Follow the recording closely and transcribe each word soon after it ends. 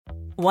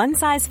One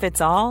size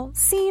fits all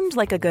seemed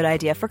like a good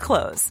idea for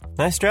clothes.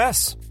 Nice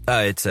dress.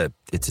 It's a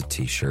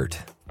t-shirt.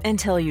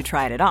 Until you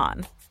tried it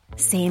on.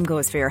 Same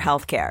goes for your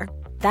healthcare.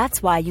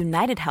 That's why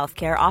United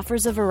Healthcare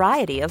offers a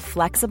variety of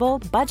flexible,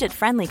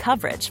 budget-friendly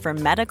coverage for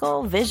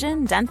medical,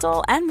 vision,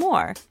 dental, and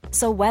more.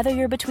 So whether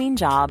you're between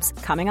jobs,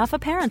 coming off a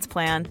parent's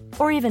plan,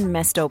 or even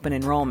missed open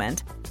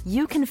enrollment,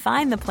 you can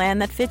find the plan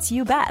that fits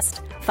you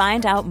best.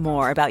 Find out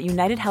more about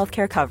United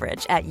Healthcare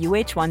coverage at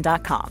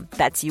uh1.com.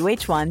 That's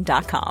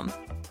uh1.com.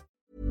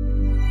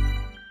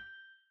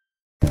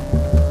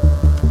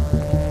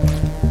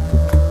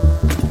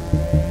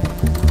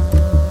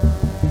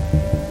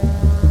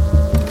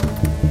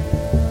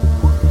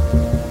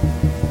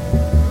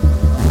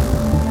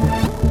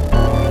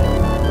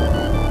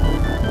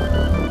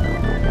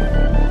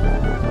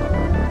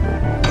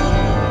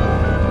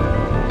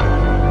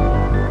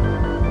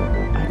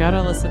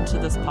 Gotta listen to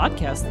this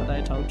podcast that I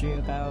told you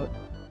about,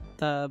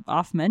 the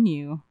Off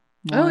Menu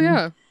one. Oh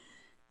yeah,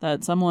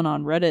 that someone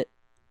on Reddit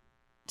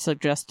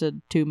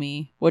suggested to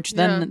me, which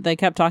then they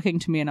kept talking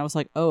to me and I was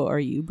like, oh, are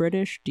you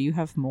British? Do you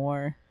have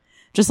more?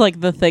 Just like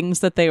the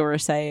things that they were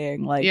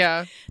saying, like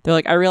they're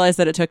like, I realized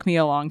that it took me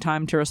a long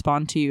time to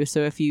respond to you, so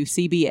if you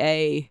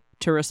CBA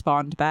to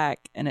respond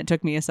back, and it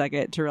took me a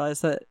second to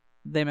realize that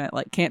they meant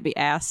like can't be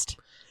asked.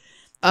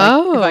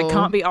 Like, if I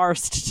can't be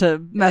arsed to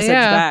message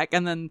back.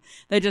 And then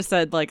they just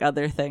said like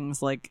other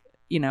things like,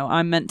 you know,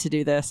 I'm meant to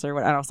do this or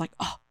what. And I was like,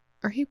 oh,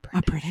 are you British?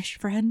 A British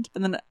friend?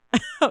 And then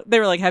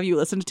they were like, have you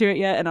listened to it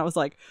yet? And I was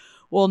like,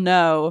 well,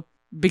 no,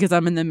 because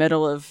I'm in the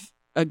middle of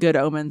a Good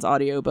Omens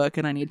audiobook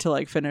and I need to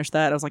like finish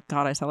that. I was like,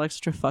 God, I sound like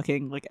such a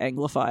fucking like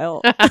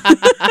Anglophile.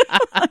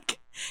 Like,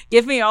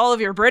 give me all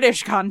of your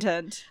British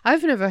content.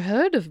 I've never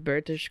heard of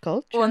British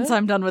culture. Once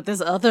I'm done with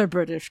this other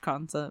British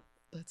concept.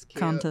 That's cute.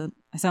 Content.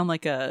 I sound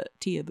like a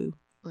Teaboo.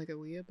 Like a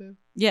weeaboo?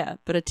 Yeah,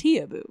 but a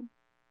Teaboo.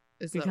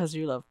 Is because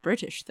you love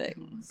British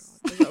things.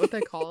 Oh my God. Is that what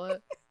they call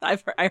it?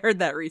 I heard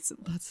that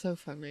recently. That's so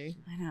funny.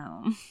 I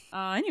know.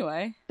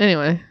 Anyway.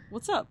 Anyway.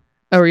 What's up?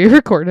 Oh, are you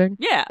recording?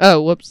 Yeah. Oh,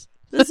 whoops.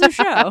 This is a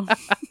show.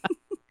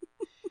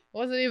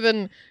 Wasn't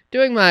even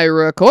doing my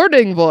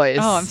recording voice.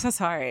 Oh, I'm so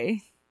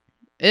sorry.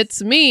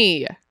 It's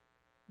me,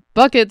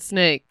 Bucket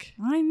Snake.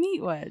 I'm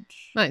Meat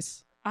Wedge.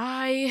 Nice.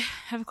 I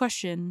have a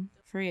question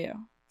for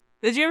you.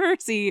 Did you ever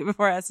see,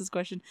 before I ask this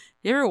question,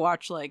 you ever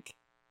watch, like,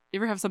 you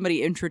ever have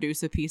somebody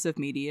introduce a piece of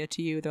media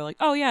to you? They're like,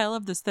 oh, yeah, I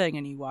love this thing.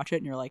 And you watch it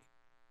and you're like,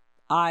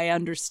 I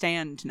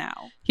understand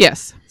now.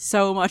 Yes.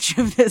 So much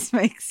of this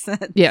makes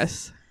sense.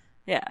 Yes.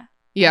 Yeah.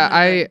 Yeah,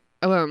 I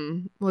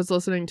was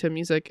listening to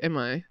music in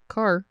my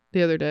car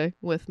the other day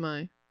with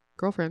my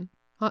girlfriend,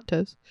 Hot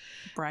Toes.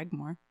 Brag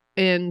more.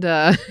 And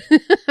I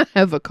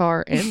have a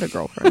car and a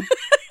girlfriend.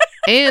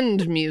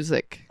 And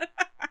music.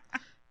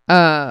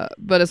 But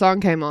a song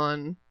came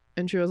on.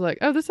 And she was like,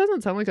 oh, this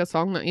doesn't sound like a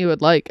song that you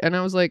would like. And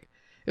I was like,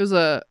 it was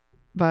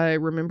by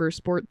Remember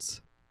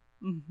Sports.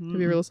 Mm-hmm. Have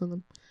you ever listened to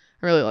them?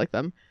 I really like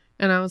them.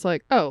 And I was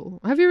like, oh,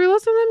 have you ever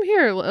listened to them?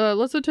 Here,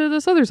 listen to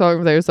this other song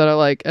of theirs that I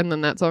like. And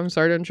then that song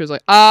started and she was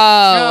like,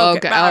 oh,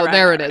 okay. Oh, right,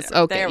 there right, it is. Right.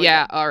 Okay,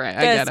 yeah, all right,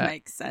 I get it. This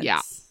makes sense. Yeah.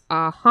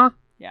 Uh-huh.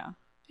 Yeah.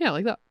 Yeah,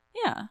 like that.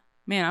 Yeah.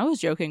 Man, I was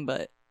joking,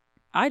 but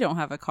I don't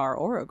have a car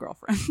or a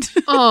girlfriend.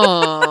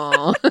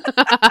 Oh.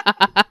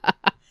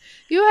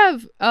 You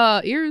have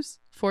ears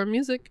for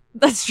music.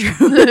 That's true.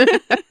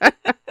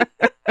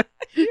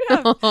 You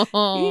have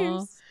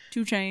ears,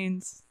 2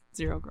 chains,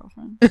 0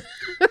 girlfriend.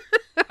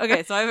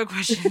 Okay, so I have a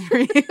question for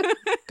you.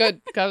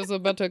 Good. I was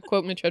about to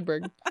quote Mitch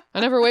Hedberg.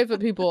 I never wave at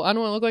people. I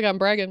don't want to look like I'm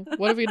bragging.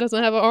 What if he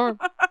doesn't have an arm?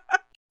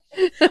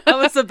 I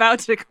was about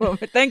to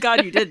quote it. Thank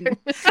God you didn't.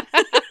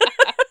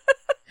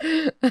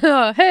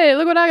 Hey,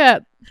 look what I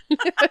got.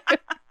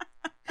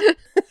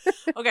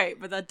 Okay,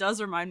 but that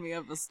does remind me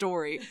of a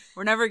story.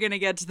 We're never going to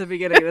get to the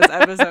beginning of this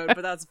episode,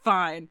 but that's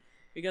fine.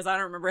 Because I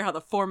don't remember how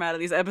the format of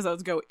these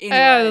episodes go anyway.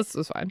 Yeah, this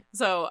was fine.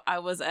 So I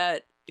was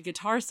at a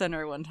Guitar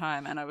Center one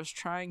time and I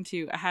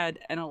had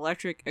an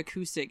electric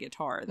acoustic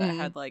guitar that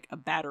had like a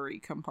battery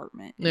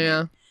compartment in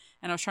it.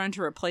 And I was trying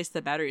to replace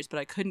the batteries, but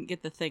I couldn't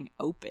get the thing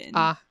open.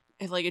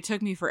 It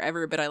took me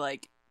forever, but I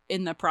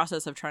in the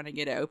process of trying to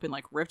get it open,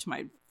 ripped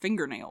my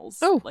fingernails.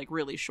 Oh.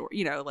 Really short,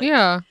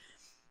 Yeah.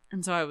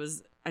 And so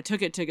I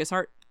took it to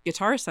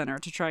Guitar Center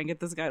to try and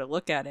get this guy to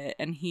look at it.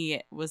 And he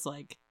was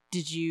like,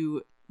 did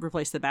you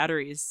replace the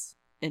batteries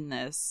in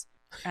this?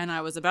 And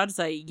I was about to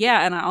say,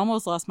 yeah, and I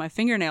almost lost my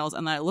fingernails.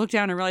 And then I looked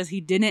down and realized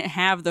he didn't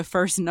have the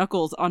first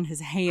knuckles on his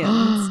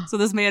hands. So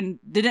this man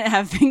didn't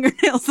have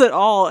fingernails at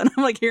all. And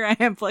I'm like, here I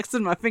am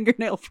flexing my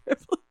fingernail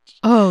privilege.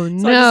 Oh, So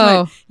no. I just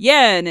went,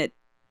 yeah, and it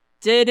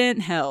didn't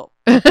help.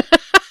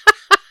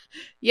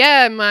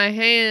 Yeah, my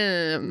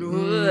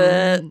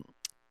hand.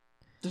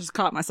 Just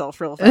caught myself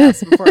real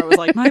fast before I was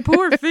like, my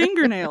poor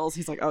fingernails.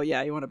 He's like, oh,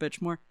 yeah, you want to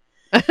bitch more?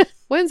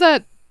 When's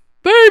that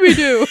baby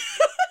due?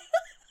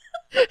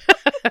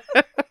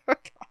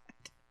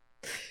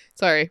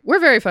 Sorry, we're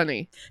very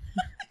funny.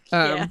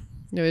 Yeah.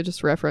 We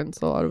just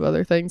reference a lot of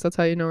other things. That's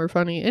how you know we're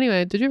funny.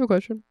 Anyway, did you have a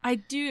question? I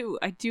do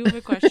have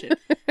a question.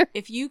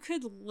 If you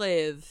could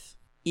live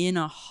in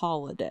a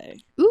holiday.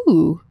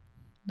 Ooh,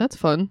 that's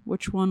fun.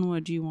 Which one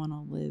would you want to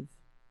live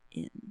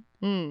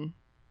in?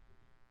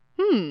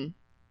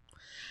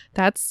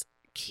 That's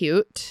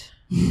cute.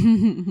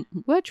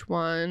 Which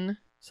one?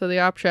 So the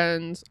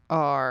options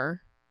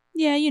are...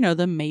 Yeah, you know,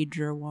 the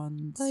major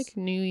ones. like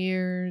New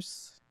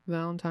Year's,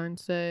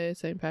 Valentine's Day,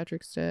 St.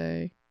 Patrick's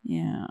Day.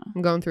 Yeah.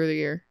 I'm going through the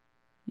year.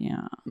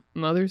 Yeah.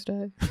 Mother's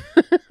Day.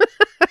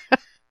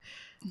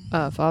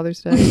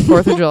 Father's Day.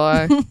 4th of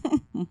July.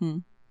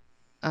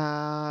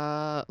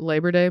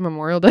 Labor Day,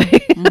 Memorial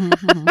Day.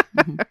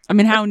 I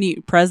mean, how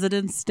neat.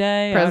 President's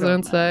Day.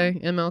 President's Day,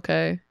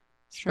 MLK.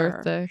 Sure,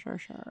 birthday. Sure.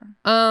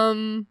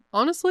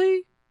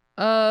 Honestly,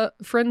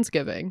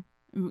 Friendsgiving.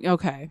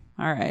 Okay.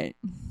 All right.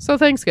 So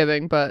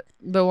Thanksgiving, but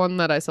the one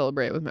that I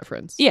celebrate with my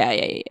friends. Yeah.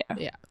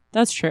 Yeah.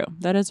 That's true.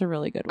 That is a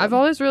really good one. I've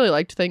always really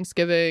liked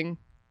Thanksgiving.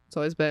 It's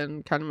always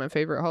been kind of my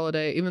favorite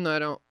holiday, even though I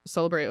don't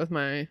celebrate it with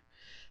my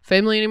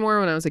family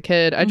anymore. When I was a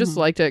kid, I just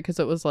liked it because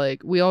it was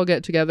like we all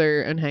get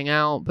together and hang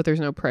out, but there's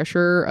no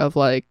pressure of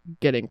like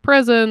getting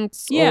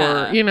presents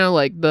or, you know,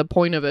 like the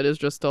point of it is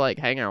just to like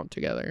hang out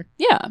together.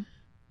 Yeah.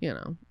 You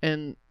know,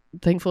 and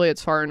thankfully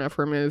it's far enough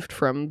removed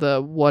from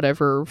the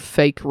whatever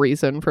fake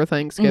reason for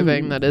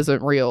Thanksgiving that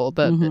isn't real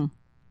that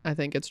I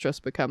think it's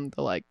just become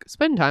the like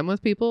spend time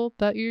with people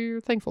that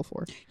you're thankful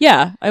for.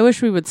 Yeah. I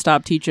wish we would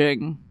stop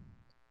teaching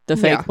the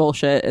fake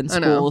bullshit in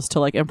schools to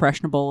like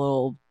impressionable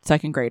little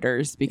second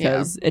graders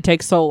because it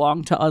takes so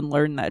long to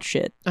unlearn that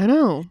shit. I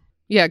know.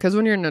 Yeah, because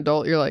when you're an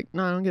adult, you're like,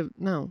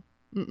 that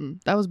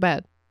was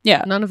bad.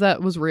 Yeah. None of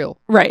that was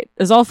real. Right.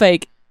 It's all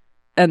fake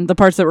and the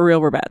parts that were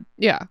real were bad.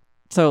 Yeah.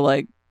 So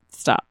like,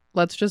 stop.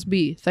 Let's just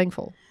be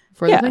thankful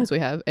for the things we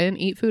have and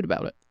eat food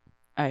about it.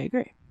 I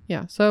agree.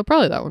 Yeah, so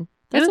probably that one.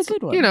 That's a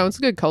good one. You know, it's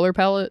a good color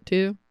palette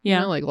too. Yeah.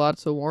 You know, like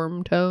lots of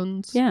warm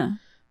tones. Yeah.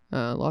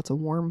 Lots of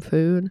warm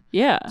food.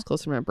 Yeah. It's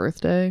close to my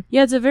birthday.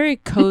 Yeah, it's a very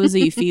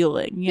cozy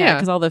feeling. Yeah.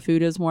 Because all the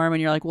food is warm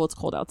and you're like, well, it's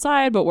cold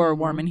outside, but we're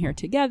warm in here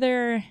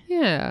together.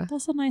 Yeah.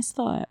 That's a nice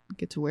thought.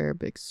 Get to wear a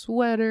big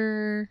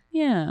sweater.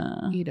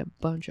 Yeah. Eat a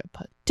bunch of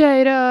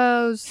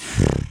potatoes.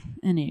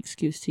 Any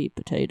excuse to eat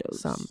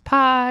potatoes. Some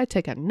pie.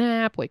 Take a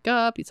nap. Wake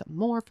up. Eat some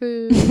more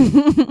food.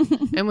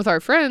 And with our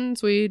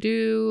friends, we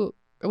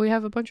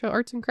have a bunch of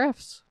arts and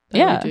crafts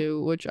that we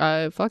do, which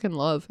I fucking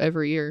love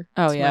every year.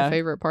 It's my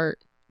favorite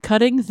part.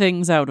 Cutting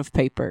things out of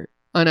paper.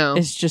 I know.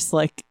 It's just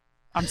like,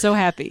 I'm so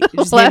happy. You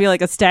just gave me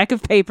like a stack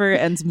of paper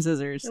and some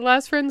scissors.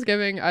 Last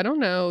Friendsgiving, I don't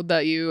know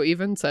that you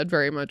even said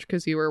very much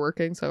because you were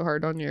working so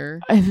hard on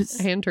your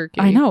hand turkey.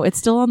 I know. It's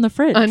still on the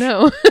fridge. I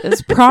know.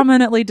 It's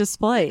prominently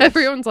displayed.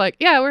 Everyone's like,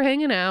 yeah, we're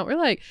hanging out. We're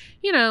like,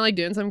 you know, like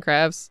doing some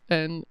crafts.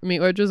 And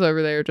Meatwedge is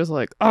over there just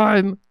like,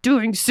 I'm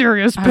doing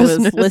serious business.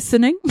 I was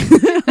listening.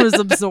 I was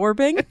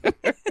absorbing.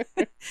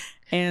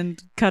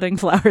 And cutting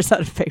flowers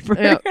out of paper.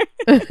 Yep.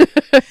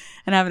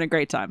 And having a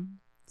great time.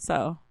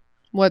 So...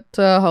 What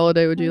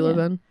holiday would you live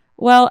in?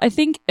 Well, I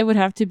think it would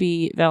have to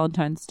be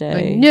Valentine's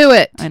Day. I knew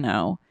it. I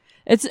know.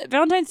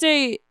 Valentine's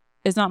Day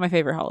is not my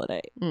favorite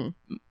holiday. New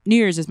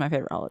Year's is my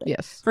favorite holiday.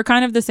 Yes. For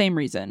kind of the same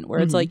reason,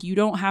 where it's like you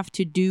don't have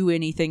to do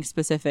anything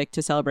specific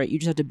to celebrate. You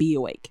just have to be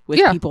awake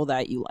with people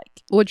that you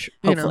like. Which,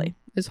 hopefully,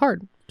 is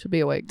hard to be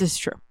awake. This is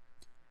true.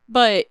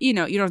 But, you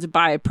know, you don't have to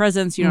buy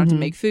presents. You don't have to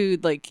make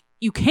food. Like,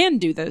 you can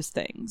do those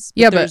things.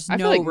 But there's I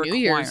no feel like New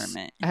Year's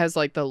has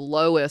like the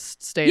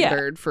lowest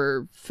standard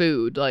for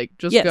food. Like,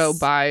 just go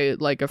buy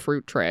like a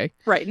fruit tray.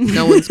 Right.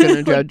 No one's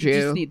gonna judge you.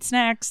 You just need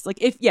snacks. Like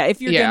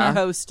if you're gonna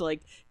host,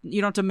 like you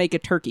don't have to make a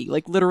turkey.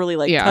 Like literally,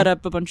 like cut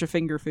up a bunch of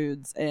finger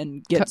foods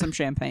and get some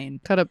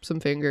champagne. Cut up some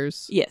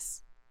fingers.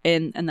 Yes,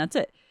 and that's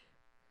it.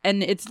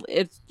 And it's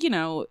you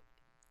know,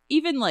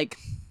 even like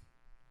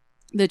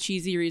the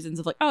cheesy reasons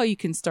of like, oh, you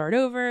can start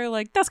over.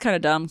 Like, that's kind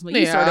of dumb. Like,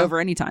 you start over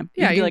anytime.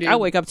 You can be like, I'll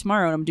wake up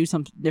tomorrow and I'm do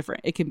something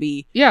different. It can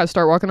be... Yeah,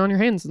 start walking on your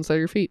hands instead of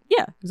your feet.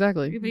 Yeah.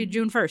 Exactly. It could be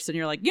June 1st and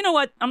you're like, you know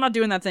what? I'm not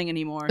doing that thing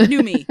anymore.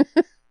 New me.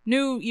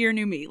 New year,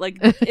 new me. Like,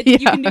 you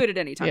can do it at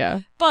any time.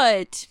 Yeah.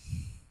 But,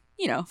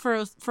 you know,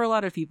 for a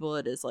lot of people,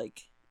 it is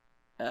like...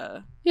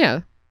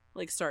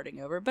 like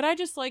starting over. But I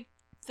just like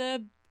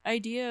the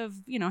idea of,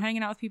 you know,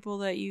 hanging out with people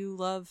that you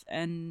love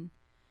and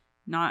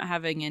not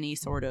having any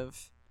sort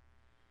of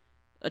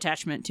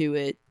attachment to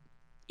it,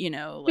 you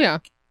know,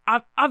 like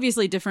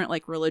obviously different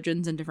like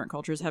religions and different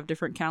cultures have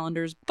different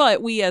calendars,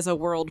 but we as a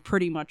world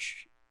pretty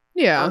much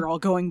are all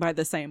going by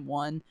the same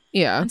one.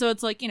 And so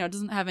it's like, you know, it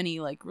doesn't have any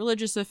like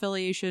religious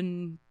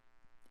affiliation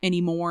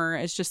anymore.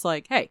 It's just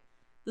like, hey,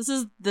 this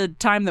is the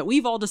time that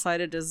we've all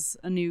decided is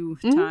a new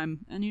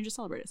time and you just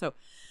celebrate it. So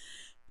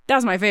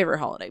that's my favorite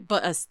holiday,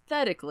 but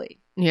aesthetically,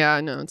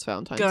 I know it's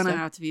Valentine's Day. Gonna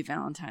have to be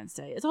Valentine's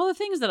Day. It's all the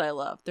things that I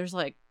love. There's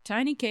like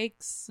tiny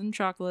cakes and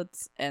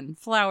chocolates and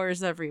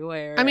flowers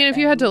everywhere. I mean, if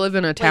you had to live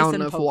in a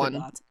town of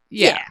one,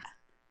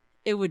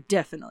 it would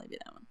definitely be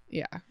that one.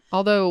 Yeah.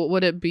 Although,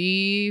 would it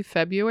be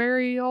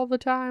February all the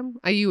time?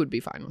 You would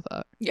be fine with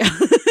that. Yeah.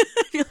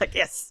 You're like,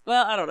 yes.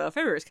 Well, I don't know.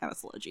 February is kind of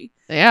sludgy.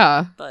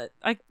 Yeah. But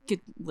I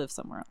could live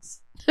somewhere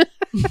else.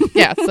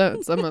 Yeah,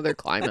 so some other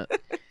climate.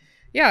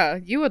 Yeah,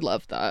 you would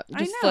love that.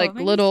 Just I know, like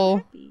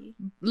little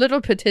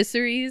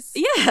patisseries.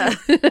 Yeah.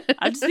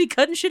 I'd just be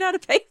cutting shit out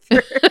of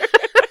paper.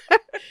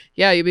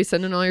 Yeah, you'd be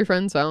sending all your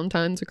friends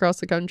Valentines across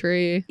the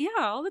country. Yeah,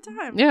 all the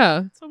time.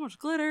 Yeah. So much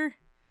glitter.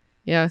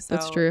 Yeah, So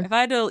that's true. If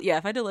I had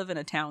to live in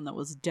a town that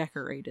was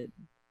decorated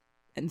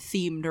and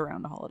themed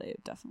around a holiday, it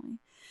would definitely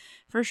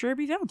for sure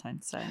be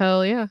Valentine's Day.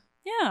 Hell yeah.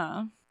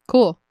 Yeah.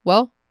 Cool.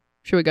 Well,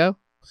 should we go?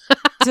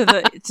 To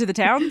the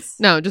towns?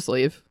 No, just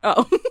leave.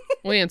 Oh.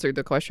 We answered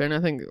the question. I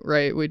think,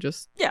 right? We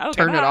just Okay,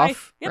 turn it bye.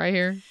 off Yep. right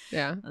here.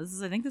 Yeah.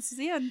 I think this is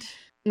the end.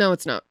 No,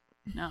 it's not.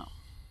 No.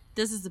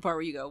 This is the part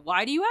where you go,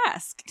 why do you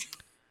ask?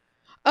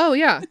 Oh,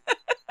 yeah.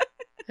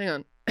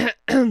 Hang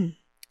on.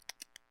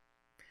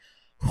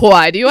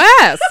 Why do you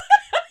ask?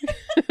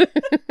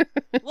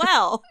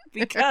 Well,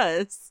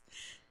 because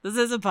this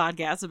is a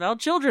podcast about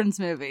children's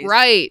movies.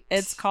 Right.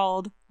 It's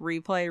called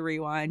Replay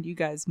Rewind. You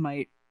guys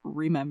might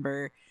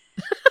remember.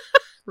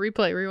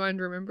 Replay,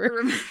 rewind, remember.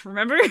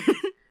 Remember?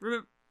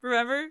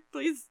 Remember?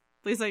 Please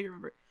say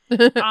you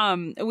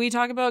remember. We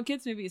talk about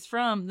kids movies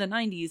from the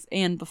 90s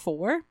and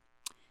before.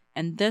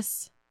 And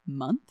this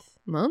month,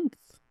 we're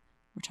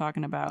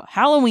talking about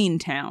Halloween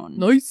Town.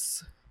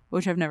 Nice.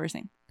 Which I've never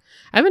seen.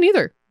 I haven't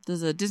either. This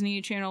is a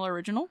Disney Channel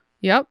original.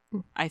 Yep.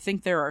 I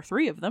think there are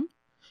 3 of them.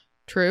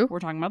 True. We're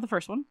talking about the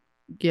first one.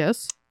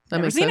 Yes. That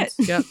Never makes seen sense.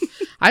 it. Yep.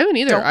 I haven't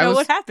either. Don't know I was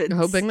what happens.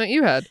 hoping that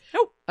you had.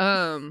 Nope.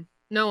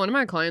 No, one of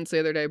my clients the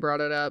other day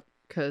brought it up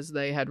because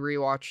they had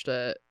rewatched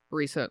it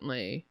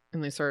recently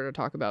and they started to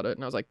talk about it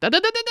and I was like, Tell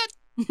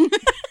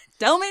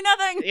me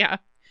nothing. yeah.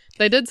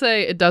 They did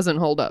say it doesn't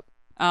hold up.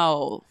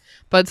 Oh,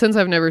 But since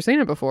I've never seen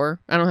it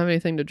before, I don't have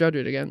anything to judge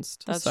it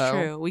against. that's so.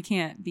 true. We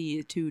can't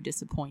be too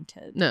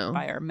disappointed No.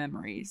 by our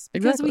memories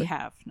because Exactly. we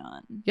have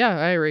none. Yeah,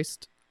 I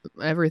erased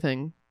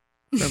everything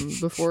from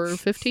before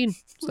 15,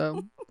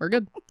 so we're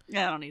good.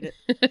 Yeah, I don't need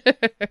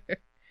it.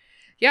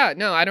 Yeah,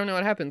 no, I don't know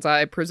what happens.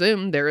 I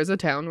presume there is a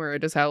town where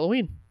it is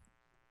Halloween.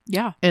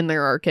 Yeah. And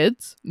there are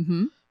kids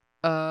Mm-hmm.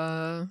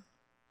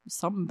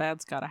 Something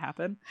bad's got to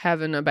happen.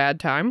 having a bad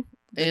time,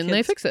 and they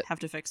kids fix it. Have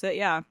to fix it.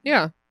 Yeah.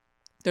 Yeah.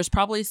 There's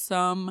probably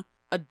some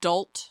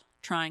adult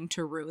trying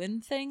to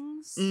ruin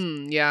things.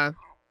 Yeah.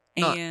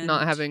 And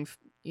Not having,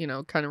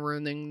 kind of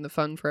ruining the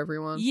fun for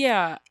everyone.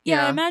 Yeah.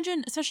 Yeah. I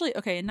imagine, especially,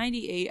 in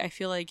 98, I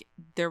feel like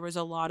there was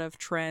a lot of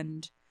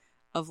trend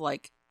of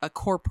like a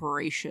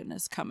corporation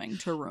is coming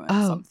to ruin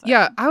something.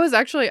 Yeah. I was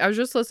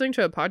just listening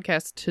to a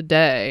podcast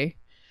today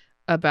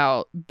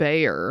about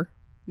Bayer,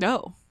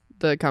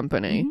 the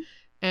company. Mhm.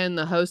 And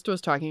the host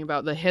was talking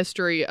about the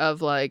history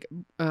of like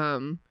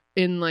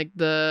in like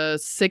the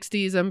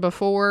 60s and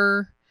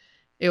before,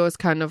 it was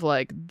kind of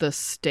like the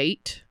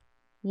state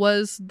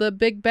was the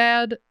big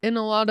bad in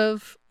a lot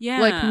of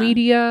like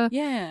media.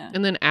 Yeah.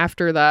 And then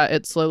after that,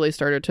 it slowly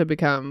started to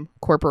become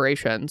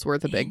corporations were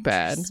the big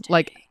bad.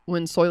 Like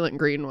when Soylent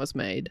Green was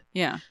made,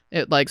 Yeah.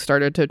 it like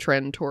started to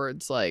trend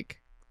towards like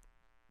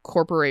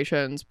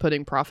corporations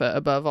putting profit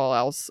above all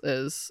else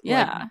is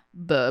Yeah.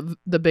 like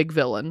the big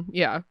villain.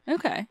 Yeah.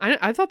 Okay.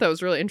 I thought that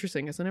was really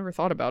interesting because I never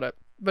thought about it.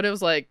 But it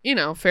was like,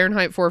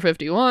 Fahrenheit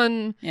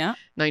 451, Yeah.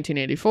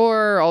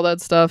 1984, all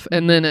that stuff.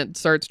 And then it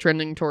starts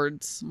trending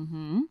towards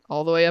Mm-hmm.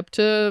 all the way up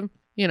to,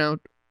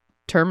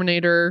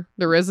 Terminator,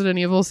 the Resident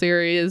Evil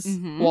series,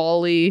 Mhm.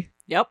 WALL-E.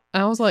 Yep.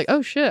 I was like,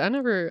 oh shit, I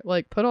never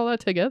like put all that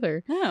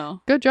together.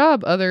 No. Good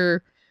job,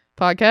 other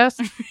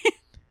podcasts.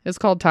 It's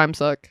called Time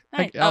Suck.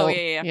 Nice.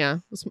 Yeah. Yeah,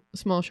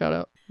 small shout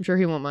out. I'm sure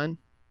he won't mind.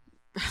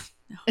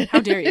 How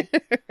dare you?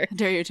 How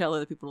dare you tell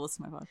other people to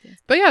listen to my podcast?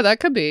 But yeah, that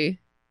could be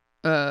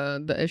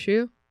the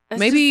issue. It's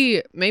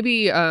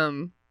Maybe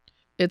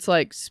it's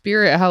like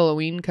Spirit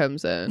Halloween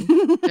comes in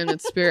and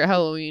it's Spirit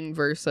Halloween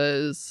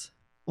versus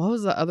what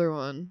was the other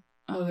one?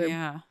 Oh, Other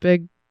yeah.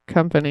 big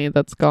company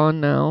that's gone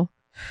now.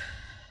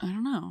 I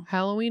don't know.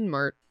 Halloween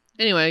Mart.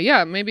 Anyway,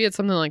 yeah, maybe it's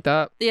something like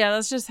that. Yeah,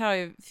 that's just how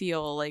I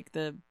feel. Like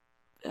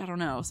I don't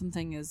know,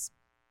 something is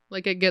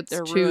Like it gets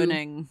they're too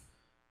ruining.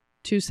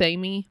 too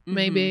samey,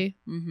 maybe.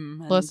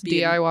 Mm-hmm. Less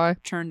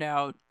DIY. Turned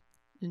out.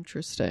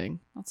 Interesting.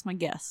 That's my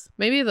guess.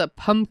 Maybe the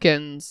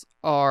pumpkins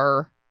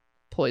are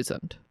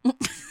poisoned.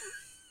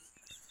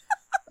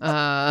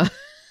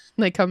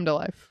 They come to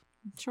life.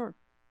 Sure.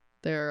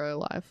 They're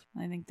alive.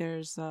 I think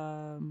there's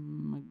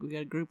we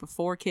got a group of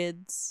 4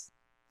 kids,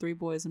 3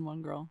 boys and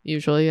 1 girl,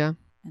 Usually, yeah.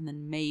 and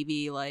then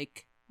maybe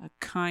like a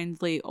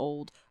kindly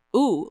old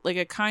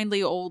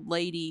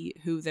lady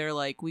who they're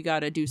like, we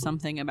got to do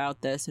something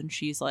about this, and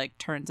she's like,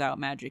 turns out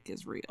magic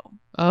is real.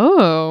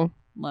 Oh.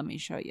 Let me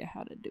show you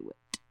how to do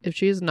it. If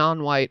she's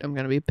non-white, I'm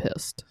going to be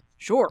pissed.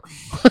 Sure.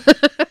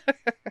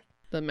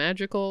 The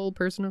magical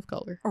person of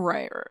color.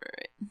 Right.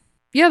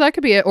 Yeah, that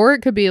could be it. Or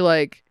it could be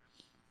like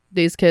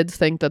these kids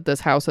think that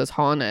this house is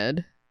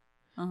haunted,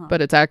 Uh-huh.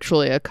 but it's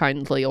actually a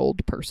kindly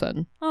old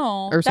person.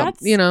 Oh, Or that's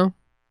something,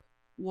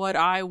 what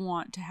I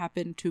want to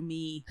happen to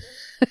me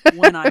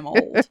when I'm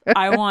old.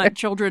 I want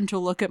children to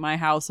look at my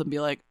house and be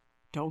like,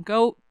 don't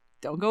go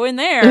in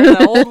there.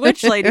 The old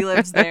witch lady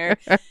lives there.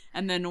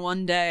 And then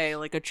one day,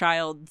 like a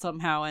child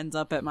somehow ends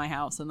up at my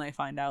house and they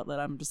find out that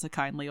I'm just a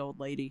kindly old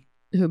lady.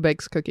 Who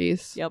bakes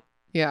cookies. Yep.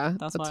 Yeah.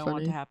 That's what I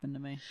want to happen to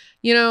me.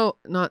 You know,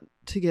 not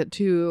to get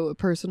too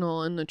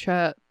personal in the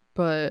chat,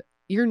 but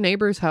your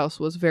neighbor's house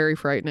was very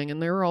frightening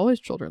and there were always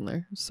children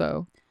there.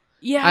 So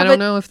yeah, I don't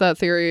know if that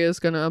theory is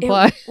going to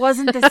apply. It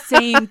wasn't the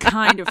same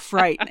kind of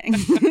frightening.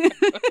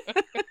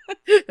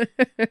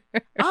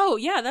 Oh,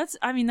 yeah, that's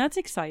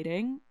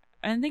exciting.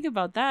 And think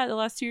about that. The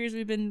last 2 years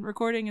we've been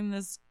recording in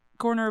this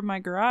corner of my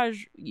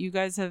garage, you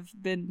guys have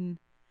been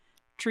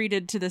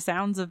treated to the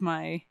sounds of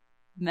my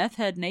meth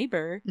head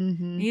neighbor.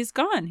 Mm-hmm. He's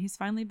gone. He's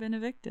finally been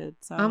evicted.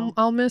 So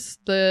I'll miss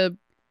the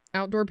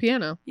outdoor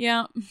piano.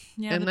 Yeah,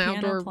 and the piano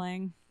outdoor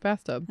playing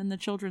bathtub and the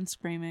children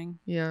screaming.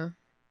 Yeah,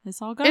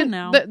 it's all gone and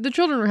now. The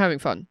children were having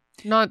fun.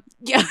 Not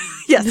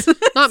yes,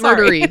 not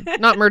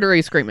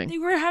murdery screaming. They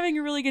were having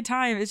a really good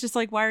time. It's just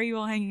like, why are you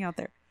all hanging out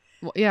there?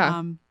 Well,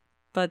 yeah.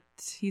 But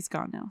he's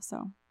gone now,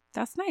 so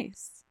that's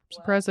nice.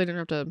 Surprised they didn't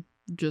have to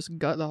just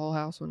gut the whole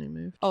house when he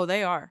moved. Oh,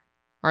 they are.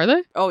 Are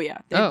they? Oh yeah,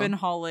 they've been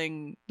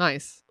hauling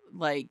nice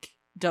like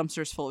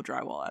dumpsters full of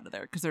drywall out of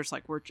there because there's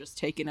like, we're just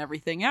taking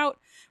everything out.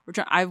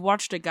 I've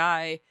watched a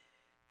guy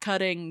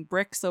cutting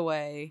bricks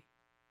away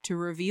to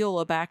reveal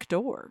a back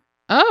door.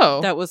 Oh,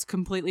 that was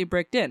completely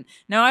bricked in.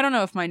 Now I don't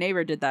know if my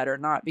neighbor did that or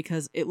not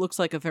because it looks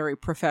like a very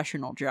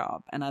professional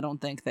job, and I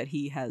don't think that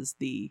he has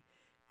the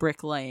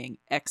bricklaying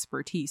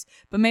expertise,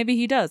 but maybe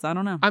he does. I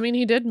don't know. I mean,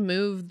 he did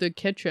move the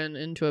kitchen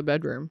into a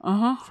bedroom,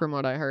 from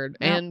what I heard,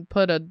 and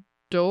put a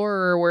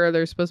door where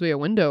there's supposed to be a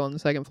window on the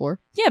second floor.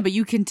 Yeah, but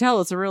you can tell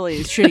it's a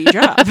really shitty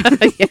job.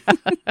 Yeah.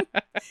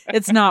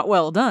 It's not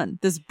well done.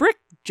 This brick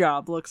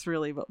job looks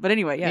really well. But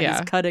anyway,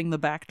 he's cutting the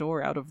back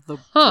door out of the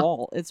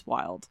wall. It's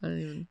wild.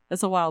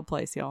 It's a wild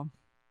place, y'all.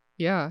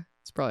 Yeah,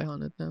 it's probably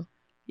haunted now.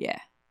 Yeah.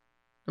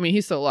 I mean,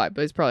 he's still alive,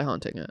 but he's probably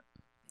haunting it.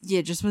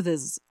 Yeah, just with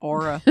his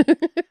aura.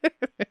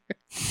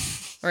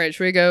 All right,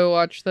 should we go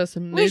watch this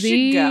movie? We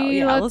should go.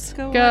 Yeah, let's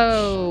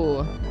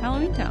go. Watch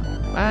Halloween Town.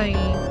 Bye.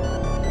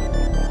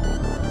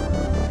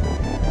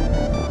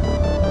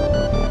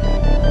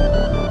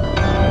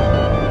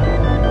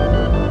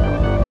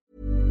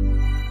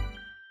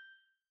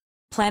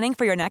 Planning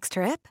for your next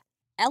trip?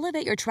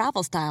 Elevate your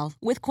travel style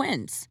with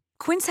Quince.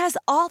 Quince has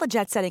all the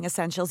jet-setting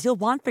essentials you'll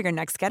want for your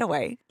next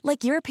getaway,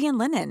 like European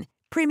linen,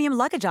 premium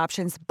luggage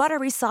options,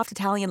 buttery soft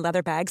Italian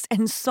leather bags,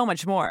 and so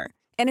much more.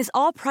 And is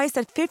all priced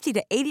at 50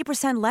 to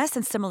 80% less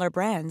than similar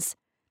brands.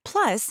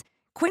 Plus,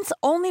 Quince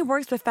only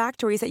works with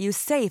factories that use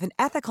safe and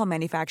ethical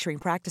manufacturing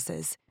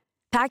practices.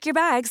 Pack your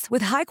bags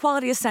with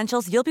high-quality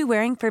essentials you'll be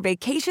wearing for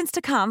vacations to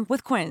come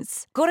with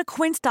Quince. Go to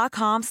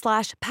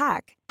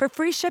quince.com/pack for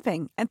free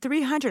shipping and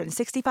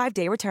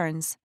 365-day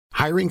returns.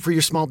 Hiring for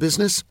your small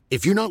business?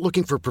 If you're not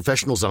looking for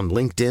professionals on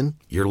LinkedIn,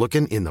 you're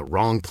looking in the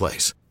wrong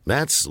place.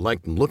 That's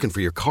like looking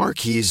for your car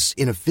keys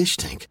in a fish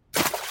tank.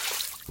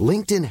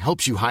 LinkedIn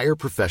helps you hire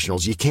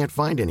professionals you can't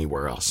find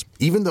anywhere else,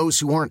 even those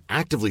who aren't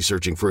actively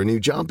searching for a new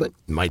job but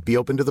might be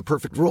open to the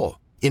perfect role.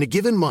 In a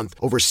given month,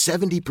 over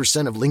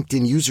 70% of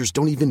LinkedIn users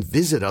don't even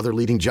visit other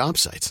leading job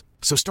sites.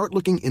 So start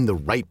looking in the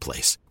right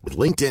place. With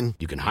LinkedIn,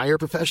 you can hire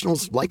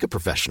professionals like a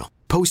professional.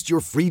 Post your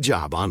free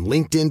job on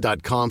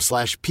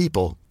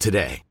linkedin.com/people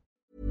today.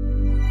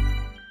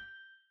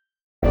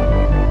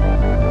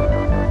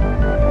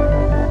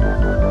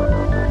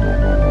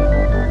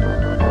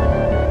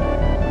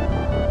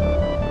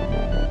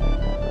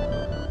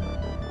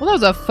 Well, that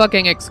was a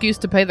fucking excuse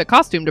to pay the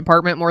costume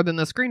department more than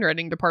the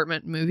screenwriting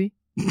department movie.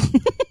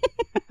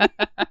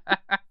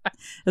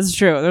 That's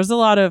true. There's a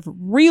lot of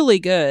really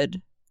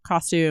good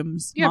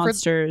costumes,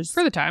 monsters.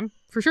 For the time,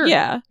 for sure.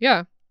 Yeah.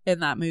 Yeah.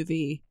 In that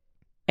movie.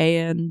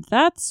 And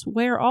that's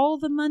where all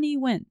the money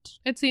went.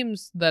 It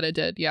seems that it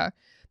did, yeah.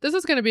 This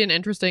is going to be an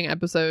interesting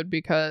episode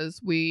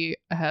because we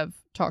have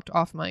talked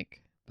off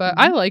mic. But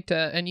I liked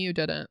it and you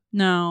didn't.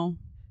 No.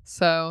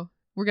 So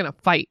we're going to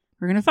fight.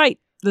 We're going to fight.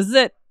 This is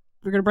it.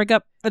 We're going to break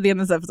up at the end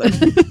of this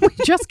episode.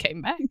 We just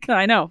came back.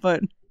 I know,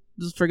 but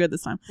just for good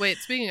this time. Wait,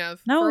 speaking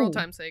of, for old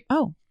time's sake.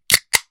 Oh.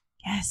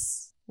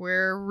 Yes.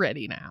 We're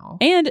ready now.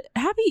 And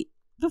happy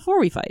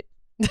before we fight.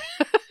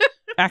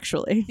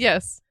 Actually.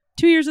 Yes.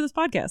 2 years of this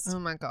podcast. Oh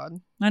my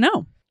God. I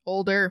know.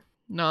 Older,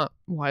 not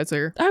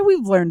wiser. We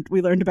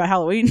learned about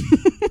Halloween.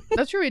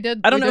 That's true, we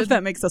did. I don't know if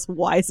that makes us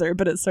wiser,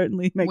 but it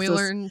certainly makes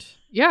us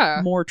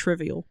more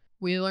trivial.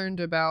 We learned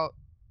about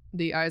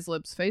the eyes,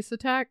 lips, face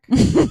attack.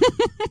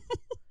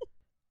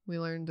 We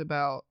learned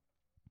about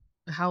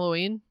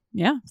Halloween.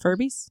 Yeah,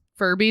 Furbies.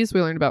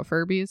 We learned about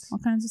Furbies. All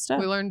kinds of stuff.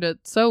 We learned it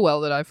so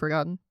well that I've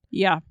forgotten.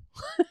 Yeah.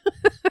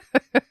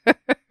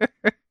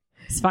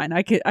 It's fine.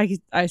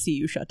 I see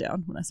you shut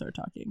down when I start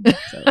talking.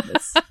 So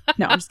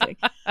no, I'm just kidding.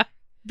 But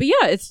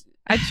yeah, it's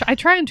I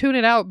try and tune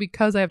it out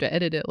because I have to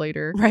edit it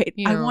later. Right.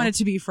 I want it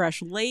to be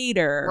fresh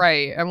later.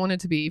 Right. I want it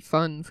to be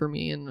fun for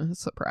me and a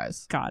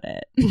surprise. Got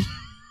it.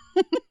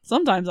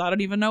 Sometimes I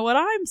don't even know what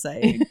I'm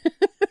saying.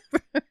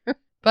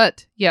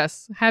 But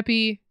yes,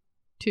 happy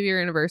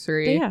 2-year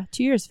anniversary. But yeah,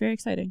 2 years. Very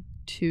exciting.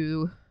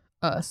 To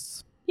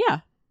us. Yeah.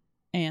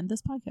 And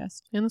this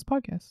podcast.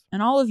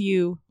 And all of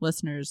you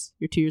listeners,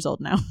 you're 2 years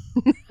old now.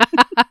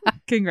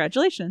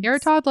 Congratulations. You're a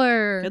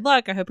toddler. Good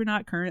luck. I hope you're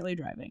not currently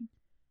driving.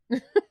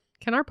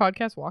 Can our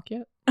podcast walk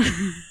yet?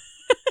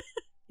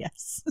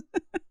 Yes.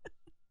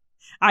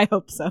 I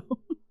hope so.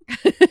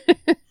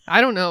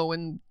 I don't know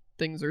when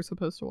things are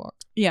supposed to walk.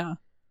 Yeah.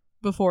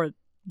 Before 2.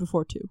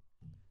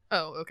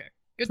 Oh, okay.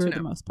 Good for to the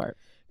know. most part.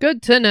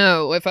 Good to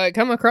know. If I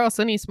come across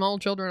any small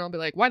children, I'll be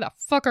like, why the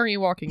fuck aren't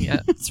you walking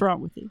yet? What's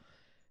wrong with you?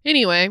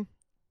 Anyway,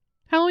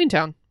 Halloween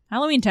Town.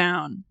 Halloween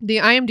Town. The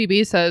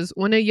IMDb says,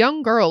 when a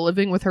young girl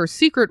living with her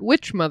secret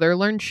witch mother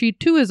learns she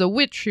too is a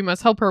witch, she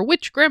must help her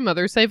witch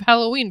grandmother save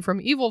Halloween from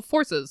evil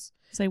forces.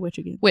 Say witch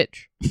again.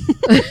 Witch.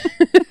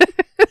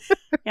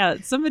 Yeah,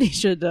 somebody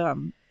should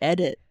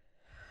edit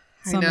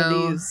some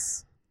of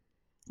these.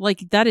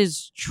 Like, that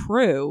is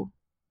true,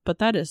 but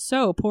that is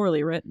so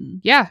poorly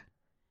written. Yeah.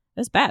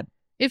 That's bad.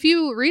 If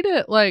you read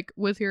it, like,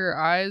 with your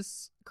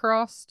eyes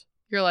crossed,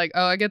 you're like,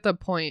 oh, I get the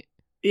point.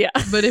 Yeah.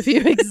 But if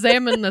you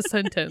examine the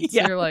sentence,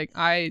 Yeah. you're like,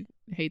 I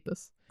hate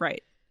this.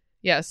 Right.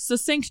 Yes.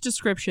 Succinct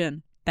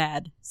description,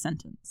 bad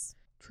sentence.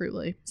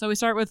 Truly. So we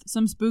start with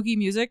some spooky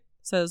music,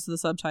 says the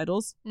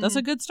subtitles. That's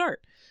a good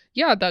start.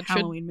 Yeah, that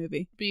Halloween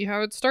movie. be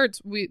how it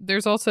starts.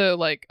 There's also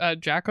like a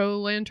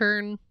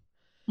jack-o'-lantern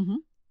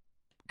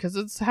because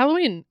it's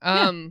Halloween.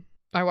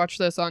 I watched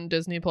this on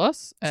Disney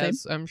Plus,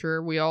 as I'm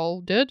sure we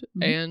all did,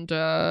 and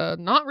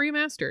not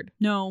remastered.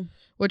 No.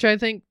 Which I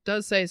think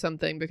does say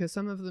something, because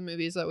some of the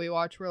movies that we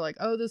watch were like,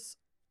 oh, this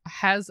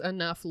has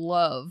enough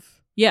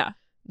love. Yeah.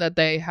 That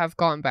they have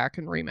gone back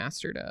and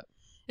remastered it.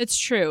 It's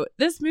true.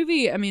 This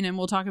movie, I mean, and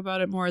we'll talk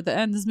about it more at the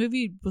end, this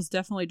movie was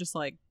definitely just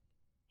like,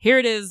 here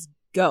it is,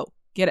 go.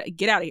 Get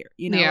out of here.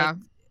 You know? Yeah.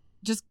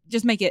 Like,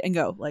 just make it and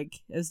go.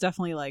 Like, it's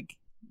definitely like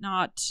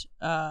not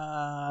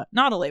a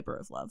labor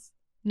of love.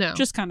 No.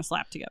 Just kind of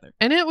slapped together.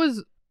 And it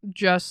was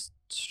just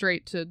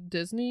straight to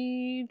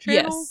Disney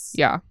Channel? Yes.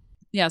 Yeah.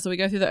 Yeah, so we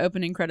go through the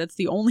opening credits.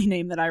 The only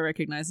name that I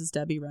recognize is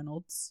Debbie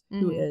Reynolds,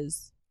 who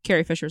is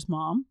Carrie Fisher's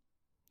mom.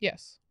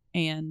 Yes.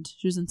 And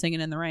she was in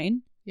Singing in the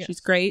Rain. Yes. She's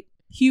great.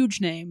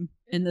 Huge name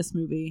in this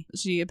movie.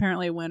 She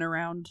apparently went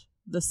around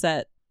the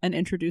set and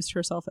introduced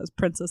herself as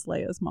Princess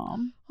Leia's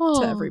mom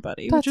to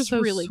everybody, which is so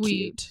really sweet.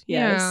 cute.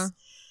 Yes. Yeah.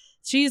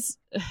 She's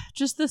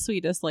just the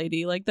sweetest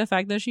lady. Like, the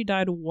fact that she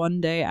died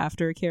one day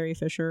after Carrie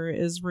Fisher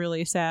is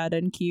really sad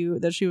and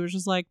cute. That she was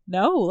just like,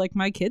 no, like,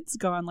 my kid's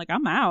gone. Like,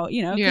 I'm out,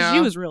 you know, because she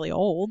was really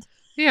old.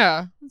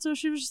 Yeah. And so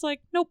she was just like,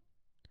 nope.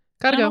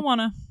 Gotta go. I don't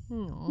want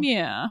to.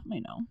 Yeah, I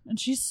know. And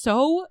she's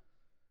so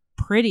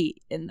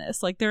pretty in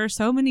this. Like, there are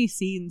so many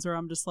scenes where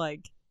I'm just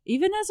like,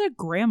 even as a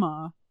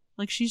grandma,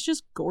 like, she's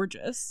just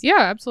gorgeous. Yeah,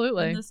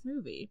 absolutely. In this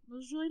movie. It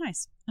was really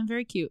nice and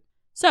very cute.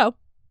 So,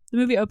 the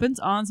movie opens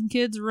on some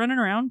kids running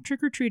around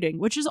trick-or-treating,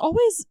 which is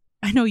always,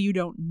 I know you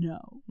don't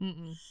know,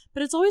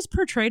 but it's always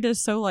portrayed as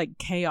so, like,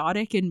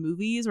 chaotic in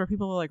movies where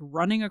people are, like,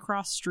 running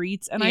across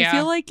streets. And I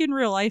feel like in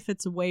real life,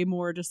 it's way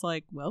more just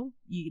like, well,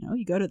 you know,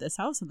 you go to this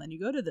house and then you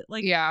go to the,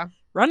 like,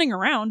 running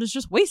around is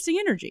just wasting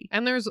energy.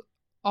 And there's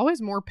always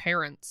more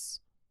parents.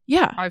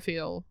 Yeah. I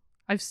feel.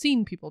 I've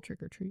seen people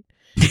trick-or-treat.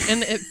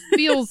 And it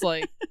feels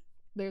like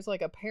there's,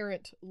 like, a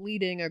parent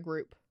leading a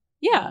group.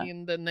 Yeah.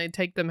 And then they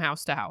take them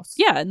house to house.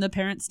 Yeah, and the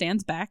parent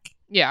stands back.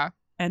 Yeah.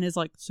 And is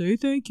like, say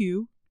thank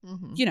you.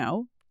 You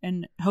know,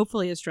 and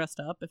hopefully is dressed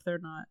up if they're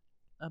not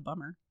a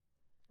bummer.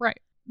 Right.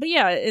 But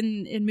yeah,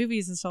 in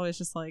movies, it's always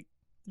just like,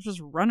 they're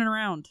just running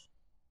around.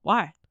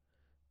 Why?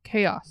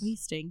 Chaos.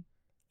 Wasting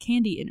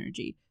candy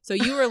energy. So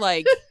you were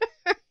like,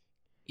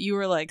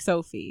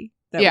 Sophie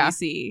that we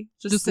see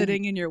just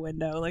sitting in your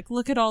window. Like,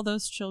 look at all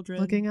those children.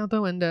 Looking out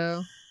the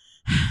window.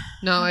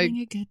 No, having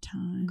a good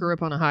time. Grew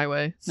up on a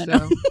highway, so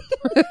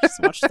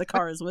just watched the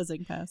cars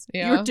whizzing past.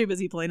 Yeah. You were too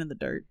busy playing in the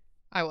dirt.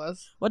 I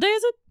was. What day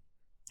is it?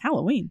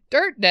 Halloween.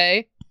 Dirt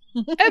day.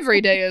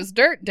 Every day is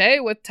dirt day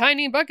with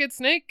Tiny Bucket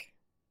Snake.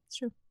 It's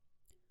true.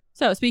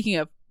 So, speaking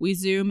of, we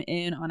zoom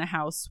in on a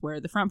house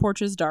where the front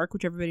porch is dark,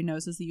 which everybody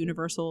knows is the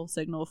universal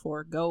signal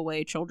for go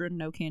away, children,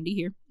 no candy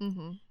here.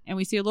 And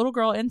we see a little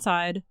girl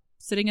inside,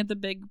 sitting at the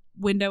big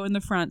window in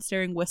the front,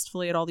 staring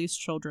wistfully at all these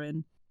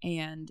children.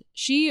 And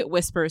she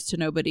whispers to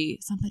nobody,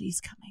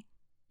 somebody's coming.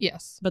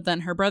 Yes. But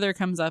then her brother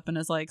comes up and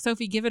is like,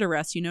 Sophie, give it a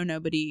rest. You know,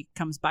 nobody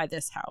comes by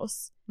this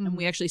house. And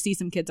we actually see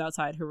some kids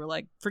outside who were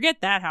like,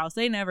 forget that house.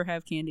 They never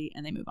have candy.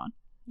 And they move on.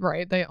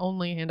 Right. They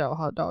only hand out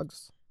hot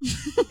dogs.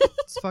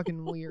 It's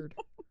fucking weird.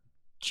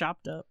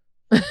 Chopped up.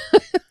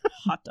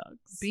 Hot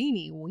dogs.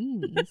 Beanie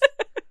weenies.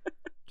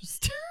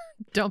 Just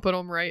dumping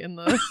them right in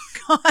the...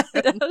 God,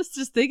 I was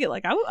just thinking,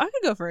 like, I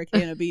could go for a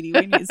can of Beanie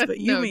Weenies, but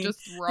you mean...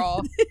 just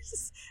raw.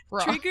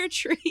 Raw. Trick or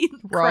treat,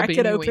 Raw crack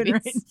it open weenies.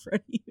 right in front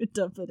of you and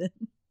dump it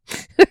in.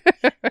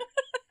 God.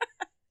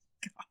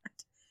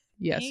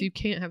 Yes, you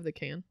can't have the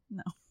can.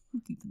 No.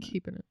 I'm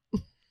keeping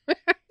it.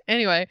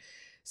 Anyway,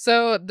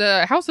 so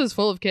the house is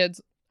full of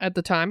kids at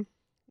the time.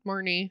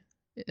 Marnie,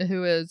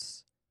 who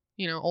is,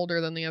 you know,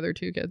 older than the other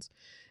two kids,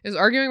 is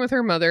arguing with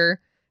her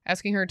mother,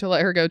 asking her to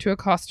let her go to a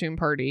costume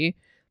party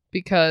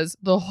because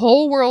the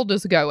whole world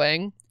is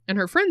going and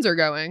her friends are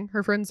going.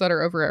 Her friends that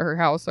are over at her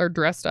house are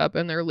dressed up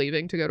and they're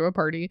leaving to go to a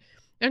party.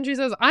 And she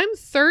says, I'm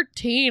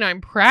 13. I'm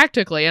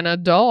practically an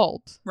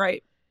adult.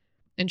 Right.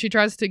 And she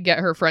tries to get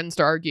her friends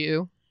to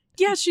argue.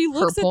 Yeah, she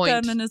looks at point.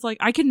 them and is like,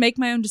 I can make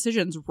my own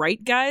decisions,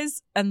 right,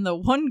 guys? And the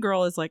one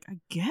girl is like, I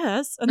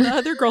guess. And the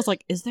other girl's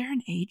like, is there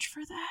an age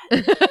for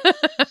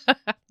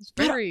that? It's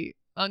very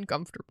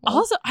uncomfortable.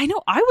 Also, I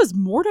know I was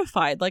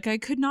mortified. Like, I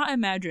could not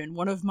imagine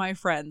one of my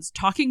friends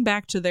talking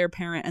back to their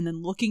parent and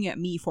then looking at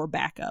me for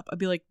backup. I'd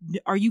be like,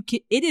 are you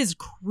kidding? It is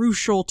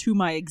crucial to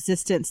my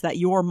existence that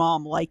your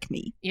mom like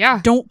me.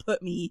 Yeah. Don't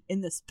put me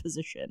in this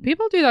position.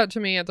 People do that to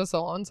me at the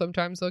salon.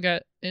 Sometimes they'll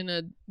get in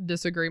a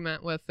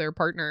disagreement with their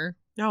partner.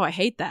 Oh, I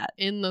hate that.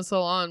 In the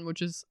salon,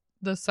 which is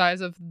the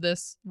size of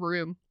this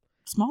room.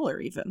 Smaller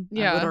even,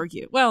 yeah. I would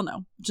argue. Well, no,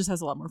 it just has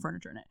a lot more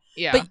furniture in it.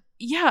 Yeah. But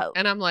yeah.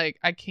 And I'm like,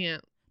 I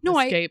can't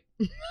escape.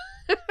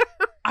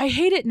 I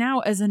hate it now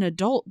as an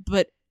adult,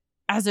 but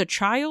as a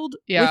child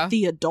with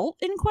the adult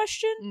in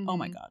question, oh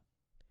my God.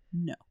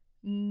 No.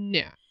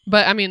 Yeah.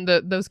 But I mean,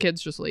 those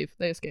kids just leave.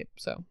 They escape,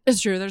 so.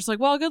 It's true. They're just like,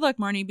 well, good luck,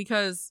 Marnie,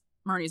 because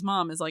Marnie's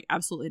mom is like,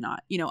 absolutely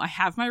not. You know, I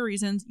have my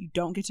reasons. You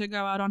don't get to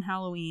go out on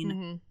Halloween.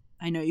 Mm-hmm.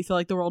 I know you feel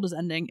like the world is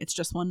ending. It's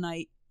just one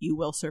night. You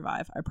will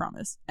survive. I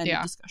promise. End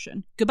of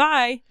discussion.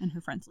 Goodbye. And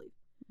her friends leave.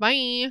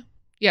 Bye.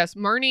 Yes,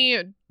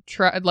 Marnie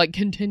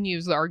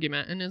continues the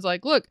argument and is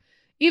like, look,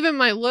 even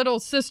my little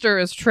sister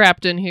is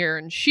trapped in here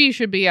and she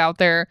should be out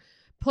there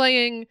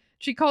playing.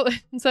 She called,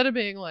 instead of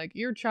being like,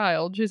 your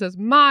child, she says,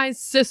 my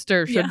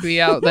sister should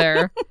be out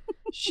there.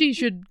 She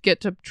should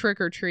get to trick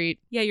or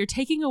treat. Yeah, you're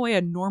taking away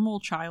a normal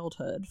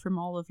childhood from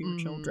all of your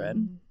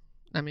children.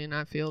 I mean,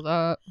 I feel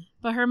that.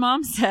 But her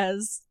mom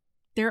says,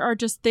 there are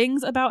just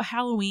things about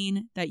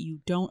Halloween that you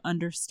don't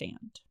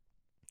understand.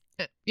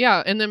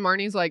 Yeah, and then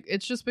Marnie's like,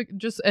 it's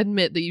just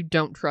admit that you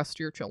don't trust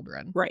your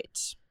children. Right.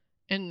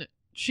 And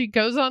she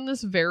goes on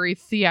this very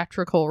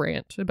theatrical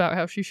rant about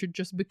how she should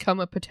just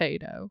become a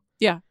potato.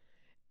 Yeah.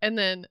 And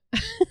then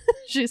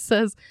she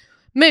says,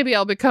 maybe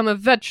I'll become a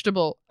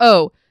vegetable.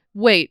 Oh,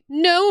 wait.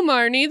 No,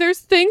 Marnie, there's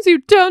things you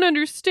don't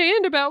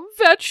understand about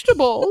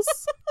vegetables.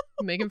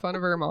 Making fun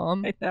of her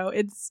mom. I know.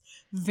 It's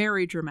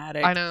very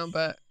dramatic. I know,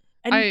 but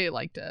I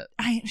liked it.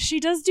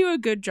 She does do a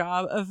good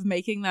job of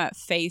making that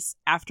face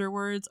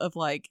afterwards of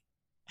like,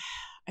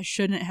 I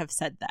shouldn't have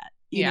said that.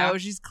 You know,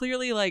 she's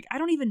clearly like, I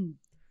don't even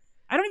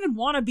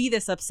want to be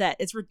this upset.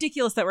 It's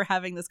ridiculous that we're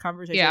having this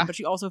conversation, but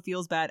she also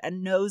feels bad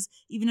and knows,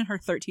 even in her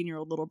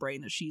 13-year-old little brain,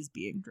 that she's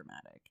being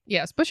dramatic.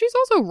 Yes, but she's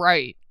also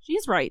right.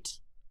 She's right.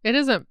 It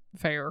isn't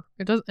fair.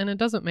 It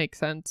doesn't make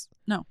sense.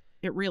 No,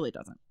 it really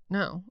doesn't.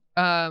 No.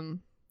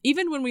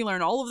 Even when we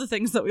learn all of the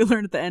things that we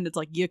learned at the end, it's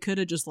like, you could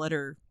have just let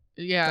her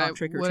go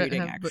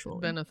trick-or-treating,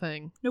 actually. Been a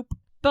thing. Nope.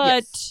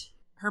 But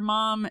her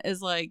mom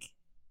is like,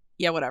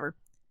 yeah, whatever.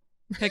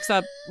 Picks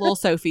up little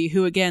Sophie,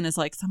 who again is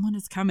like, someone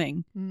is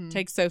coming.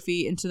 Takes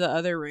Sophie into the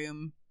other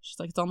room. She's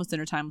like, it's almost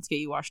dinner time. Let's get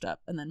you washed up.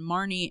 And then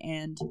Marnie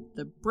and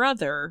the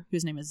brother,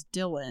 whose name is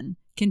Dylan,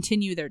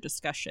 continue their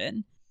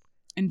discussion.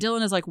 And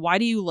Dylan is like, why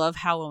do you love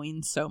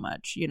Halloween so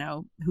much? You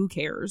know, who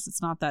cares?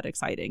 It's not that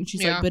exciting.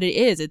 She's like, but it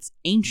is. It's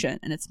ancient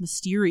and it's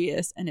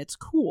mysterious and it's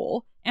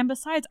cool. And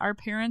besides, our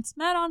parents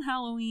met on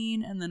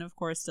Halloween. And then, of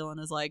course, Dylan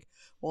is like,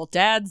 well,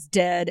 Dad's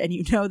dead. And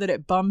you know that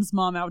it bums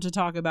Mom out to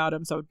talk about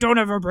him. So don't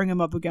ever bring him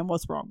up again.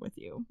 What's wrong with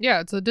you? Yeah,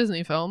 it's a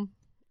Disney film.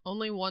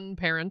 Only one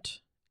parent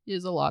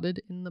is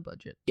allotted in the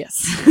budget.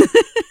 Yes.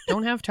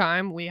 Don't have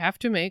time. We have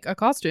to make a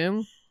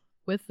costume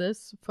with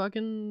this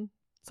fucking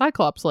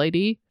Cyclops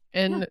lady.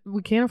 And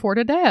we can't afford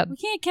a dad. We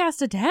can't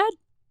cast a dad.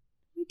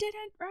 We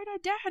didn't write a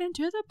dad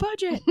into the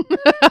budget.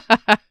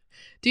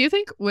 Do you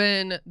think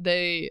when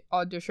they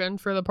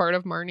auditioned for the part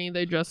of Marnie,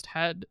 they just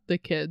had the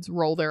kids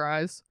roll their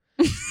eyes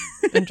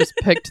and just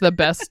picked the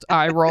best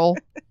eye roll?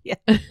 Yeah.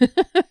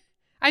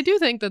 I do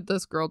think that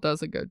this girl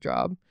does a good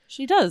job.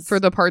 She does. For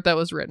the part that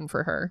was written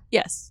for her.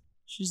 Yes.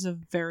 She's a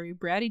very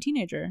bratty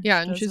teenager.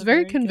 Yeah, and she's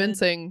very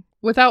convincing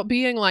without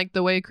being like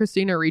the way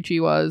Christina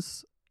Ricci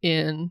was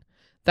in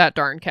That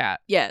Darn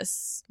Cat.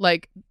 Yes.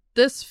 Like,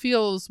 this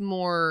feels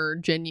more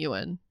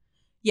genuine.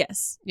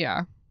 Yes.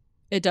 Yeah.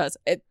 It does.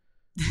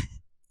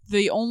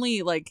 The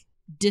only, like,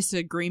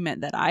 disagreement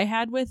that I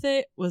had with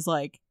it was,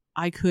 like,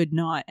 I could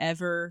not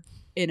ever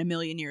in a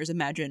million years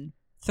imagine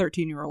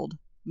 13-year-old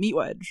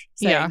Meatwedge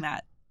saying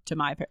that to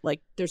my parents.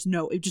 Like,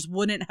 it just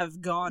wouldn't have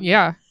gone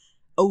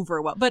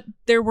over well. But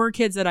there were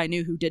kids that I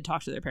knew who did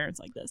talk to their parents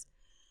like this.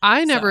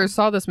 I never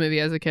saw this movie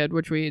as a kid,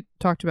 which we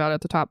talked about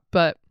at the top,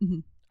 but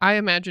I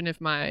imagine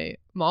if my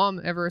mom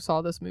ever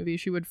saw this movie,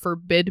 she would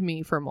forbid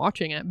me from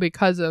watching it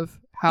because of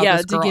how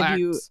this girl to give acts.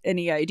 You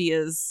any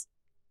ideas.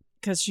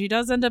 Because she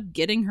does end up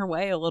getting her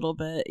way a little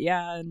bit,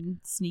 and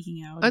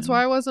sneaking out. That's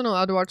why I wasn't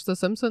allowed to watch The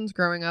Simpsons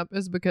growing up,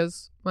 is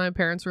because my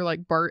parents were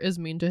like, Bart is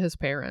mean to his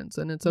parents,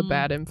 and it's a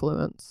bad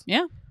influence.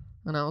 Yeah.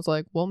 And I was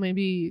like, well,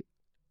 maybe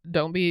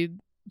don't be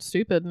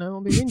stupid, and I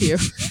won't be mean to you.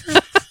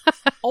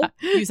 Oh,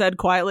 you said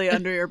quietly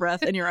under your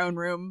breath in your own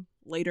room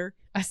later.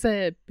 I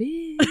said,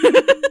 bitch.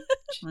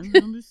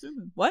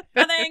 What?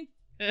 Nothing.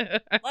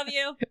 Love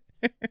you.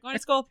 Going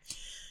to school.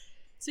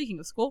 Speaking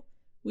of school,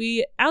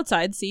 we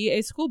outside see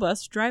a school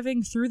bus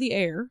driving through the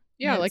air.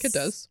 Yeah, like it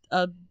does.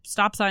 A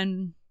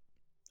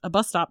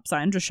bus stop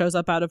sign just shows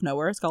up out of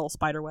nowhere. It's got a little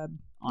spider web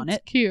on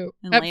it. Cute.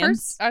 And At lands.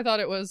 first, I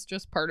thought it was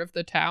just part of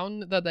the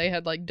town that they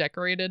had like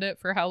decorated it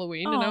for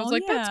Halloween, and I was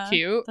like, yeah. that's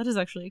cute. That is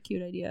actually a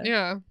cute idea.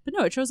 Yeah. But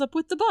no, it shows up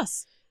with the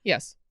bus.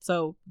 Yes.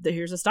 So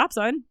here's a stop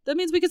sign. That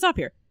means we can stop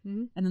here.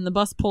 Mm-hmm. And then the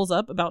bus pulls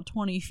up about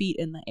 20 feet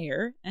in the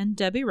air, and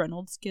Debbie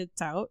Reynolds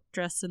gets out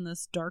dressed in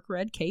this dark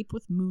red cape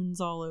with moons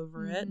all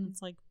over it, and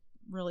it's like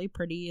really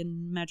pretty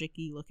and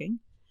magic-y looking,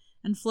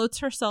 and floats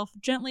herself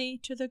gently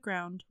to the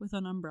ground with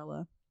an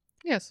umbrella.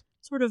 Yes.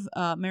 Sort of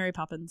Mary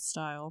Poppins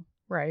style.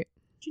 Right.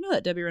 Do you know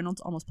that Debbie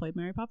Reynolds almost played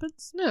Mary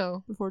Poppins?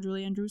 No. Before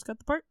Julie Andrews got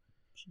the part?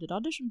 She did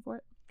audition for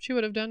it. She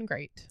would have done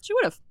great. She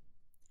would have.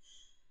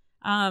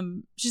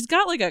 She's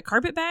got like a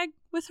carpet bag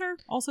with her,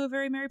 also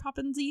very Mary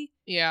Poppins-y.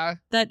 Yeah.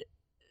 That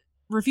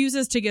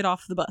refuses to get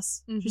off the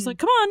bus. Mm-hmm. She's like,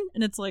 come on.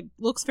 And it's like,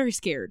 looks very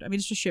scared. I mean,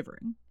 it's just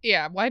shivering.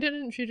 Yeah. Why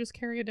didn't she just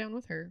carry it down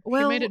with her?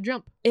 Well, she made it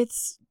jump.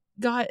 It's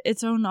got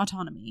its own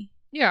autonomy.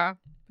 Yeah.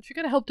 But she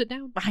could have helped it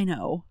down. I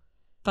know.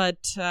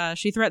 But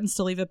she threatens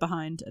to leave it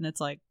behind. And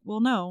it's like, well,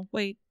 no,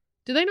 wait.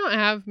 Do they not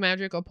have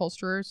magic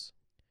upholsterers?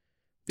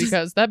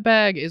 Because that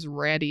bag is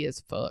ratty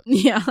as fuck.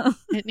 Yeah.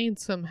 It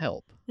needs some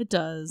help. It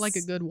does. Like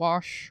a good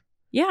wash.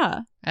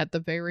 Yeah. At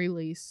the very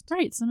least.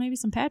 Right. So maybe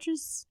some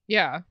patches.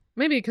 Yeah.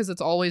 Maybe because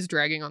it's always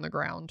dragging on the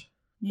ground.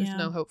 There's Yeah.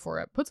 no hope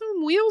for it. Put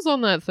some wheels on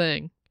that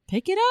thing.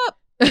 Pick it up.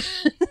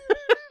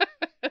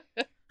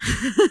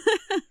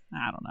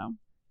 I don't know.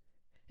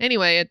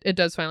 Anyway, it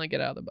does finally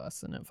get out of the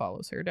bus and it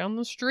follows her down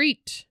the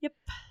street. Yep.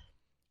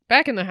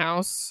 Back in the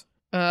house,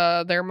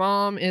 their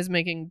mom is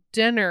making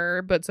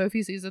dinner, but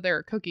Sophie sees that there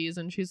are cookies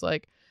and she's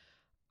like,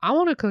 I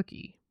want a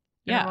cookie.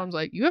 And her mom's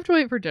like, you have to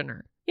wait for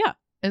dinner. Yeah.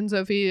 And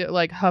Sophie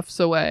like huffs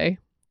away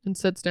and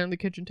sits down at the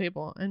kitchen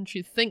table and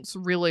she thinks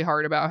really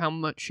hard about how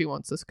much she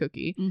wants this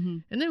cookie. Mm-hmm.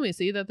 And then we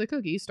see that the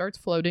cookie starts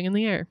floating in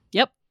the air.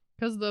 Yep.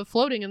 Because the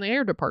floating in the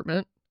air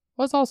department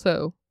was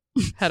also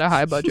had a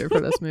high budget for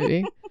this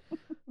movie.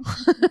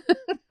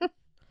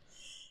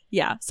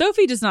 Yeah.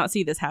 Sophie does not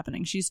see this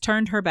happening. She's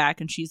turned her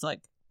back and she's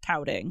like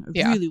pouting.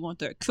 I really want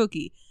that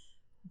cookie.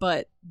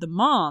 But the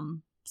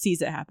mom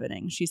sees it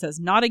happening. She says,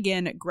 not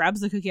again,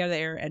 grabs the cookie out of the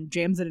air and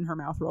jams it in her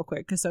mouth real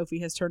quick because Sophie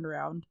has turned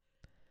around.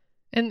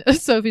 And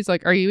Sophie's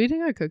like, are you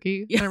eating a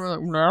cookie? Yeah. And we're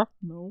like,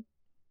 No.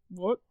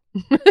 What?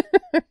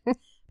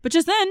 But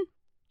just then,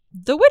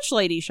 the witch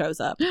lady shows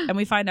up and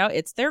we find out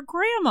it's their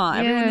grandma.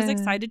 Everyone is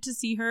excited to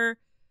see her.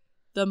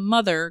 The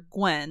mother,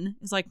 Gwen,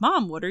 is like,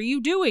 Mom, what are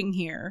you doing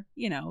here?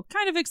 You know,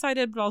 kind of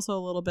excited, but also a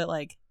little bit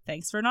like,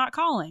 thanks for not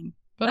calling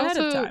but ahead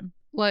also, of time.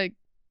 Like,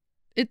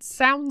 it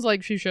sounds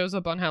like she shows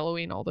up on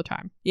Halloween all the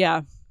time.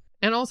 Yeah.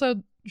 And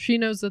also, she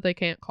knows that they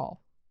can't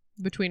call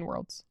between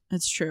worlds.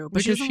 It's true.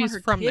 But she Because doesn't want she's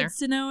her from kids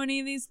to know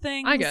any of these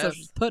things. I guess. So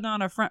she's putting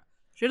on a front.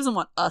 She doesn't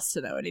want us to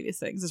know any of these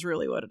things is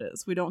really what it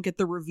is. We don't get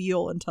the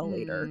reveal until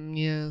later.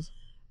 Yes.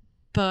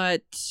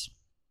 But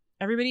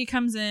everybody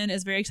comes in,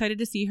 is very excited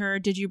to see her.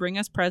 Did you bring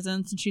us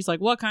presents? And she's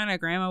like, what kind of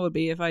grandma would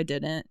be if I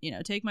didn't? You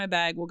know, take my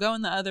bag. We'll go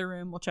in the other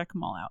room. We'll check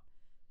them all out.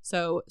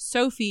 So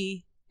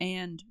Sophie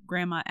and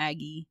Grandma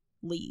Aggie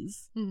leave.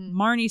 Mm-hmm.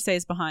 Marnie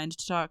stays behind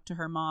to talk to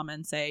her mom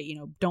and say, you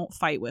know, don't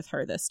fight with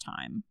her this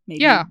time.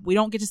 Maybe we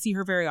don't get to see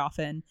her very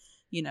often.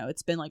 You know,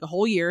 it's been like a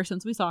whole year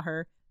since we saw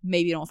her.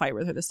 Maybe don't fight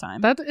with her this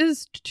time. That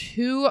is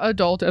too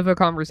adult of a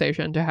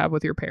conversation to have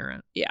with your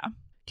parent. Yeah.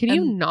 Can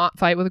you not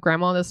fight with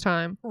grandma this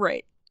time?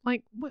 Right.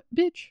 Like, what,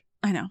 bitch?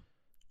 I know.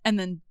 And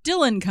then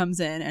Dylan comes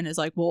in and is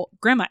like, well,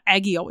 Grandma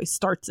Aggie always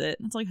starts it.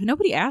 And it's like,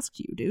 nobody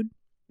asked you, dude.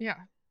 Yeah.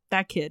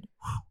 That kid.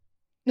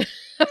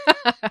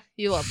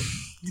 You love him.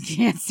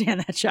 Can't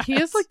stand that child. He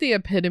is like the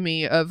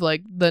epitome of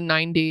like the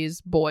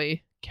 90s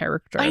boy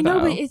character. I know,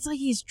 though. but it's like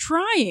he's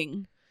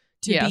trying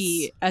to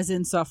be as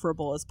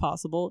insufferable as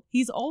possible.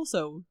 He's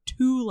also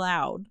too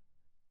loud.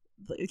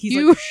 He's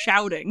like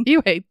shouting.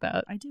 You hate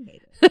that. I do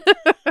hate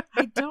it.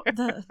 I don't.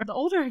 The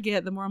older I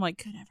get, the more I'm like,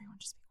 could everyone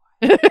just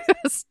be quiet?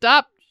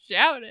 Stop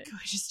shouting. Could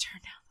we just turn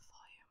down the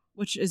volume?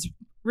 Which is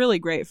really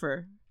great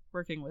for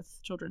working with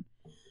children.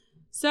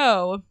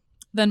 So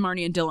then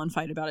Marnie and Dylan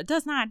fight about it.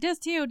 Does not,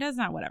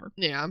 whatever.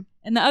 Yeah.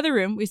 In the other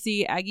room, we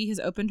see Aggie has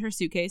opened her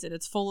suitcase and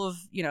it's full of,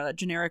 you know, that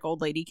generic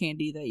old lady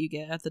candy that you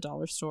get at the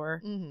dollar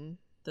store. Mm-hmm.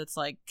 That's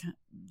like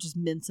just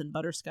mints and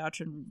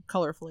butterscotch and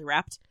colorfully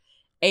wrapped.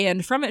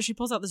 And from it, she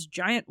pulls out this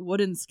giant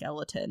wooden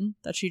skeleton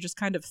that she just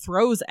kind of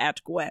throws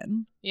at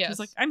Gwen. Yes. She's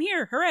like, I'm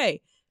here.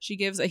 Hooray. She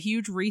gives a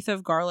huge wreath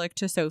of garlic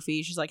to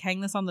Sophie. She's like, hang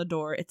this on the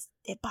door.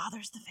 It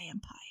bothers the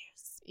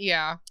vampires.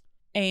 Yeah.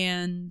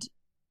 And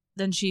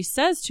then she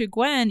says to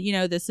Gwen, you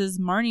know, this is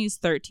Marnie's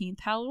 13th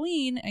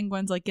Halloween. And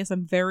Gwen's like, yes,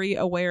 I'm very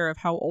aware of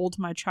how old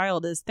my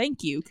child is.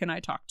 Thank you. Can I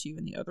talk to you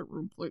in the other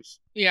room, please?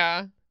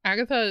 Yeah.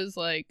 Agatha is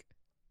like,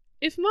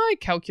 if my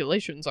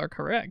calculations are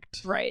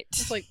correct. Right.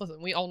 It's like,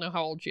 listen, we all know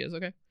how old she is,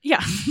 okay? Yeah.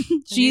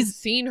 She's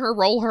seen her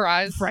roll her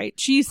eyes. Right.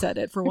 She said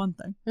it, for one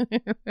thing.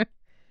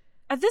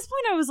 At this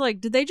point, I was like,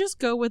 did they just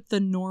go with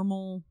the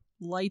normal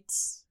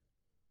lights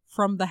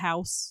from the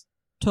house?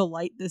 to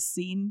light this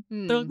scene.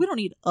 They're like, we don't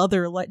need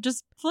other light.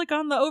 Just flick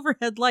on the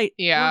overhead light.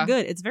 Yeah. We're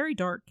good. It's very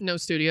dark. No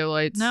studio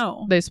lights.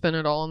 No. They spend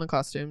it all on the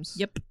costumes.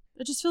 Yep.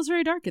 It just feels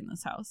very dark in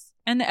this house.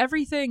 And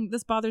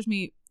this bothers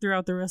me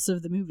throughout the rest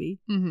of the movie.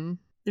 Mm-hmm.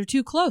 They're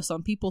too close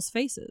on people's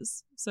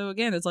faces. So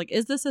again, it's like,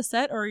 is this a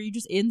set or are you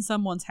just in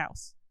someone's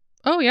house?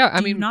 Oh, yeah.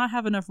 I Do you mean, not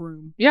have enough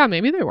room yeah,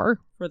 maybe they were.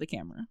 for the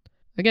camera.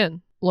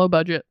 Again, low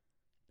budget.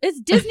 It's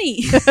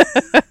Disney.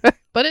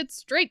 But it's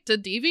straight to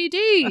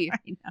DVD.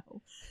 I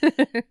know.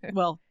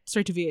 Well,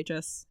 straight to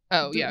VHS.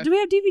 Oh, yeah. Do we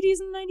have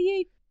DVDs in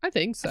 98? I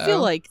think so. I feel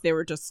like they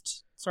were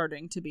just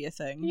starting to be a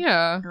thing.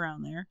 Yeah.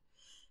 Around there.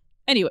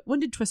 Anyway, when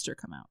did Twister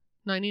come out?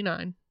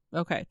 99.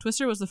 Okay.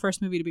 Twister was the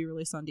first movie to be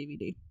released on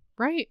DVD.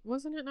 Right.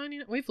 Wasn't it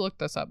 99? We've looked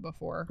this up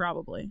before.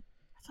 Probably.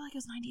 I feel like it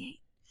was 98.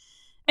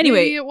 Anyway.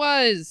 Maybe it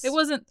was. It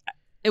wasn't.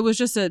 It was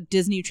just a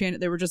Disney channel.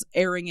 They were just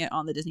airing it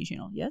on the Disney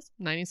Channel. Yes?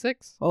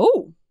 96.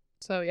 Oh.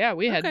 So, yeah,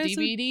 we had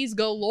DVDs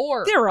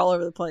galore. They were all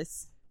over the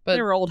place. But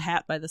they were old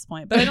hat by this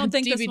point. But I don't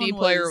think DVD this one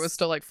player was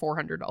still like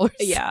 $400.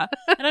 Yeah.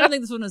 And I don't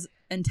think this one was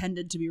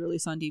intended to be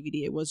released on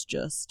DVD. It was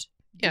just...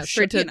 Yeah,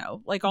 straight to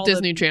like all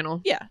Disney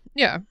Channel. Yeah.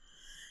 Yeah.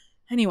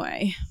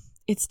 Anyway,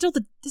 it's still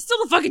the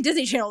fucking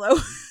Disney Channel, though.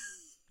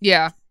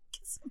 Yeah.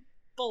 Get some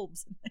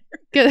bulbs in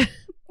there.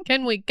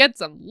 Can we get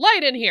some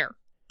light in here?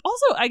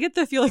 Also, I get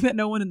the feeling that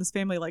no one in this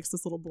family likes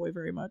this little boy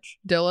very much.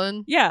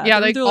 Dylan? Yeah. Yeah,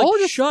 they all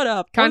like, just shut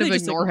up. kind of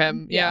ignore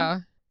him. Yeah.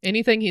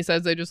 Anything he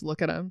says, they just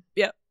look at him.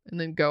 Yep. And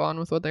then go on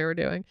with what they were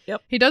doing.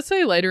 Yep. He does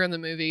say later in the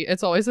movie,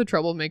 it's always the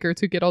troublemakers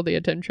who get all the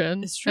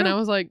attention. It's true. And I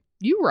was like,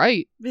 you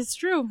right. It's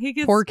true. He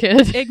gets poor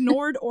kid.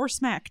 ignored or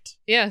smacked.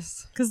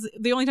 Yes. Because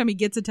the only time he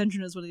gets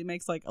attention is when he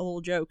makes like a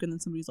little joke and then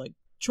somebody's like,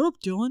 shut up,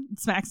 Dylan, and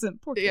smacks him.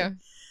 Poor kid. Yeah.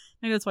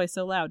 Maybe that's why he's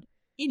so loud.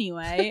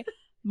 Anyway,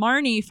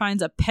 Marnie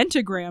finds a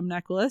pentagram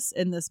necklace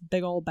in this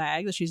big old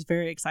bag that she's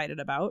very excited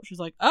about. She's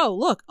like, oh,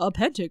 look, a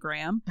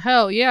pentagram.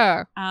 Hell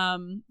yeah.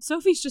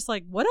 Sophie's just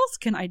like, what else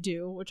can I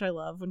do? Which I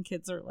love when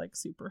kids are like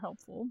super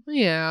helpful.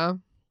 Yeah.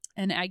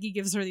 And Aggie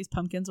gives her these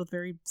pumpkins with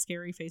very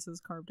scary faces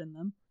carved in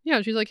them.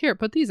 Yeah, she's like, here,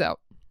 put these out.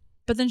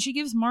 But then she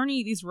gives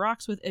Marnie these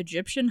rocks with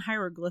Egyptian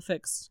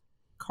hieroglyphics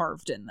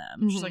carved in them.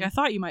 Mm-hmm. She's like, I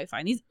thought you might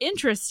find these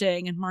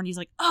interesting. And Marnie's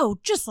like, oh,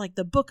 just like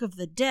the Book of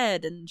the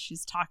Dead. And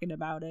she's talking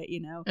about it,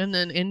 you know. And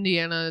then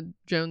Indiana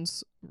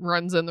Jones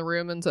runs in the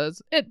room and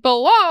says, it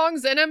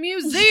belongs in a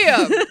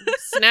museum.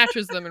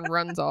 Snatches them and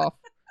runs off.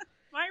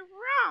 My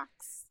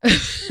rocks.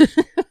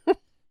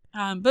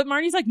 But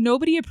Marnie's like,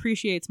 nobody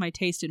appreciates my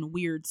taste in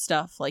weird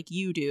stuff like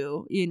you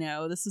do. You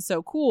know, this is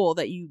so cool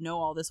that you know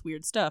all this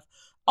weird stuff.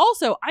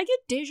 Also, I get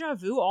deja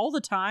vu all the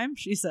time,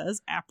 she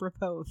says,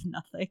 apropos of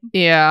nothing.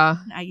 Yeah.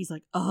 And Aggie's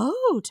like,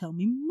 oh, tell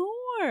me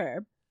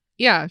more.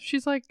 Yeah.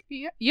 She's like,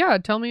 yeah,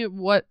 tell me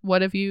what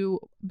have you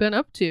been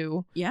up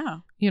to? Yeah.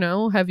 You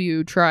know, have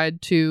you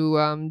tried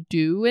to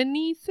do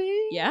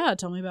anything? Yeah,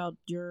 tell me about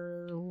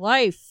your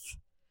life.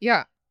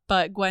 Yeah.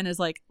 But Gwen is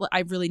like,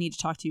 I really need to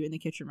talk to you in the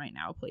kitchen right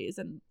now, please.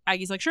 And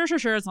Aggie's like, sure.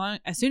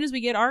 As soon as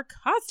we get our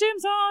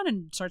costumes on,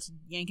 and starts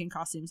yanking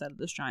costumes out of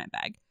this giant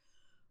bag.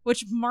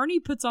 Which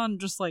Marnie puts on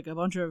just like a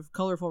bunch of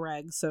colorful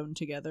rags sewn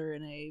together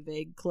in a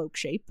vague cloak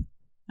shape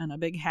and a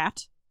big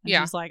hat. And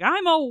she's like,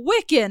 I'm a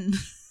Wiccan.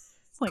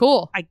 Like,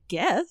 cool. I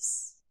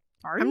guess.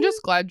 I'm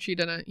just glad she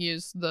didn't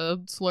use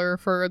the slur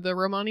for the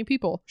Romani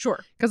people.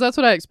 Sure. Because that's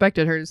what I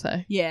expected her to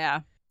say.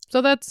 Yeah.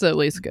 So that's at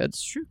least good.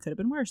 It's true. Could have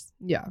been worse.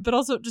 Yeah. But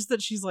also just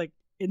that she's like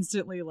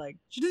instantly like,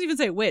 she doesn't even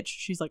say witch.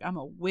 She's like, I'm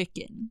a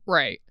Wiccan.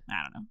 Right.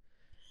 I don't know.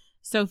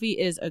 Sophie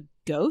is a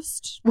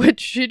ghost. Which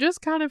she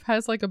just kind of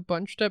has like a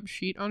bunched up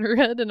sheet on her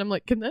head. And I'm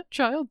like, can that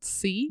child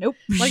see? Nope.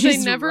 Like they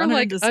never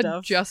like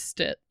adjust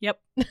it. Yep.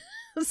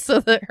 So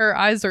that her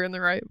eyes are in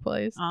the right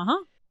place.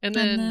 Uh-huh. And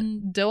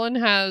then Dylan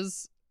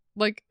has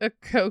like a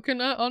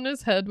coconut on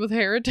his head with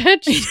hair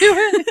attached to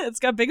it. It's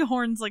got big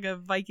horns like a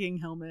Viking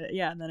helmet.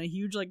 Yeah. And then a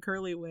huge like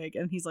curly wig.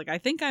 And he's like, I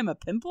think I'm a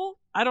pimple.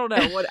 I don't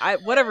know.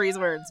 Whatever he's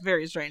wearing, it's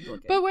very strange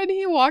looking. But when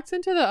he walks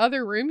into the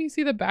other room, you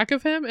see the back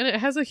of him and it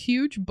has a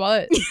huge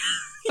butt.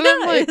 And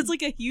I'm like, it's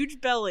like a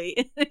huge belly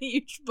and a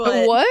huge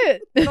butt.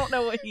 What? I don't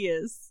know what he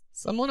is.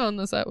 Someone on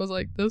the set was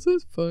like, this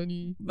is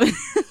funny.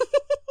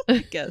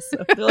 I guess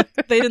so.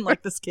 They didn't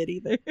like this kid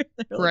either.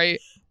 Like, right.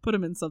 Put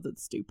him in something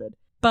stupid.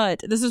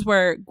 But this is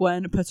where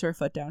Gwen puts her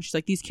foot down. She's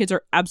like, these kids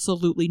are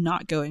absolutely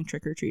not going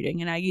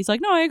trick-or-treating. And Aggie's like,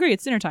 no, I agree.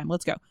 It's dinner time.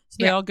 Let's go. So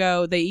they all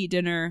go. They eat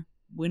dinner.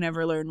 We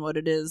never learn what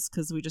it is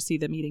because we just see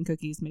them eating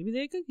cookies. Maybe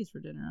they had cookies for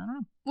dinner. I don't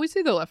know. We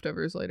see the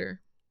leftovers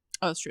later.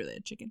 Oh, it's true. They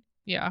had chicken.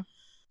 Yeah.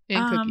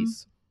 And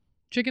cookies.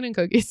 Chicken and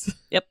cookies.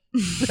 Yep.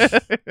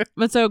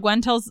 But so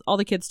Gwen tells all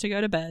the kids to go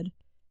to bed.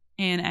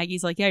 And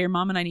Aggie's like, yeah, your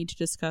mom and I need to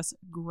discuss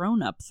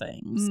grown-up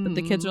things. But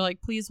the kids are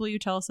like, please, will you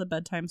tell us a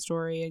bedtime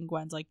story? And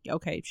Gwen's like,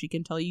 okay, she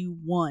can tell you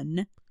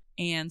one.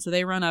 And so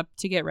they run up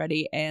to get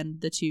ready. And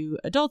the two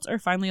adults are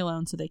finally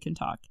alone so they can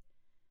talk.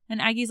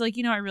 And Aggie's like,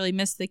 I really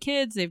miss the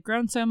kids. They've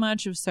grown so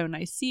much. It was so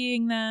nice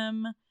seeing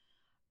them.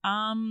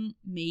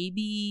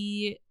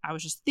 Maybe I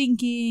was just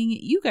thinking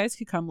you guys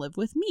could come live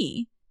with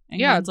me.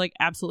 And Gwen's like,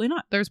 absolutely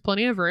not. There's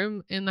plenty of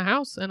room in the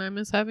house and I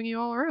miss having you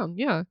all around.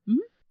 Yeah. Mm-hmm.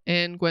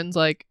 And Gwen's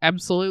like,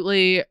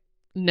 absolutely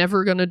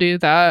never gonna do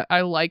that.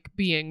 I like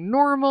being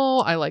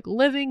normal. I like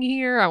living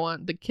here. I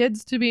want the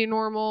kids to be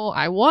normal.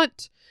 I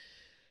want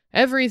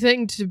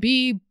everything to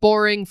be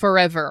boring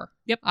forever.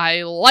 Yep.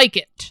 I like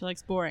it. She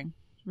likes boring.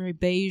 Very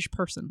beige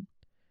person.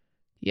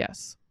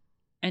 Yes.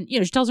 And,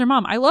 she tells her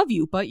mom, I love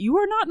you, but you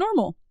are not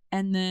normal.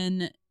 And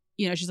then,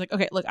 she's like,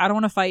 okay, look, I don't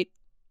want to fight.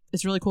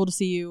 It's really cool to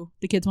see you.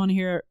 The kids want to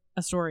hear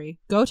a story.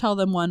 Go tell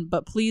them one,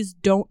 but please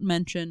don't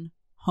mention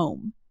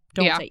home.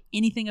 Don't say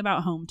anything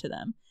about home to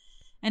them.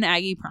 And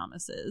Aggie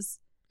promises.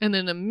 And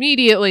then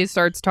immediately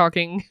starts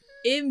talking.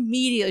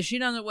 Immediately. She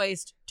doesn't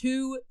waste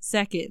 2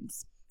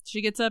 seconds.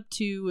 She gets up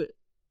to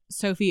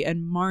Sophie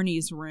and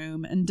Marnie's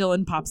room, and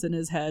Dylan pops in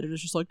his head and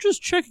is just like,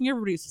 just checking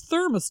everybody's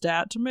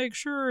thermostat to make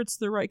sure it's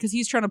the right, because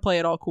he's trying to play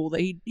it all cool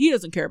that he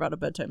doesn't care about a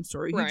bedtime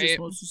story. He just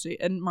wants to see.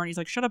 And Marnie's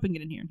like, shut up and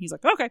get in here. And he's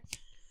like, okay.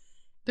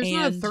 There's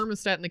not a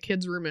thermostat in the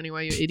kids' room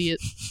anyway, you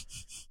idiot.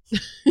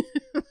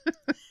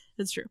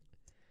 It's true.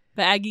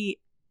 But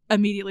Aggie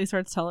immediately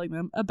starts telling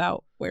them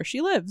about where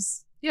she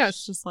lives. Yeah.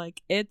 It's just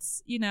like,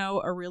 it's,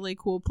 a really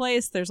cool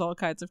place. There's all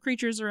kinds of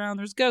creatures around.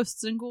 There's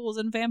ghosts and ghouls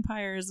and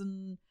vampires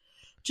and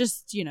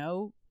just,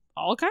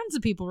 all kinds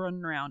of people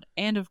running around.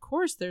 And of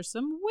course, there's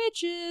some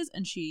witches.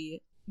 And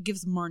she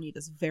gives Marnie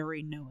this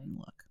very knowing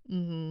look.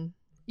 Mm-hmm.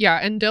 Yeah,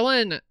 and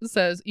Dylan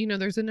says,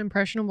 there's an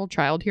impressionable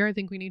child here. I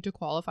think we need to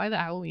qualify that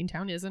Halloween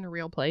Town isn't a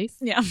real place.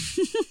 Yeah.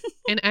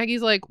 And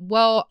Aggie's like,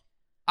 well,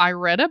 I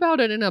read about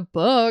it in a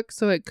book,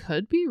 so it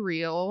could be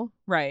real.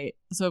 Right.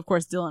 So, of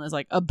course, Dylan is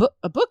like, a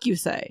book, you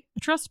say? I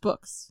trust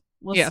books.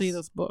 Let's see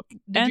this book.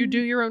 Did you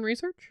do your own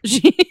research?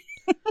 She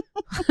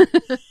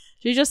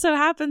just so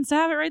happens to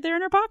have it right there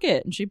in her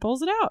pocket, and she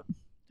pulls it out.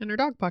 In her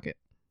dog pocket.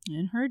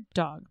 In her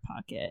dog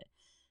pocket.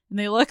 And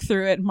they look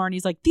through it, and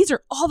Marnie's like, these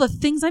are all the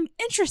things I'm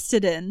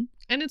interested in.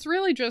 And it's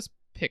really just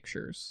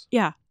pictures.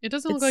 Yeah. It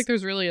doesn't look like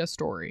there's really a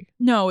story.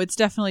 No, it's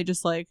definitely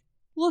just like,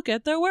 look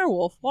at the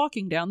werewolf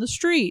walking down the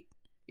street.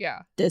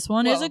 Yeah. This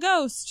one is a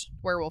ghost.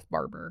 Werewolf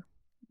barber.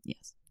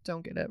 Yes.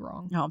 Don't get it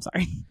wrong. No, I'm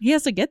sorry. He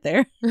has to get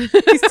there.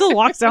 He still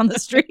walks down the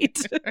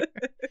street.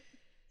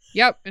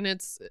 Yep, and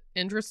it's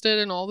interested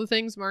in all the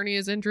things Marnie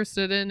is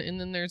interested in,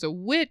 and then there's a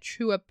witch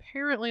who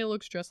apparently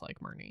looks just like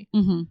Marnie,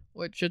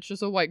 which it's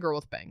just a white girl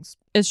with bangs.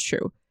 It's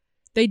true.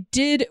 They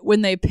did,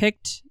 when they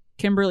picked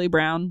Kimberly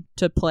Brown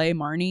to play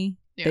Marnie,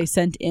 they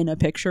sent in a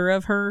picture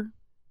of her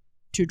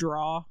to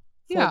draw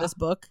for this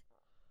book.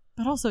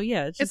 But also,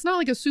 it's not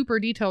like a super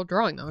detailed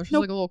drawing, though. It's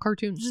just like a little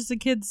cartoon. It's just a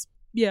kid's,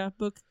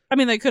 book. I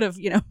mean, they could have,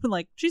 been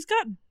like, she's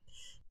got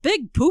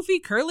big,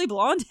 poofy, curly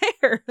blonde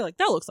hair. Like,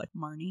 that looks like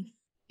Marnie.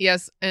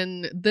 Yes,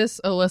 and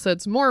this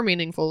elicits more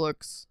meaningful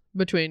looks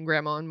between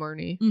Grandma and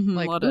Marnie.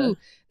 Like, ooh,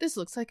 this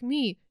looks like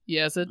me.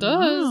 Yes, it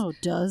does. Oh,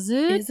 does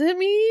it? Is it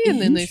me?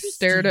 And then they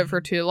stare at it for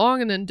too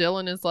long, and then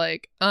Dylan is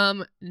like,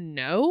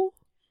 no?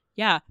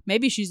 Yeah,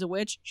 maybe she's a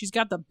witch. She's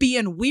got the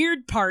being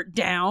weird part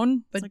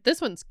down. But like, this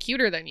one's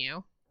cuter than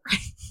you.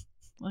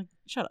 Like,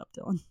 shut up,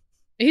 Dylan.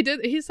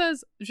 He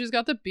says she's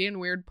got the being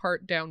weird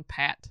part down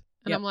pat.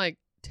 And I'm like,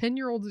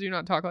 10-year-olds do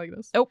not talk like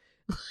this. Nope.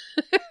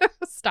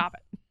 Stop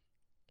it.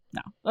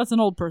 No, that's an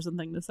old person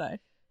thing to say.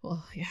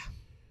 Well, yeah.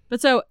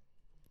 But so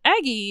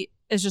Aggie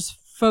is just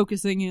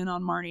focusing in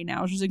on Marnie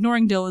now. She's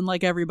ignoring Dylan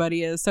like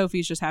everybody is.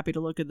 Sophie's just happy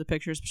to look at the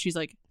pictures. But she's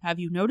like, have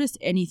you noticed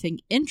anything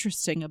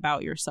interesting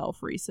about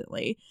yourself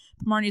recently?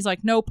 But Marnie's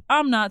like, nope,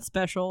 I'm not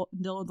special.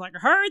 And Dylan's like, I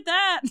heard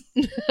that.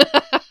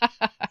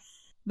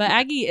 But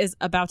Aggie is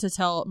about to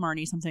tell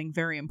Marnie something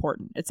very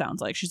important, it sounds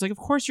like. She's like, of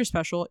course you're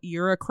special.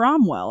 You're a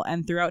Cromwell.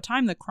 And throughout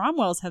time, the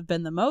Cromwells have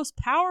been the most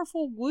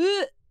powerful.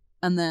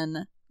 And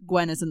then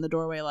Gwen is in the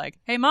doorway like,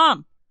 hey,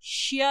 Mom,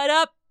 shut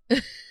up.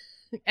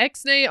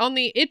 X-nay on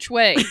the itch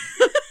way.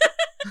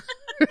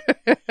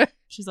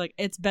 She's like,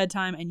 it's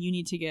bedtime and you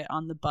need to get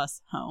on the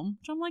bus home.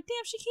 Which I'm like,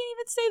 damn, she can't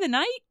even stay the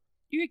night?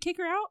 You're going to kick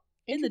her out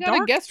in the dark?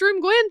 Got a guest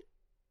room, Gwen?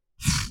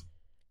 I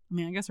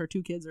mean, I guess her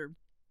 2 kids are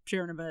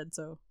sharing a bed,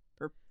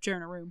 or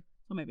sharing a room.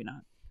 So maybe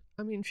not.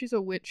 I mean, she's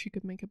a witch. She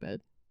could make a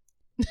bed.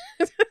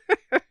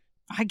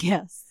 I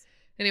guess.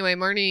 Anyway,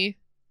 Marnie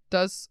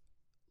does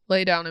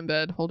lay down in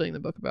bed holding the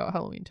book about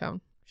Halloween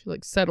Town. She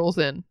settles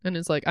in and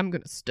is like, I'm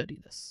going to study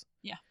this.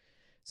 Yeah.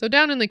 So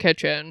down in the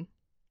kitchen,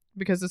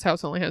 because this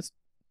house only has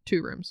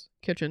 2 rooms,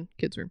 kitchen,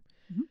 kids room.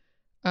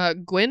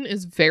 Gwen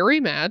is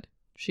very mad.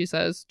 She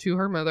says to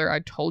her mother, I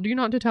told you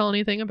not to tell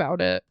anything about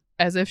it,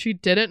 as if she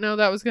didn't know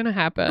that was going to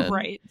happen.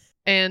 Right.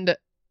 And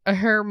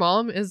her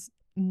mom is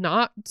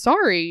not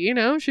sorry,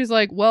 She's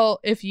like, well,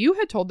 if you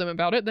had told them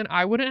about it, then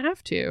I wouldn't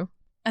have to.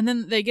 And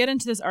then they get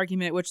into this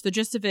argument, which the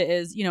gist of it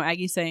is,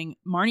 Aggie's saying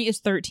Marnie is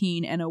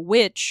 13 and a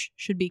witch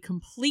should be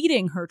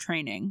completing her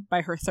training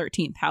by her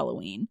 13th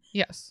Halloween.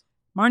 Yes.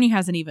 Marnie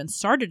hasn't even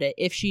started it.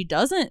 If she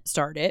doesn't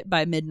start it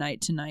by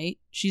midnight tonight,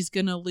 she's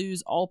going to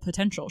lose all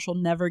potential. She'll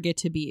never get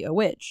to be a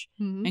witch.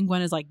 And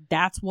Gwen is like,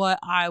 that's what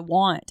I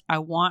want. I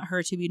want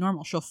her to be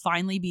normal. She'll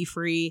finally be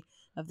free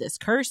of this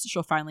curse.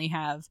 She'll finally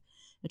have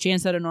a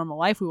chance at a normal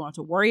life. We won't have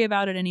to worry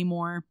about it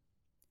anymore.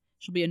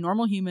 She'll be a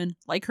normal human,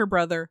 like her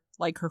brother,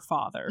 like her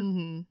father.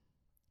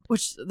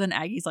 Which then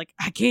Aggie's like,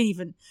 I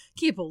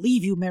can't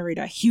believe you married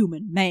a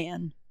human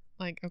man.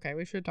 Like, okay,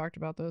 we should have talked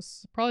about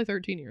this probably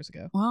 13 years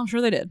ago. Well, I'm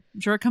sure they did. I'm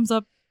sure it comes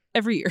up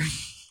every year.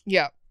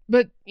 Yeah.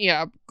 But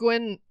yeah,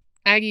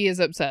 Aggie is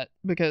upset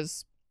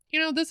because,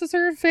 this is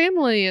her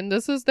family and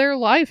this is their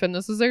life and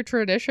this is their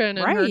tradition,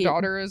 and her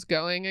daughter is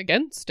going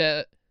against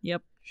it.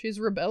 Yep. She's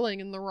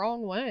rebelling in the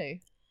wrong way.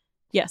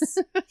 Yes.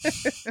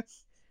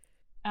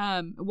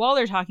 While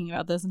they're talking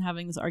about this and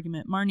having this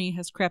argument, Marnie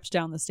has crept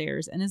down the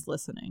stairs and is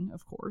listening,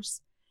 of course.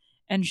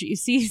 And she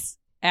sees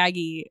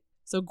Aggie.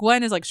 So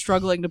Gwen is like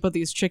struggling to put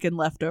these chicken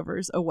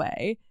leftovers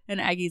away. And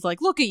Aggie's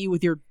like, look at you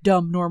with your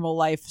dumb normal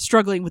life,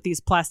 struggling with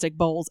these plastic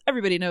bowls.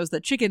 Everybody knows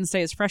that chicken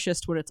stays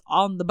freshest when it's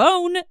on the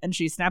bone. And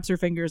she snaps her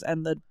fingers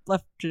and the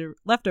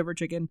leftover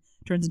chicken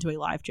turns into a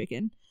live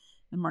chicken.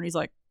 And Marnie's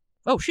like,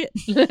 oh shit.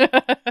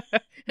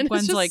 And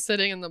Gwen's it's just like,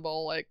 sitting in the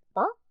bowl like,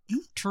 burp.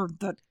 You turned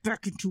that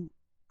back into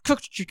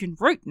cooked chicken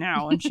right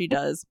now. And she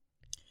does.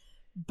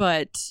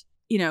 But,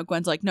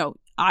 Gwen's like, no,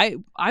 I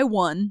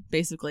won,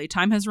 basically.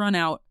 Time has run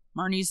out.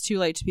 Marnie's too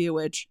late to be a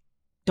witch.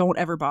 Don't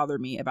ever bother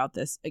me about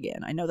this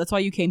again. I know that's why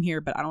you came here,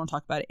 but I don't want to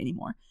talk about it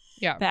anymore.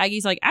 Yeah. But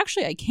Aggie's like,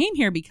 actually, I came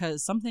here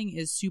because something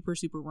is super,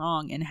 super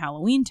wrong in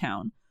Halloween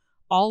Town.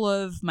 All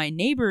of my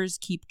neighbors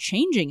keep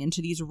changing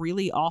into these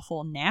really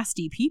awful,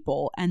 nasty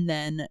people, and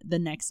then the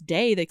next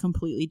day they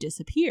completely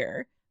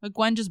disappear. But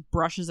Gwen just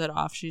brushes it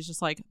off. She's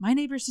just like, my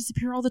neighbors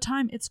disappear all the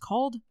time. It's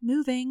called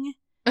moving.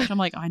 I'm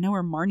like, I know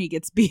where Marnie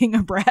gets being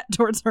a brat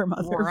towards her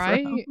mother.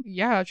 Right? From.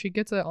 Yeah, she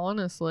gets it,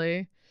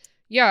 honestly.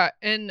 Yeah,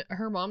 and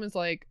her mom is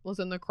like,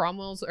 listen, the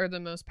Cromwells are the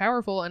most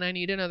powerful, and I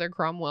need another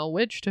Cromwell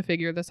witch to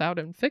figure this out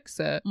and fix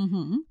it.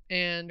 Mm-hmm.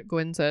 And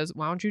Gwen says,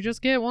 why don't you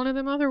just get one of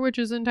them other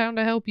witches in town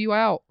to help you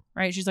out?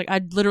 Right? She's like,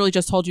 I literally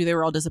just told you they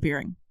were all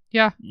disappearing.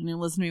 Yeah. You didn't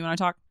listen to me when I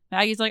talk.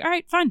 Maggie's like, all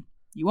right, fine.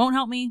 You won't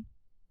help me.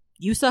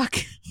 You suck.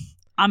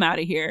 I'm out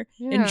of here.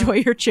 Yeah. Enjoy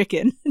your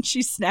chicken. And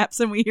she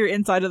snaps, and we hear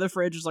inside of the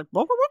fridge is like,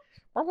 "Blah,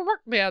 blah, blah."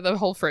 Yeah, the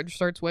whole fridge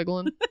starts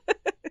wiggling.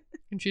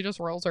 And she just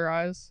rolls her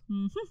eyes.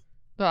 Mm-hmm.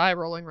 The eye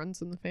rolling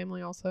runs in the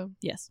family also.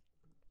 Yes.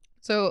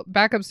 So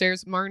back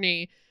upstairs,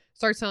 Marnie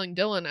starts telling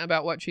Dylan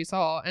about what she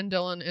saw. And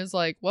Dylan is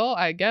like, well,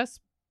 I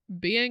guess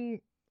being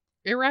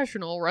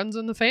irrational runs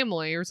in the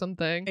family or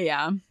something.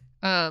 Yeah.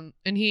 And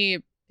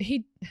he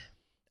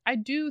I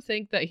do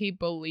think that he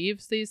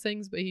believes these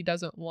things, but he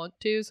doesn't want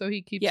to. So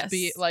he keeps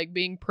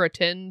being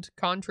pretend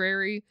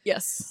contrary.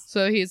 Yes.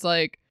 So he's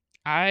like,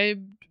 I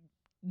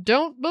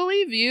don't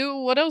believe you.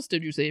 What else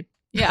did you see?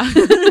 Yeah.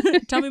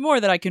 Tell me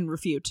more that I can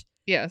refute.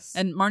 Yes.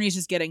 And Marnie's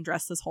just getting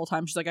dressed this whole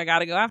time. She's like, I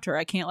gotta go after her.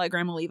 I can't let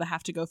Grandma leave. I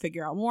have to go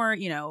figure out more.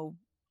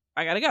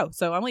 I gotta go.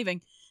 So I'm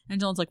leaving.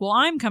 And Dylan's like, well,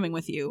 I'm coming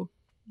with you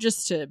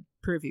just to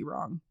prove you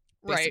wrong,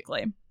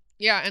 basically. Right.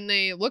 Yeah, and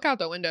they look out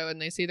the window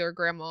and they see their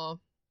grandma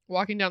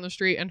walking down the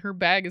street and her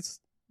bag is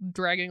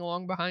dragging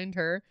along behind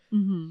her.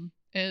 Mm-hmm.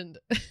 And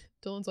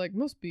Dylan's like,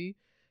 must be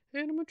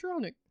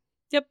animatronic.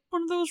 Yep,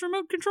 one of those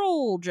remote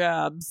control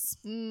jobs.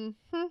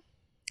 Mm-hmm.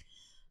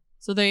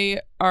 So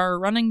they are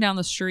running down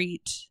the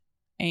street.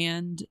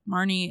 And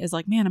Marnie is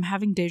like, man, I'm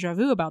having deja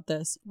vu about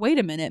this. Wait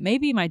a minute.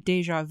 Maybe my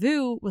deja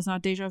vu was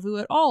not deja vu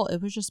at all.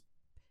 It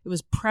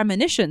was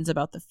premonitions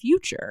about the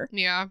future.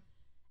 Yeah.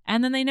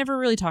 And then they never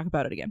really talk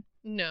about it again.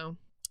 No.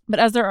 But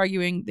as they're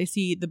arguing, they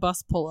see the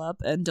bus pull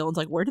up. And Dylan's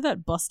like, where did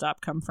that bus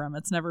stop come from?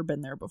 It's never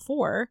been there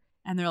before.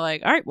 And they're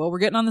like, all right, well, we're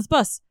getting on this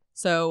bus.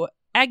 So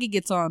Aggie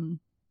gets on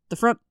the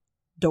front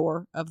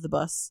door of the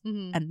bus.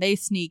 Mm-hmm. And they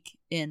sneak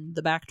in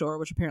the back door,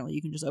 which apparently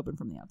you can just open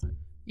from the outside.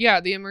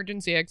 Yeah, the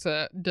emergency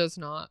exit does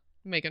not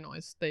make a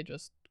noise. They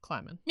just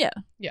climb in. Yeah.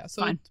 Yeah,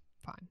 so fine. It's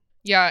fine.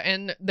 Yeah,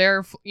 and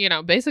they're,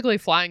 basically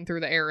flying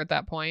through the air at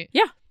that point.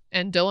 Yeah.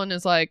 And Dylan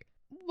is like,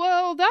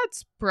 well,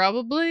 that's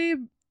probably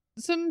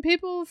some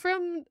people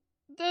from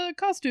the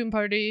costume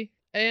party.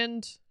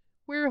 And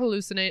we're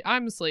hallucinating.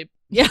 I'm asleep.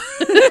 Yeah.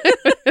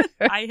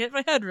 I hit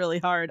my head really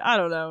hard. I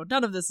don't know.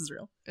 None of this is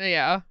real.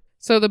 Yeah.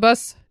 So the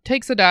bus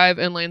takes a dive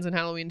and lands in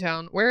Halloween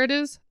Town, where it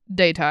is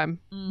daytime.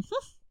 Mm-hmm.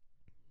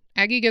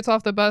 Aggie gets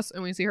off the bus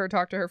and we see her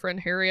talk to her friend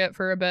Harriet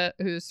for a bit,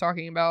 who's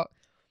talking about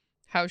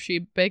how she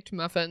baked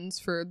muffins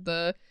for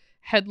the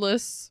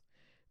headless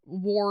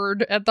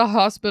ward at the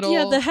hospital.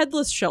 Yeah, the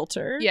headless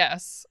shelter.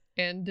 Yes.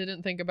 And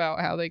didn't think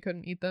about how they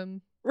couldn't eat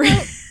them.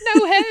 Right.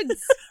 No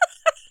heads.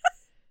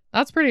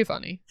 That's pretty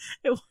funny.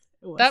 It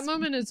was that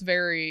moment is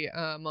very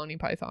Monty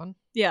Python.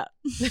 Yeah.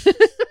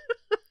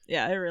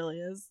 Yeah, it really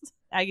is.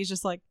 Aggie's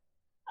just like,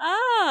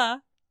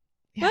 well,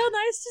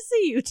 nice to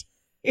see you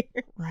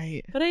here.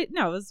 Right. But it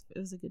was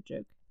a good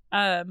joke.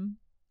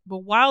 But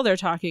while they're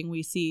talking,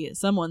 we see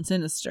someone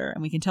sinister,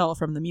 and we can tell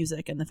from the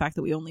music and the fact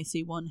that we only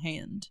see one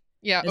hand.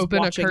 Yeah,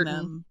 open a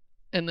curtain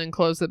and then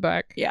close it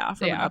back. Yeah,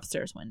 from an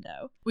upstairs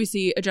window. We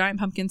see a giant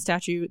pumpkin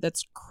statue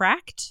that's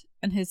cracked,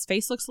 and his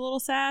face looks a little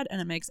sad, and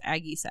it makes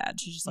Aggie sad.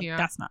 She's just like,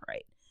 that's not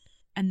right.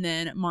 And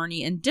then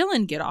Marnie and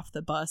Dylan get off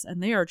the bus,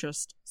 and they are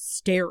just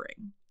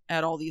staring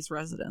at all these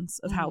residents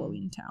of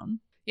Halloween Town.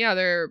 Yeah,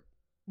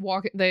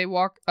 they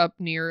walk up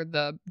near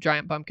the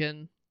giant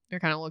pumpkin. They're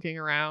kind of looking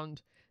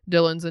around.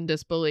 Dylan's in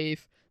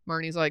disbelief.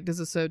 Marnie's like, this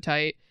is so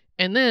tight.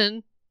 And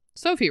then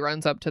Sophie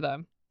runs up to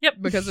them. Yep.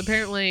 Because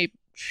apparently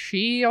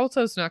she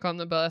also snuck on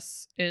the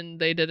bus and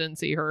they didn't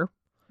see her.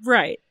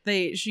 Right.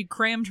 She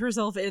crammed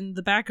herself in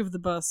the back of the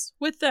bus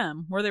with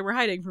them where they were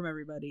hiding from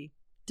everybody.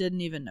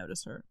 Didn't even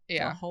notice her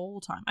the whole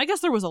time. I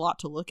guess there was a lot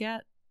to look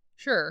at.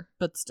 Sure.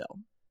 But still.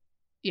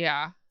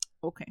 Yeah.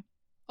 Okay.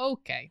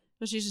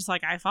 But she's just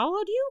like, I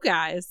followed you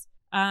guys.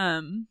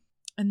 And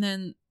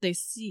then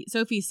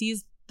Sophie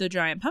sees the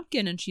giant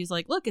pumpkin and she's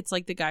like, look, it's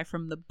like the guy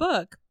from the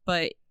book,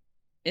 but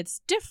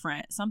it's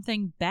different.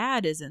 Something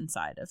bad is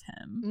inside of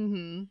him.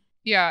 Mm-hmm.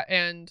 Yeah,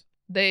 and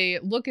they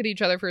look at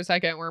each other for a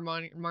second where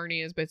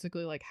Marnie is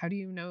basically like, how do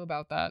you know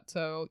about that?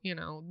 So,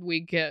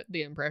 we get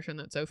the impression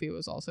that Sophie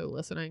was also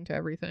listening to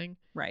everything.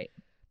 Right.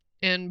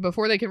 And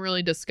before they can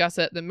really discuss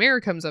it, the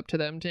mayor comes up to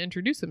them to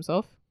introduce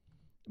himself,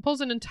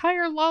 pulls an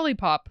entire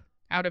lollipop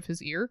out of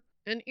his ear.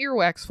 An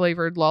earwax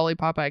flavored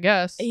lollipop, I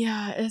guess.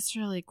 Yeah, it's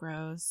really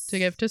gross. To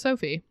give to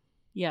Sophie.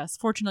 Yes.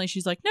 Fortunately,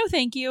 she's like, no,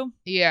 thank you.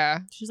 Yeah.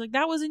 She's like,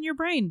 that was in your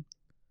brain.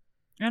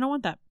 I don't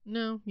want that.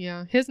 No,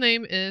 yeah. His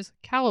name is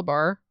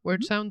Calabar,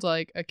 which sounds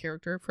like a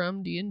character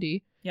from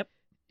D&D. Yep.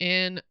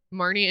 And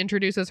Marnie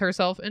introduces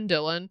herself and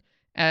Dylan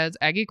as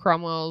Aggie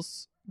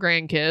Cromwell's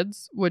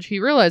grandkids, which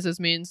he realizes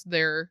means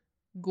they're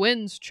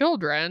Gwen's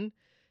children.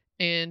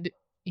 And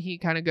he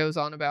kind of goes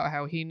on about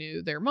how he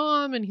knew their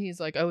mom, and he's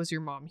like, oh, is your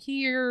mom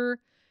here?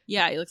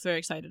 Yeah, he looks very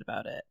excited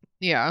about it.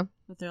 Yeah.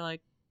 But they're like,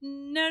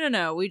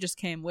 no, we just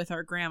came with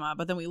our grandma,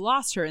 but then we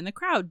lost her in the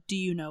crowd. Do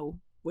you know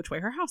which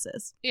way her house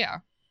is? Yeah.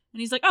 And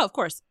he's like, oh, of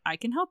course, I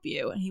can help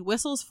you. And he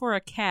whistles for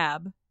a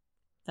cab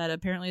that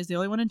apparently is the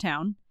only one in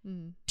town,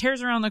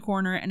 tears around the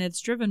corner, and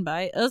it's driven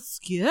by a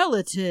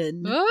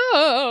skeleton.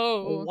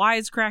 Oh! A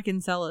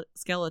wisecracking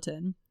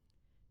skeleton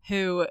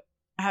who...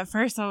 At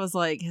first, I was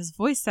like, his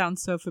voice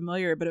sounds so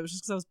familiar, but it was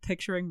just because I was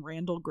picturing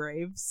Randall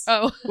Graves.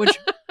 Oh. Which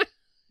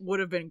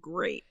would have been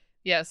great.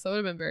 Yes, that would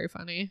have been very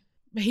funny.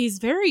 He's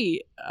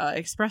very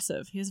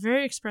expressive. He has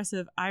very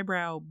expressive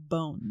eyebrow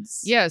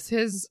bones. Yes,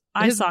 his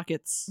eye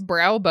sockets.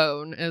 Brow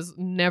bone is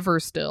never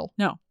still.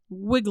 No,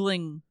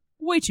 wiggling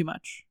way too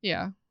much.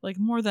 Yeah. Like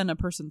more than a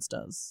person's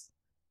does.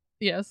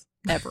 Yes.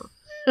 Ever.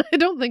 I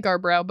don't think our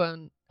brow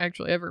bone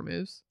actually ever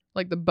moves.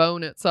 Like the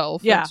bone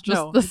itself. Yeah, it's just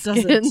no, the it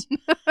skin. doesn't.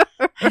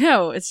 I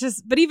know, it's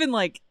just, but even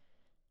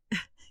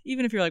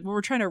if you're like, well,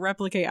 we're trying to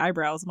replicate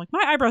eyebrows, I'm like,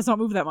 my eyebrows don't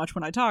move that much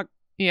when I talk.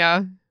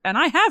 Yeah. And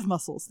I have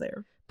muscles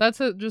there. That's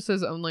just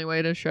his only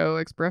way to show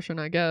expression,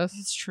 I guess.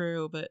 It's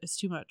true, but it's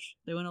too much.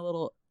 They went a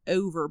little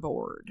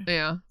overboard.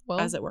 Yeah. Well,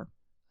 as it were.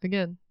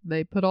 Again,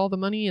 they put all the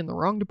money in the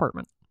wrong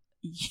department.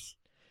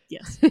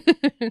 Yes.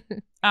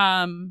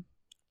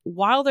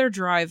 While they're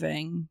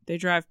driving, they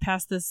drive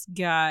past this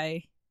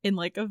guy in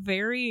like a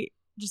very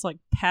just like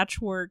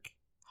patchwork,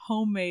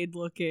 homemade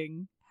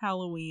looking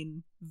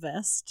Halloween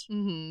vest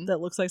that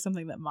looks like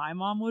something that my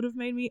mom would have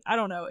made me. I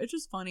don't know. It's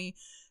just funny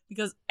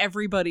because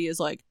everybody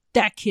is like,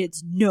 that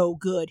kid's no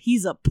good.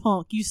 He's a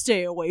punk. You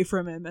stay away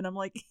from him. And I'm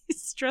like,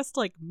 he's dressed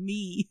like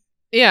me.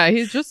 Yeah,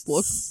 he just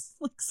looks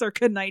like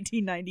circa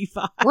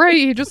 1995. Right,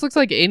 he just looks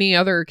like any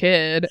other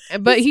kid.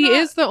 But he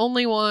is the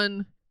only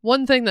one.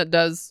 One thing that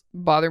does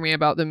bother me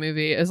about the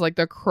movie is like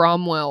the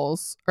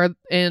Cromwells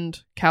and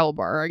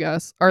Calabar, I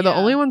guess, are the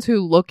only ones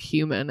who look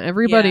human.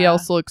 Everybody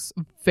else looks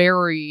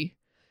very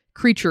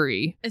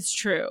creaturey. It's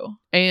true.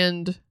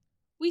 And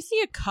we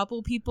see a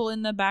couple people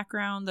in the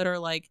background that are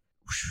like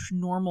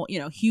normal,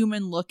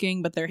 human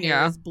looking, but their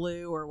hair is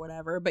blue or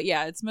whatever. But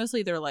yeah, it's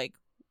mostly they're like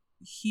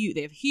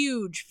they have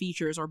huge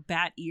features or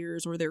bat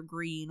ears or they're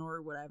green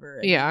or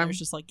whatever. And it's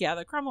just like,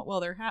 the Cromwell,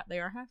 well, they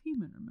are half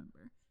human,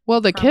 remember? Well,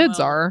 the Cromwell, kids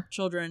are.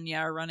 Children,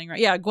 are running around.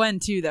 Yeah, Gwen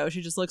too, though.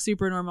 She just looks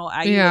super normal.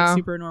 Aggie looks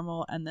super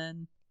normal. And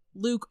then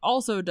Luke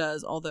also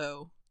does,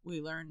 although we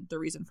learn the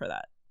reason for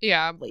that.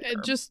 Yeah, later.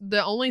 Just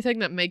the only thing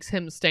that makes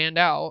him stand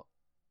out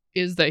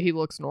is that he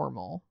looks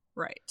normal.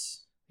 Right.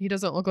 He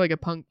doesn't look like a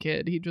punk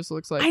kid. He just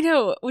looks like I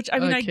know, which I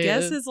mean, I kid.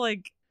 guess is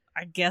like,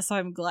 I guess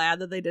I'm glad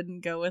that they didn't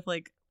go with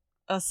like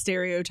a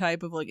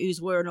stereotype of like he's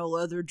wearing a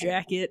leather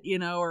jacket,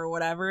 or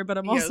whatever. But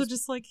I'm also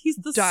just like, he's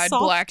the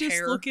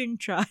softest looking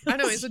child. I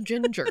know, he's a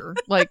ginger.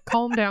 Like,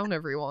 calm down,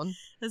 everyone.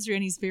 That's true,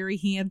 and he's very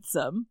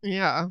handsome.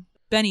 Yeah.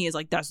 Benny is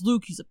like, that's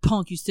Luke, he's a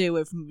punk, you stay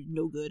away from him,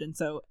 no good. And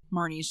so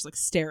Marnie's just like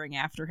staring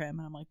after him,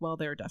 and I'm like, well,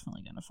 they're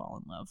definitely gonna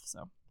fall in love.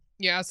 So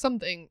yeah,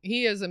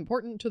 he is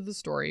important to the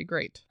story.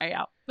 Great.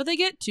 Yeah. But they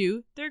get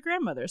to their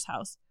grandmother's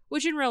house,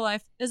 which in real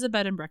life is a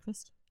bed and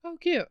breakfast. Oh,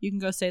 cute. You can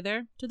go stay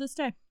there to this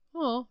day.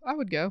 Oh, I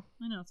would go.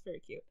 I know, it's very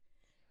cute.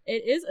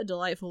 It is a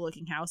delightful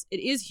looking house. It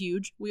is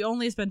huge. We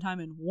only spend time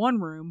in one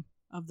room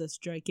of this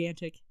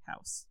gigantic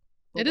house.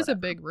 It is a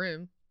big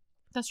room.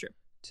 That's true.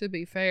 To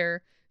be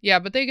fair. Yeah,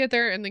 but they get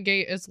there and the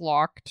gate is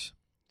locked.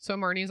 So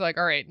Marnie's like,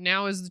 all right,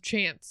 now is the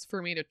chance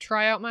for me to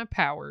try out my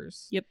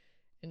powers. Yep.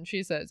 And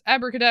she says,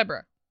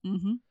 abracadabra.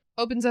 Mm-hmm.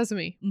 Open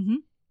sesame. Mm-hmm.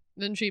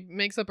 Then she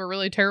makes up a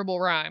really terrible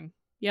rhyme.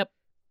 Yep.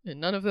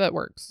 And none of that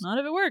works. None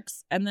of it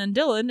works. And then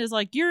Dylan is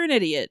like, you're an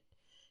idiot.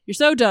 You're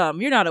so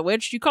dumb. You're not a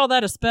witch. You call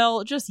that a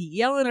spell? Just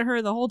yelling at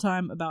her the whole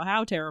time about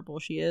how terrible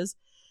she is.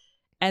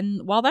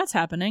 And while that's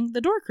happening, the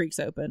door creaks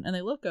open and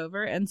they look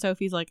over and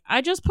Sophie's like,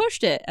 I just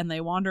pushed it. And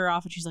they wander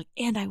off and she's like,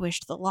 and I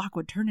wished the lock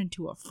would turn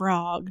into a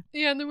frog.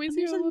 Yeah, and then we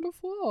see a little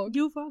frog.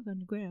 You frog on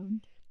the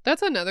ground.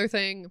 That's another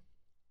thing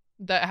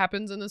that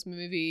happens in this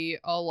movie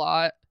a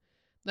lot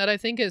that I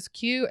think is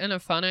cute and a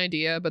fun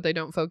idea, but they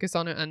don't focus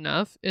on it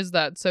enough, is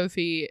that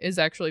Sophie is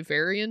actually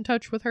very in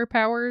touch with her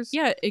powers.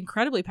 Yeah,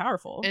 incredibly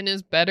powerful. And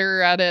is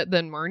better at it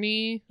than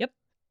Marnie. Yep.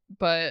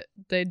 But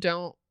they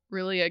don't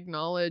really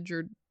acknowledge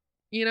or,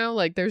 you know,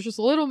 like there's just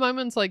little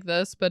moments like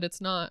this, but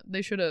it's not,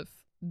 they should have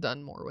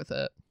done more with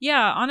it.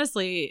 Yeah,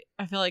 honestly,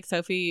 I feel like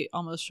Sophie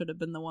almost should have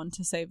been the one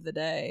to save the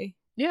day.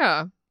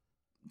 Yeah.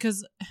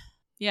 Because,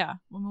 yeah,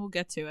 we'll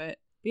get to it.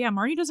 But yeah,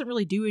 Marnie doesn't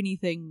really do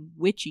anything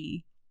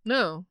witchy.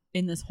 No.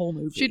 In this whole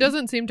movie. She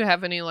doesn't seem to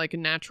have any, like,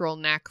 natural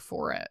knack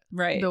for it.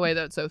 Right. The way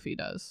that Sophie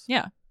does.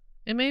 Yeah.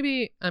 And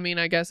maybe, I mean,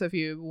 I guess if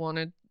you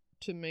wanted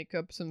to make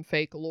up some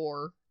fake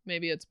lore,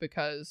 maybe it's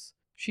because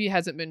she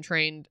hasn't been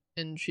trained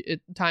and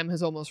time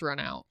has almost run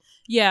out.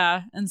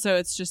 Yeah, and so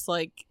it's just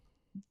like,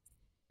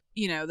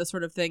 you know, the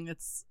sort of thing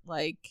that's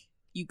like,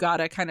 you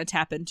gotta kind of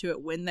tap into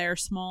it when they're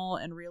small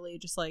and really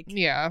just like...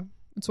 Yeah,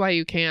 that's why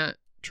you can't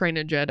train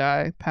a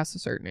Jedi past a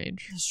certain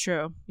age. It's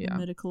true. Yeah.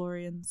 The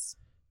midichlorians.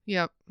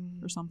 Yep.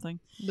 Or something.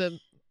 The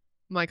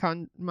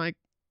mitochondria.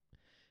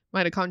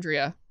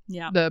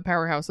 Yeah. The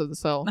powerhouse of the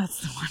cell.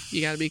 That's the one.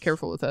 You gotta be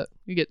careful with it.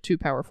 You get too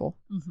powerful.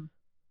 Mm-hmm.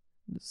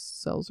 The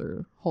cells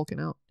are hulking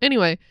out.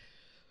 Anyway,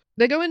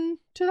 they go into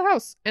the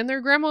house and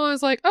their grandma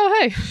is like, oh,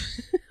 hey.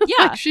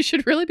 Yeah. Like, she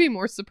should really be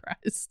more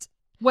surprised.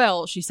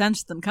 Well, she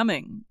sensed them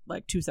coming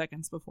like 2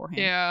 seconds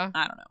beforehand. Yeah.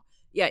 I don't know.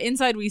 Yeah,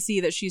 inside we see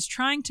that she's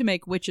trying to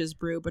make witch's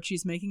brew, but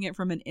she's making it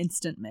from an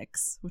instant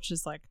mix, which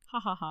is like, ha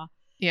ha ha.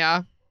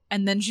 Yeah.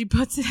 And then she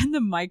puts it in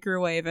the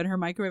microwave, and her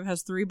microwave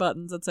has 3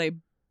 buttons that say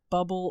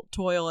bubble,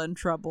 toil, and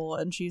trouble,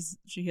 and she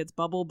hits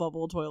bubble,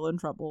 bubble, toil, and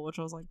trouble, which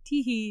I was like,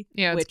 tee-hee,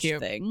 yeah, witch cute.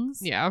 Things.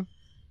 Yeah.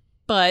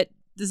 But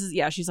this is,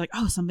 yeah, she's like,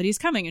 oh, somebody's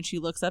coming, and she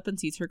looks up and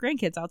sees her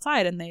grandkids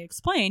outside, and they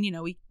explain, you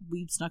know, we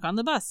snuck on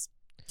the bus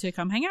to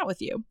come hang out with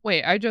you.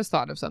 Wait, I just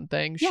thought of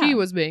something. Yeah. She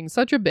was being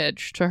such a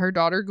bitch to her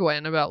daughter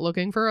Gwen about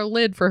looking for a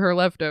lid for her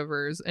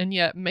leftovers, and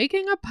yet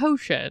making a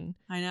potion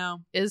I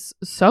know. is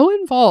so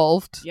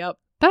involved. Yep.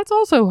 That's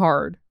also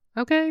hard.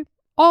 Okay?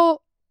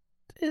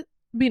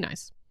 Be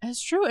nice.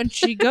 It's true, and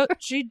she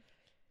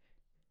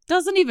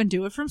doesn't even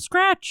do it from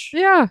scratch.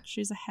 Yeah.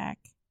 She's a hack.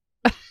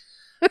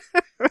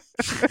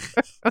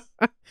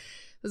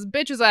 This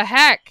bitch is a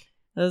hack.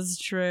 That's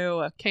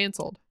true.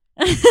 Cancelled.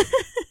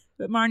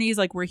 But Marnie's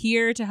like, we're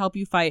here to help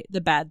you fight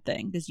the bad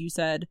thing. Because you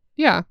said,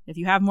 Yeah. if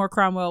you have more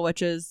Cromwell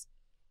witches,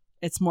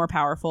 it's more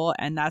powerful.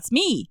 And that's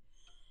me.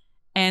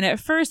 And at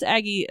first,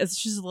 Aggie is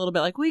just a little bit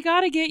like, we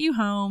got to get you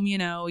home. You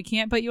know, we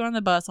can't put you on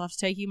the bus. I'll have to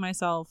take you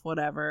myself,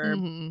 whatever.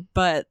 Mm-hmm.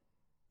 But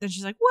then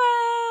she's like, well,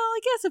 I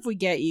guess if we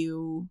get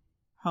you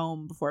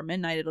home before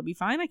midnight, it'll be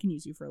fine. I can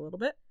use you for a little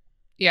bit.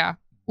 Yeah.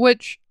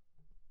 Which,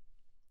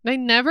 they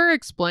never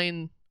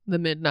explain the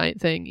midnight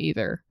thing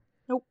either.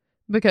 Nope.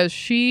 Because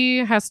she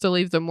has to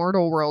leave the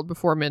mortal world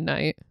before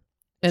midnight.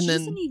 And She then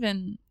doesn't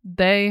even...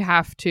 they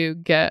have to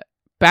get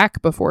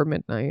back before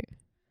midnight.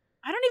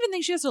 I don't even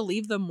think she has to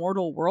leave the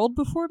mortal world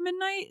before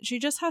midnight. She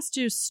just has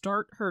to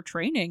start her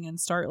training and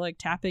start like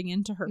tapping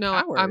into her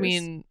powers. I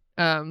mean,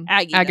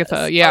 Agatha.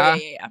 Does. Yeah.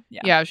 Oh,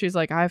 yeah. Yeah, she's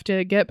like, I have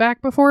to get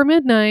back before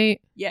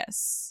midnight.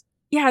 Yes.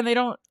 Yeah, and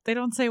they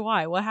don't say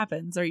why. What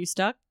happens? Are you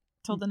stuck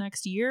till the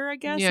next year, I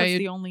guess? Yeah, That's you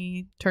the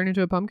only turn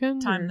into a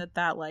pumpkin time or?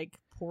 that like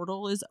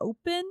portal is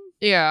open,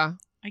 Yeah.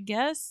 I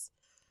guess.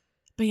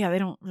 But yeah, they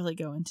don't really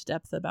go into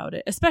depth about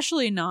it.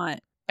 Especially not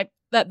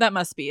that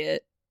must be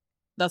it.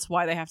 That's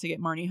why they have to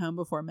get Marnie home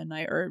before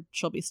midnight, or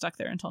she'll be stuck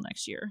there until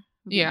next year.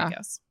 Yeah. I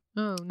guess.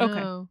 Oh, no.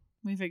 Okay.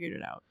 We figured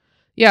it out.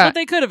 Yeah. But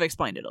they could have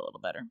explained it a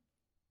little better.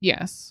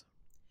 Yes.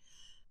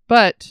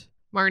 But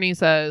Marnie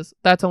says,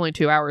 that's only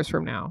 2 hours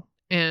from now.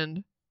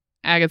 And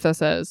Agatha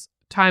says,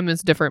 time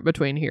is different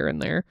between here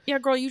and there. Yeah,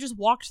 girl, you just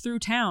walked through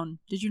town.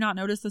 Did you not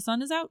notice the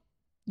sun is out?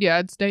 Yeah,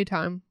 it's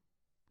daytime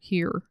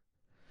here.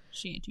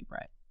 She ain't too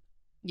bright.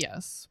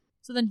 Yes.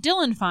 So then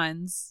Dylan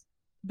finds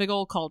a big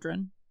old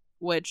cauldron,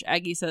 which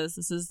Aggie says,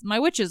 this is my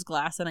witch's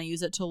glass, and I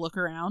use it to look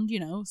around, you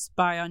know,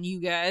 spy on you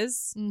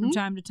guys from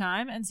time to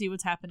time and see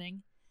what's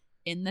happening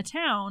in the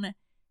town.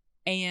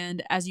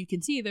 And as you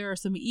can see, there are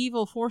some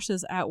evil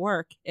forces at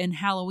work in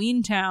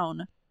Halloween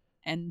Town.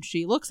 And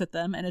she looks at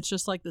them, and it's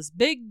just like this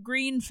big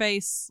green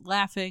face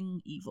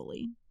laughing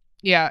evilly.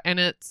 Yeah, and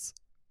it's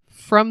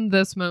from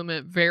this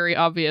moment very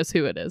obvious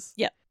who it is.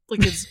 Yeah,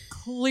 like it's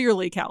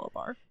clearly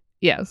Calabar.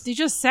 Yes. He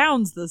just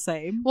sounds the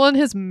same. Well, and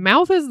his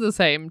mouth is the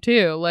same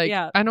too. Like,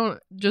 Yeah. I don't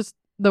just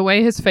the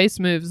way his face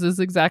moves is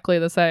exactly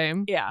the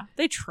same. Yeah,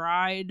 they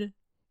tried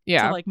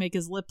Yeah. to like make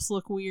his lips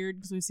look weird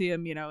because we see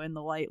him, you know, in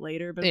the light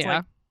later. But it's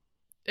like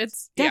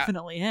it's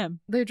definitely him.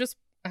 They just,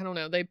 I don't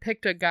know. They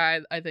picked a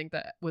guy I think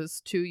that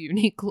was too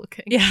unique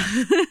looking. Yeah.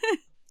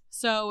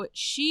 So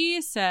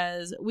she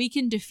says, we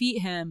can defeat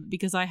him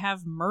because I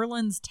have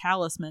Merlin's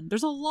talisman.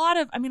 There's a lot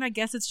of, I mean, I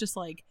guess it's just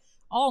like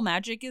all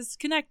magic is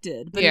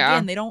connected. But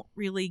again, they don't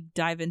really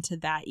dive into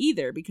that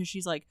either, because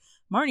she's like,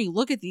 Marnie,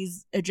 look at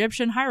these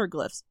Egyptian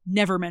hieroglyphs.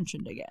 Never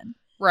mentioned again.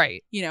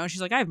 Right. You know, and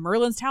she's like, I have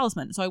Merlin's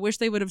talisman. So I wish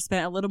they would have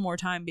spent a little more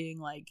time being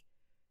like,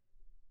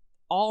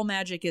 all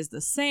magic is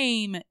the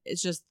same.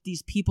 It's just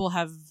these people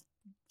have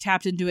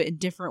tapped into it in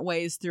different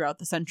ways throughout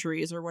the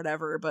centuries or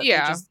whatever, but they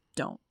just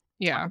don't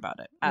talk about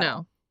it at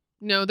all.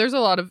 No, there's a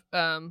lot of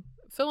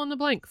fill in the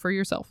blank for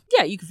yourself.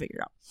 Yeah, you can figure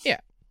it out. Yeah.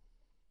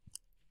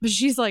 But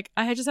she's like,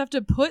 I just have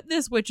to put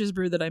this witch's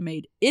brew that I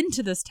made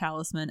into this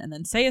talisman and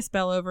then say a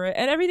spell over it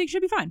and everything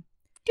should be fine.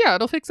 Yeah,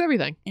 it'll fix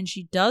everything. And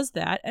she does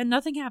that and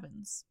nothing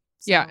happens.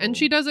 So... Yeah, and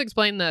she does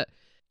explain that,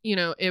 you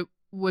know, it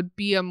would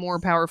be a more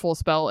powerful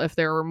spell if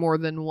there were more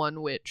than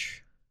one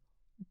witch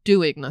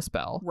doing the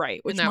spell. Right,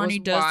 which and that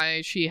Marnie was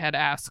why she had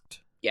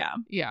asked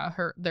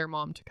their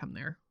mom to come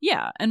there.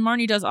 Yeah, and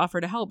Marnie does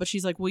offer to help, but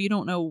she's like, well, you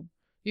don't know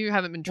you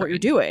haven't been trained. What you're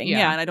doing.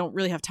 Yeah, and I don't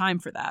really have time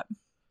for that.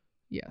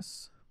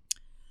 Yes.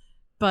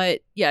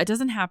 But yeah, it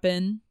doesn't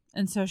happen.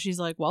 And so she's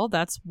like, well,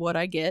 that's what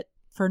I get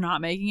for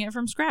not making it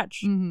from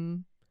scratch. Mm-hmm.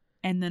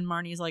 And then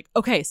Marnie's like,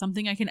 okay,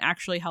 something I can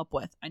actually help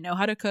with. I know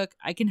how to cook.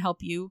 I can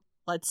help you.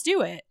 Let's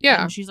do it.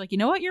 Yeah. And she's like, you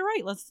know what? You're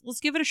right. Let's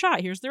give it a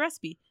shot. Here's the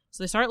recipe.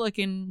 So they start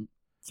looking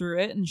through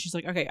it. And she's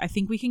like, okay, I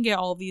think we can get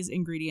all of these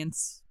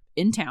ingredients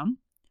in town.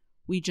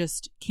 We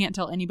just can't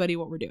tell anybody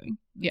what we're doing.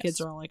 The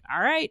kids are all like,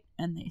 all right.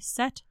 And they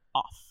set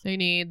off. They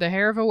need the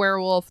hair of a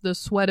werewolf, the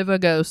sweat of a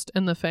ghost,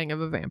 and the fang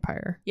of a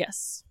vampire.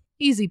 Yes.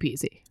 Easy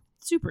peasy.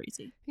 Super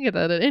easy. You can get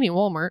that at any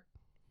Walmart.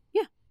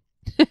 Yeah.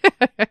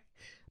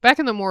 Back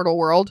in the mortal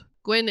world,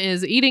 Gwen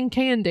is eating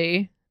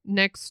candy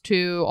next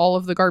to all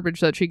of the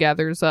garbage that she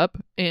gathers up,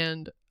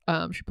 and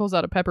she pulls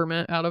out a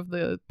peppermint out of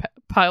the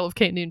pile of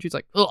candy, and she's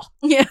like, ugh,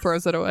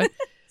 throws it away.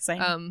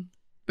 Same.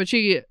 But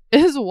she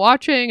is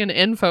watching an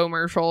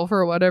infomercial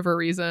for whatever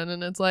reason,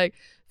 and it's like,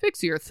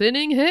 fix your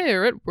thinning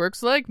hair, it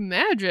works like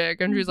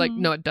magic. And she's like,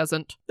 no, it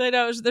doesn't. I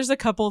know, there's a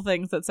couple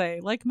things that say,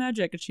 like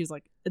magic, and she's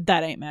like,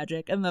 that ain't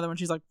magic. And another one,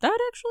 she's like, that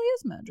actually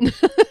is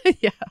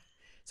magic. Yeah.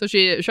 So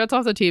she shuts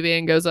off the TV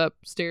and goes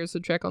upstairs to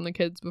check on the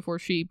kids before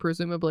she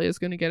presumably is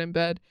going to get in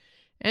bed.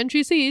 And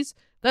she sees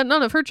that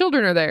none of her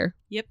children are there.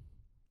 Yep.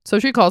 So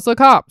she calls the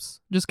cops.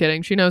 Just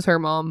kidding. She knows her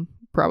mom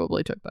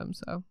probably took them,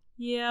 so.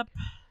 Yep.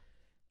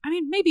 I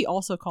mean, maybe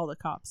also call the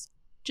cops,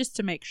 just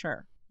to make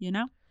sure, you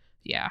know?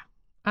 Yeah.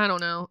 I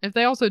don't know. If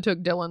they also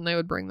took Dylan, they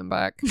would bring them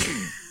back.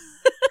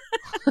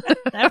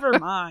 Never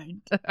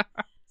mind.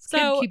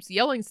 Kid keeps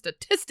yelling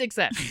statistics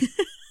at me.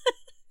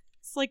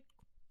 It's like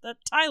that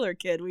Tyler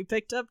kid we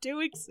picked up 2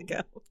 weeks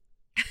ago.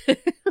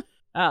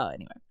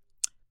 Anyway.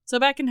 So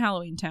back in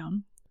Halloween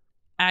Town,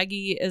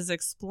 Aggie is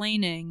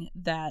explaining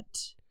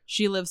that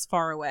she lives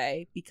far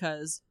away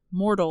because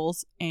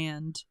mortals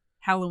and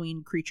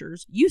Halloween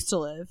creatures used to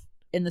live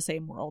in the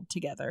same world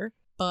together.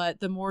 But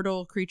the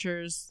mortal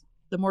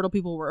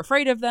people were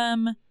afraid of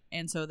them,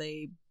 and so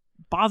they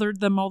bothered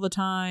them all the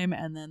time.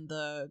 And then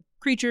the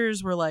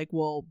creatures were like,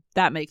 well,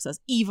 that makes us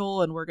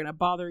evil and we're gonna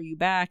bother you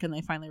back. And they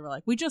finally were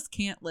like, we just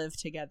can't live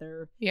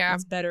together. Yeah,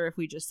 it's better if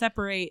we just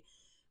separate.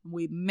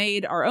 We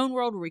made our own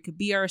world where we could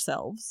be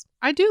ourselves.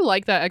 I do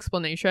like that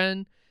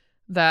explanation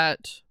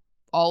that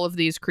all of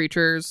these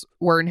creatures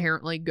were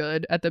inherently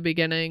good at the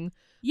beginning.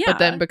 Yeah. But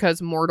then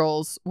because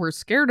mortals were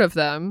scared of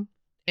them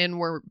and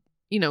were,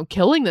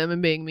 killing them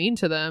and being mean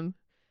to them,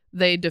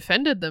 they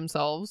defended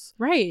themselves.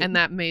 Right. And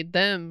that made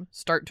them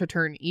start to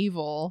turn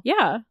evil.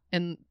 Yeah.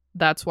 And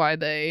that's why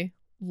they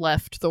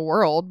left the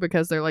world,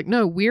 because they're like,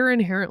 no, we're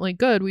inherently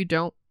good. We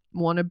don't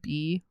want to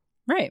be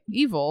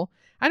evil.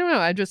 I don't know.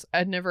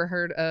 I'd never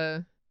heard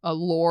a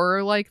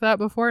lore like that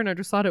before, and I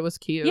just thought it was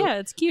cute. Yeah,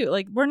 it's cute.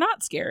 Like, we're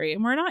not scary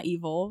and we're not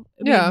evil.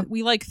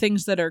 We like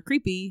things that are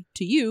creepy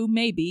to you,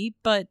 maybe,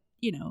 but,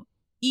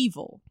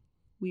 evil.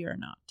 We are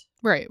not.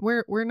 Right.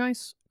 We're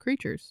nice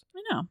creatures.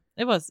 I know.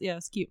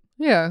 It's cute.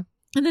 Yeah.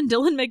 And then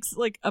Dylan makes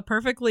like a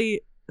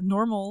perfectly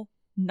normal,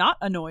 not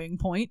annoying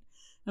point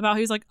about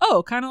he's like,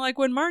 oh, kind of like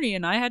when Marnie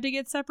and I had to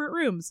get separate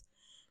rooms.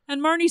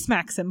 And Marnie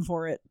smacks him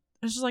for it.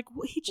 It's just like,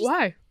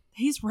 why?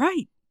 He's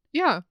right.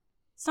 Yeah.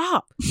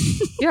 Stop.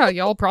 Yeah,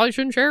 y'all probably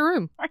shouldn't share a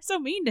room. Are so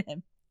mean to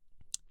him.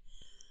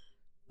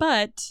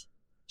 But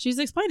she's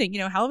explaining,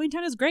 Halloween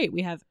Town is great.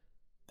 We have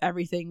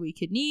everything we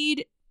could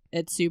need.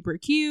 It's super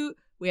cute.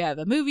 We have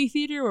a movie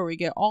theater where we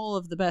get all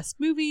of the best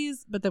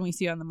movies, but then we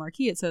see on the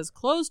marquee it says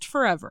closed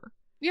forever.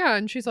 Yeah,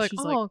 and she's like,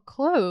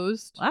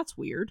 closed? Well, that's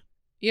weird.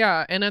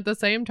 Yeah, and at the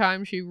same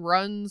time, she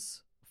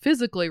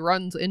physically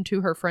runs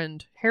into her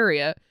friend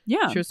Harriet.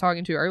 Yeah. She was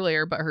talking to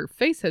earlier, but her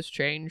face has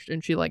changed,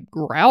 and she,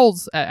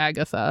 growls at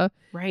Agatha.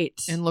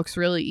 Right. And looks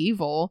really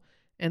evil,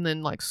 and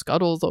then,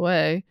 scuttles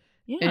away.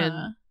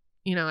 Yeah.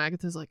 And,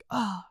 Agatha's like,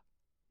 oh,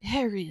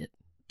 Harriet,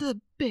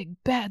 the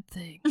big bad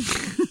thing.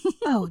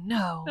 Oh,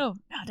 no. Oh,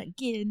 not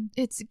again.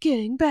 It's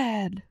getting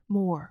bad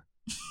more.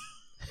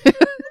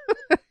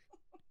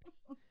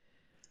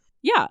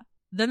 Yeah.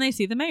 Then they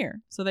see the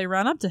mayor. So they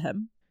run up to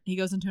him. He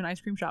goes into an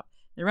ice cream shop.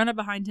 They run up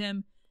behind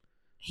him.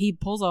 He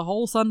pulls a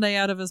whole sundae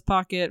out of his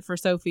pocket for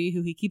Sophie,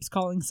 who he keeps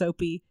calling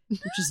Soapy,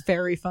 which is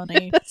very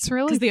funny. That's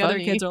really funny. Because the other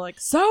kids are like,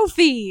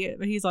 Sophie!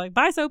 But he's like,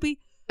 bye, Soapy.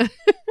 But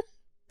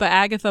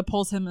Agatha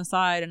pulls him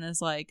aside and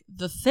is like,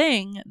 the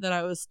thing that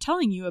I was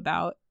telling you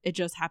about, it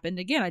just happened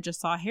again. I just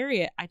saw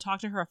Harriet. I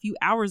talked to her a few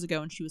hours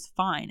ago and she was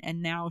fine.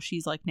 And now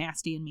she's like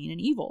nasty and mean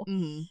and evil.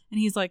 Mm-hmm. And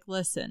he's like,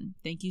 listen,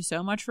 thank you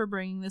so much for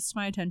bringing this to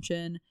my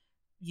attention.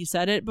 You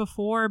said it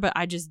before, but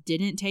I just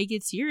didn't take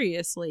it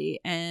seriously.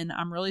 And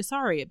I'm really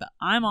sorry, but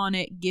I'm on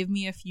it. Give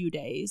me a few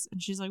days.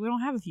 And she's like, we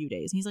don't have a few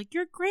days. And he's like,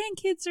 your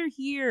grandkids are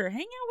here.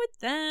 Hang out with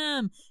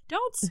them.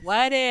 Don't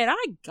sweat it.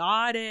 I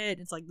got it.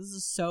 It's like, this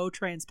is so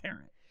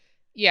transparent.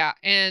 Yeah,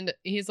 and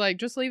he's like,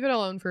 just leave it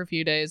alone for a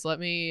few days. Let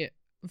me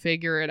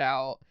figure it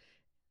out.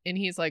 And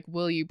he's like,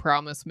 will you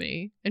promise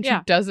me? And she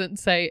doesn't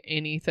say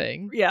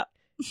anything. Yeah.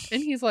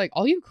 And he's like,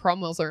 all you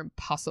Cromwells are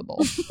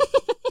impossible.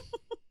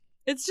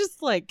 It's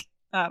just like,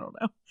 I don't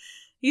know.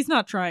 He's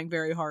not trying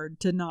very hard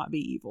to not be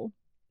evil.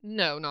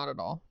 No, not at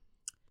all.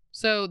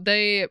 So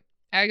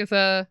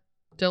Agatha,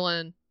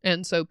 Dylan,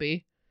 and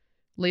Soapy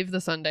leave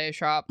the sundae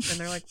shop. And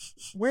they're like,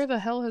 where the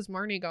hell has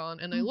Marnie gone?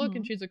 And they look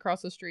and she's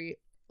across the street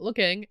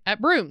looking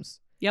at brooms.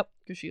 Yep.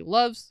 Because she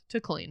loves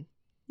to clean.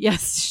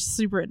 Yes, she's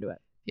super into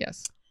it.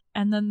 Yes.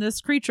 And then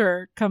this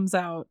creature comes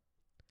out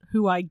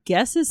who I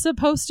guess is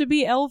supposed to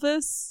be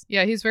Elvis.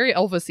 Yeah, he's very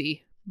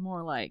Elvis-y.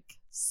 More like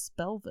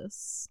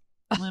Spelvis.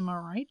 Am I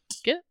right?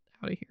 Get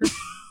out of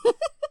here.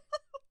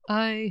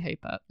 I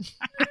hate that.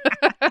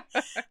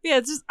 Yeah,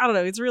 it's just, I don't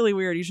know. It's really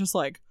weird. He's just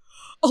like,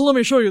 oh, let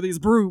me show you these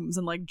brooms,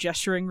 and like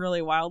gesturing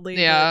really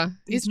wildly. Yeah.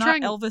 He's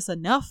not Elvis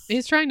enough.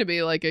 He's trying to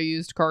be like a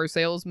used car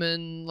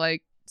salesman,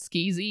 like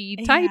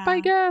skeezy type, I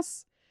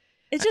guess.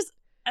 It's just,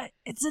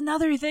 it's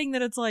another thing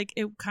that it's like,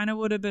 it kind of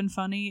would have been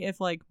funny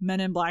if like Men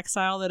in Black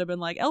style that have been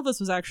like,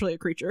 Elvis was actually a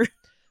creature.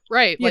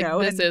 Right. Like,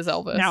 this is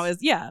Elvis. Now is,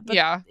 but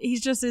yeah.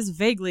 He's just is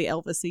vaguely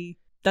Elvis-y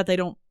that they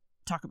don't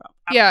talk about.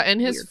 Yeah, and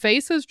his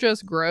face is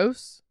just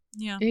gross.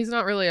 Yeah. He's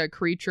not really a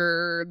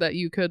creature that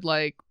you could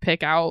like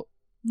pick out.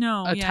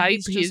 No, a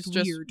type. He's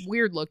just weird.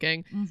 Weird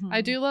looking. Mm-hmm.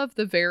 I do love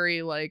the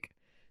very like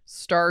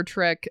Star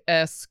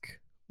Trek-esque,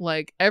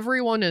 like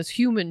everyone is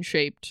human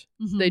shaped.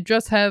 Mm-hmm. They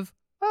just have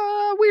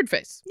a weird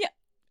face. Yeah.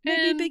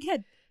 Maybe a big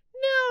head.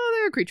 No,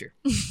 they're a creature.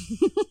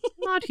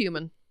 Not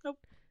human. Nope.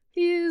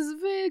 He is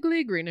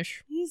vaguely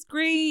greenish. He's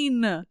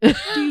green. Do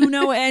you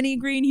know any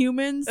green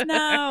humans?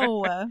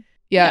 No.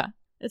 Yeah.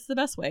 It's the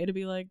best way to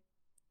be like,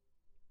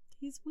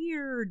 he's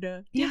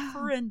weird.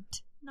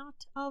 Different.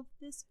 Not of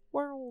this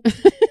world.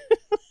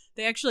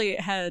 They actually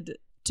had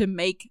to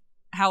make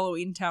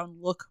Halloween Town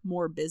look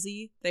more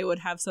busy. They would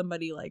have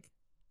somebody like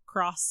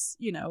cross,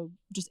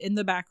 just in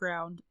the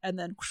background and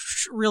then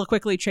real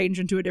quickly change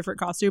into a different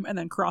costume and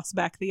then cross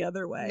back the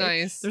other way.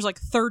 Nice. There's like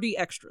 30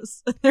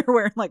 extras. They're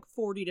wearing like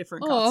 40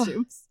 different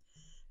costumes.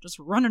 Just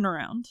running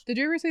around. Did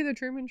you ever see The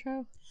Truman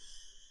Show?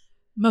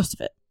 Most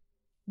of it.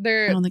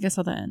 I don't think I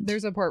saw the end.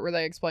 There's a part where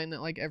they explain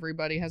that like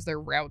everybody has their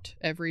route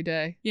every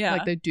day. Yeah.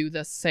 Like they do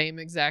the same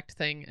exact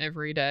thing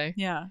every day.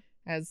 Yeah.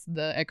 As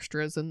the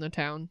extras in the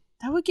town.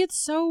 That would get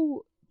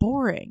so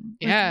boring.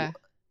 Yeah.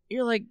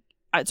 You're like,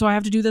 so I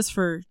have to do this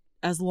for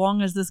as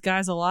long as this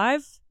guy's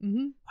alive?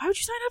 Mm-hmm. Why would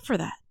you sign up for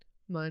that?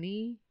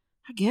 Money.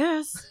 I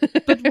guess.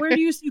 But where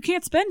do you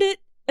can't spend it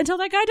until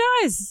that guy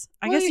dies.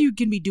 I guess you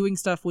can be doing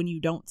stuff when you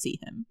don't see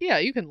him. Yeah,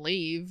 you can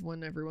leave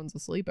when everyone's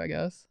asleep, I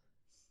guess.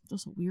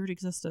 Just a weird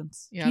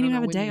existence. Yeah, Can't even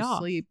have a day off.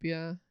 Sleep,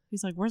 yeah.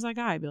 He's like, where's that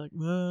guy? I'd be like,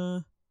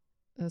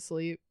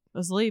 asleep.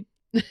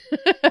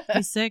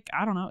 He's sick.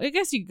 I don't know. I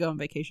guess you could go on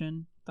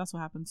vacation. That's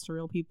what happens to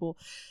real people.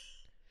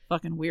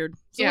 Fucking weird.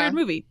 It's a weird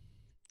movie.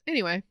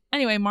 Anyway,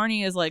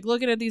 Marnie is like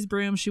looking at these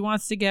brooms. She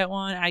wants to get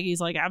one. Aggie's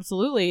like,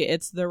 absolutely.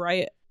 It's the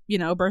right,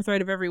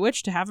 birthright of every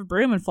witch to have a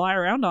broom and fly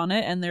around on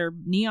it. And they're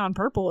neon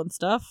purple and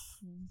stuff,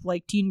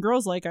 like teen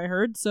girls, like I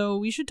heard. So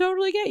we should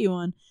totally get you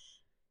one.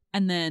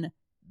 And then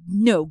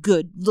no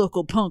good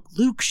local punk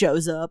Luke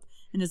shows up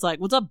and is like,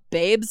 what's up,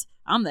 babes?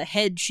 I'm the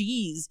head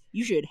cheese.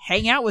 You should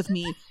hang out with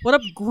me. What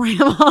up,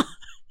 grandma?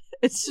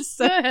 It's just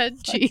so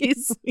head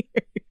cheese.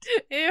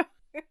 Weird.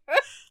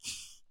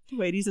 Ew.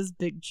 Wait, he says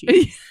big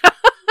cheese.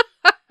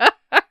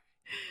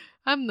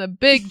 I'm the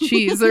big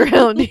cheese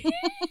around here.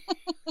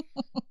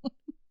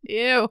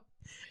 Ew.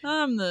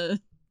 I'm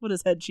what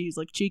is head cheese?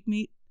 Like cheek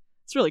meat?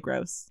 It's really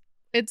gross.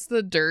 It's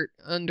the dirt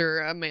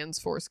under a man's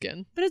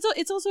foreskin. But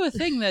it's also a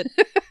thing that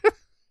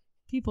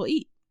people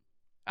eat.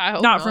 I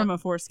hope not from a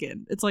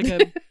foreskin. It's like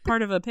a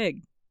part of a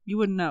pig. You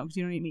wouldn't know because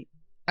you don't eat meat.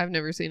 I've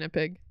never seen a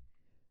pig.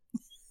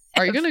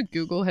 Are you going to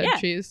Google head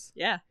cheese?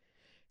 Yeah.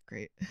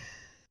 Great.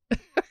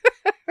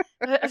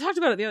 I talked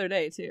about it the other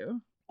day,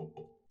 too.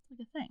 It's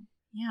like a thing.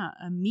 Yeah,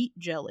 a meat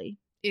jelly.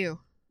 Ew.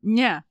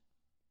 Yeah.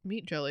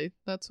 Meat jelly.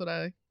 That's what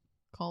I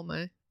call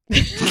my...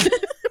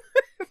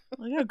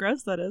 Look how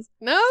gross that is.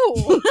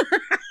 No!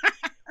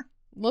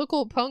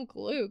 Local punk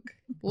Luke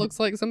looks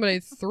like somebody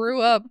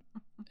threw up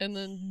and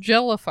then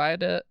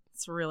jellified it.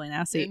 It's really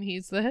nasty. And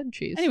he's the head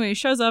cheese. Anyway, he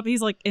shows up.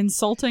 He's like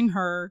insulting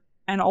her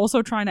and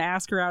also trying to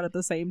ask her out at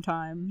the same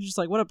time. She's just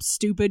like, what up,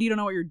 stupid? You don't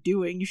know what you're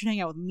doing. You should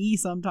hang out with me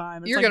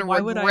sometime. It's You're like,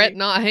 going to regret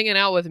not hanging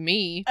out with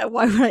me.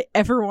 Why would I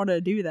ever want to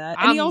do that?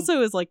 And he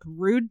also is like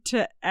rude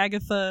to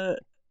Agatha.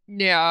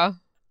 Yeah.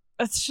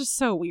 It's just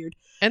so weird.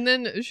 And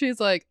then she's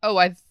like, oh,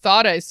 I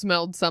thought I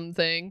smelled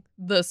something.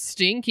 The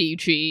stinky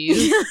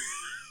cheese.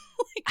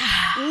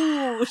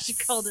 Ooh, she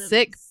called him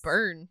sick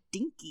burn.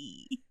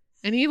 Stinky.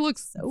 And he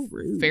looks so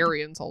rude.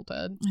 Very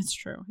insulted. It's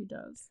true. He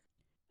does.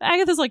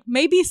 Agatha's like,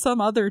 maybe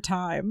some other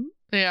time.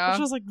 Yeah.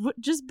 She was like,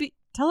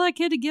 tell that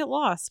kid to get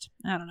lost.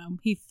 I don't know.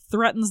 He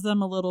threatens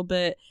them a little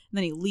bit, and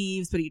then he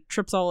leaves, but he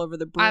trips all over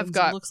the brooms. I've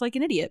got looks like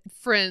an idiot.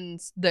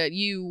 Friends that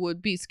you would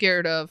be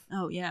scared of.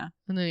 Oh, yeah.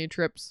 And then he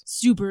trips.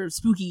 Super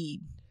spooky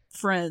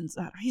friends.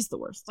 He's the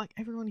worst. Like,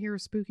 everyone here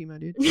is spooky, my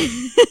dude.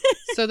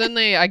 So then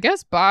they, I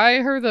guess, buy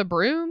her the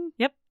broom.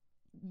 Yep.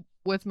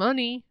 With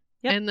money.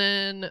 Yep. And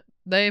then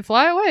they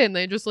fly away, and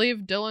they just leave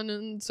Dylan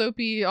and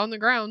Soapy on the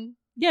ground.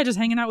 Yeah, just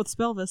hanging out with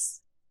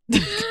Spelvis.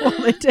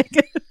 While they take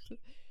it.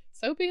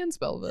 Soapy and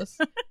Spelvis.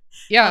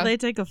 Yeah. They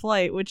take a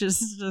flight, which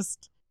is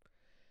just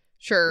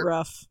sure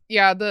rough.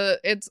 Yeah,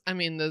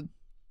 the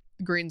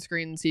green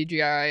screen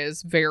CGI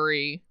is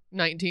very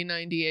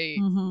 1998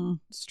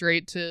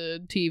 straight to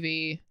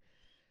TV.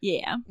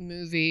 Yeah.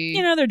 Movie.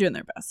 You know, they're doing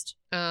their best.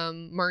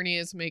 Marnie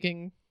is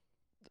making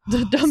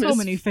the dumbest so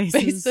many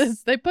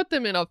faces. They put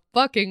them in a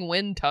fucking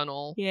wind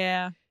tunnel.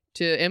 Yeah.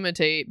 To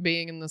imitate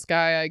being in the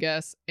sky, I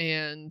guess.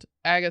 And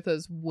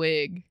Agatha's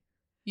wig,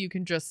 you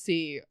can just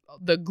see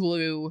the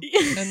glue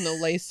and the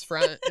lace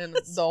front and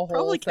the whole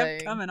probably thing.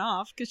 Kept coming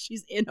off because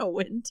she's in a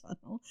wind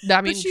tunnel.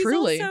 I mean, but she's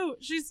truly. Also,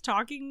 she's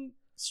talking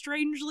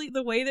strangely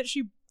the way that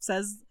she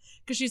says,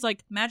 because she's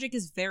like, magic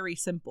is very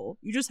simple.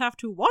 You just have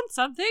to want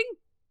something,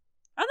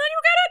 and then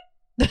you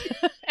get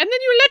it. And then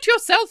you let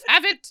yourself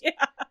have it.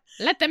 Yeah.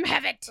 Let them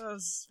have it. That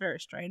was very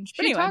strange. She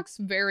But anyway. talks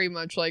very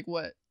much like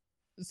what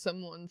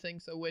someone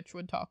thinks a witch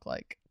would talk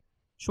like.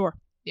 Sure.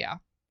 Yeah.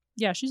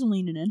 Yeah, she's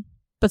leaning in.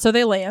 But so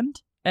they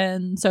land,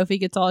 and Sophie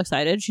gets all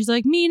excited. She's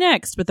like, me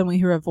next. But then we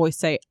hear a voice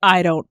say,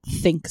 I don't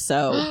think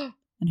so.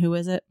 And who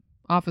is it?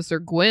 Officer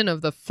Gwyn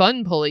of the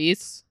Fun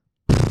Police.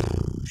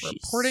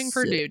 Reporting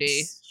for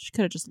duty. She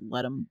could have just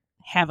let them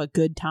have a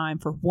good time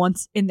for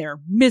once in their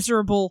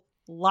miserable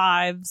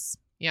lives.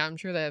 Yeah, I'm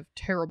sure they have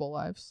terrible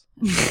lives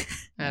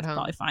at home.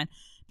 Probably fine.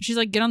 But she's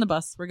like, get on the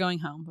bus. We're going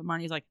home. But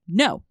Marnie's like,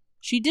 no,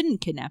 she didn't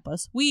kidnap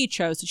us. We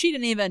chose. So she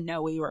didn't even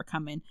know we were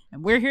coming.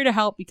 And we're here to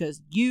help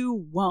because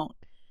you won't.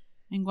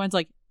 And Gwen's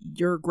like,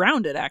 you're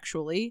grounded,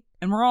 actually.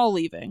 And we're all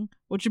leaving.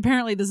 Which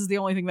apparently this is the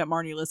only thing that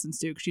Marnie listens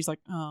to. Because she's like,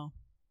 oh,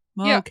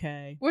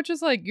 okay. Yeah, which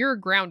is like, you're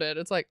grounded.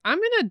 It's like, I'm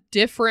in a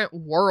different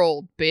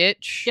world,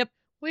 bitch. Yep.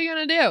 What are you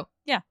going to do?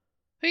 Yeah.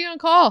 Who are you going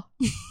to call?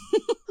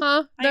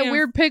 Huh? That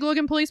weird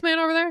pig-looking policeman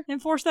over there?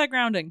 Enforce that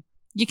grounding.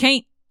 You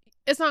can't.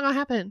 It's not going to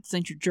happen. This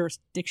ain't your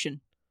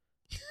jurisdiction.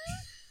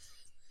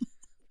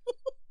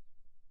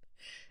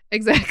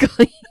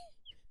 Exactly.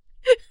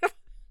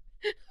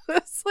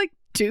 That's like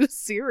too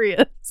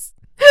serious.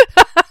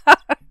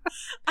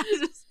 I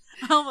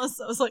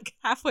was like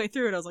halfway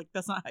through it. I was like,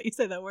 that's not how you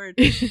say that word.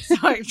 So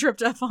I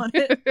tripped up on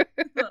it. I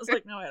was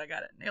like, no, wait, I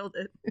got it. Nailed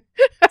it.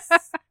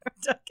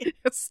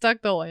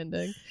 Stuck the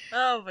landing.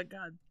 Oh my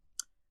God.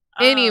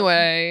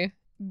 Anyway,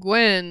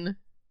 Gwen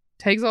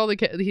takes all the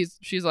kids.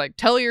 She's like,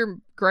 tell your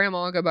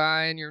grandma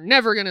goodbye and you're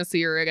never going to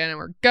see her again and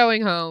we're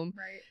going home.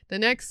 Right. The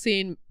next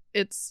scene,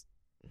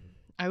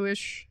 I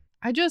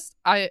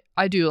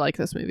do like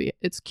this movie.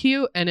 It's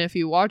cute, and if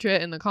you watch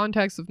it in the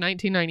context of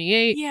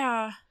 1998.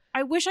 Yeah.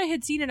 I wish I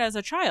had seen it as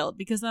a child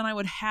because then I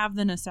would have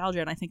the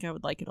nostalgia and I think I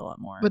would like it a lot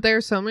more. But there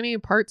are so many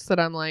parts that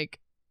I'm like,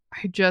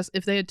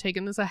 if they had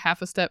taken this a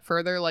half a step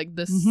further, like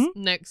this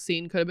next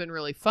scene could have been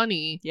really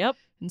funny. Yep.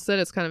 Instead,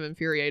 it's kind of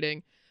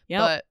infuriating. Yep.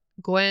 But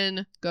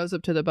Gwen goes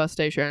up to the bus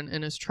station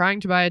and is trying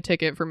to buy a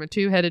ticket from a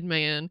two-headed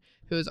man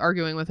who is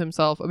arguing with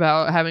himself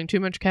about having too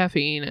much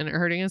caffeine and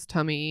hurting his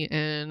tummy,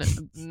 and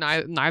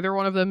neither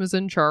one of them is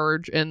in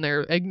charge, and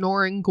they're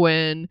ignoring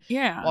Gwen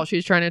while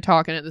she's trying to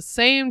talk. And at the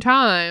same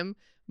time,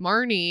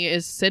 Marnie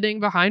is sitting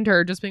behind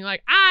her just being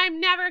like,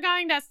 I'm never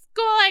going to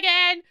school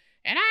again,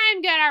 and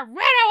I'm gonna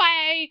run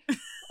away.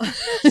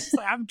 She's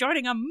like, I'm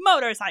joining a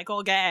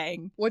motorcycle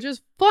gang. Which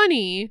is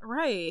funny.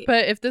 Right.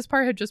 But if this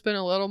part had just been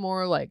a little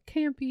more like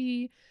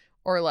campy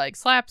or like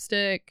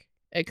slapstick,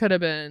 it could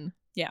have been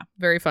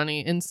very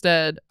funny.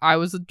 Instead, I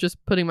was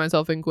just putting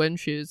myself in Gwen's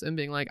shoes and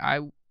being like,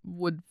 I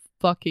would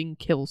fucking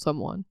kill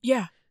someone.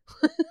 Yeah.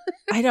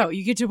 I know.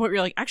 You get to a point where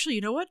you're like, actually,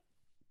 you know what?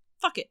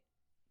 Fuck it.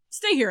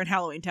 Stay here in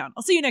Halloween Town.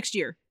 I'll see you next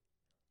year.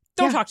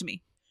 Don't talk to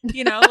me.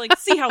 You know, like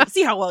see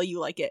how well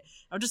you like it.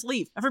 I'll just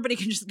leave. Everybody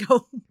can just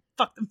go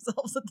fuck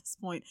themselves at this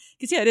point.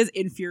 Because it is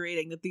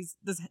infuriating that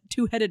this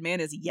two-headed man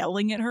is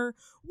yelling at her.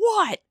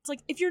 What? It's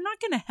like, if you're not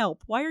going to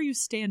help, why are you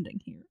standing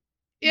here?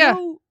 Yeah.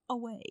 Go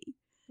away.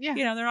 Yeah.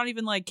 You know, they're not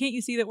even like, can't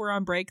you see that we're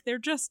on break? They're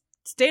just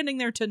standing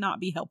there to not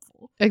be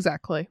helpful.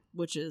 Exactly.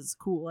 Which is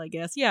cool, I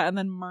guess. Yeah. And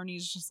then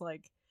Marnie's just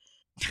like,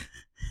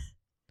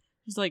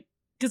 she's like,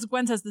 because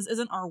Gwen says, this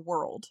isn't our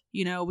world.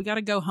 You know, we got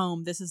to go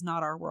home. This is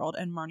not our world.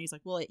 And Marnie's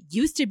like, well, it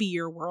used to be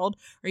your world.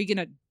 Are you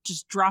going to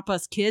just drop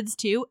us kids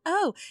too?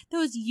 Oh,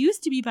 those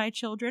used to be my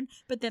children,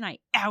 but then I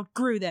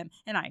outgrew them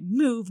and I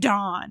moved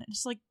on. And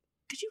it's like,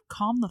 could you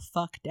calm the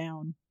fuck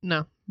down?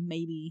 No.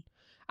 Maybe.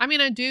 I mean,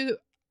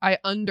 I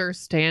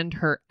understand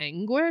her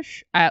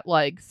anguish at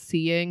like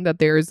seeing that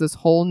there is this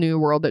whole new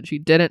world that she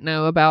didn't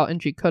know about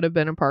and she could have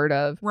been a part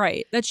of.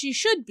 Right. That she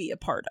should be a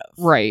part of.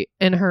 Right.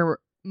 And her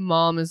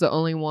mom is the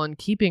only one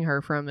keeping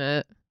her from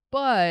it.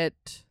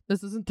 But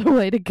this isn't the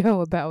way to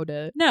go about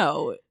it.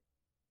 No.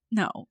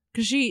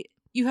 Because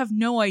you have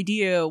no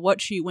idea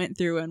what she went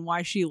through and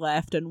why she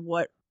left and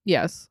what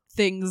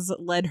things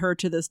led her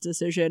to this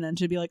decision, and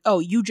to be like, oh,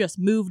 you just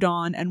moved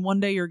on and one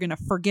day you're going to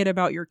forget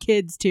about your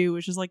kids too,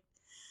 which is like,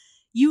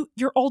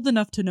 you're old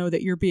enough to know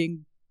that you're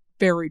being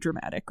very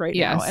dramatic right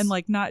now, and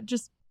like, not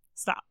just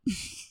stop.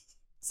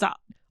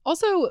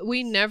 Also,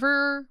 we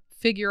never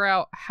figure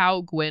out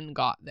how Gwen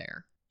got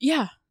there.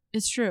 Yeah,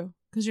 it's true,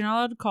 because you're not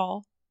allowed to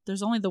call.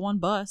 There's only the one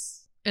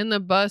bus. And the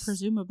bus,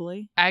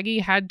 presumably, Aggie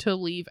had to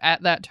leave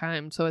at that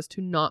time so as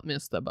to not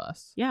miss the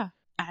bus. Yeah,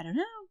 I don't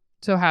know.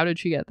 So how did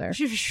she get there?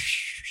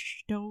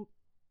 Don't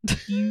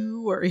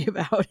you worry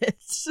about it.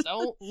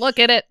 Don't look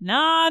at it.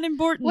 Not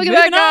important. Look at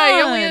that guy.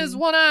 He only has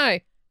one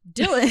eye.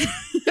 Dylan.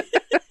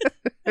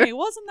 Hey,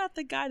 wasn't that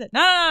the guy that...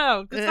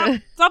 No.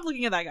 Stop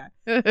looking at that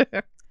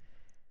guy.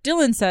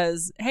 Dylan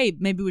says, hey,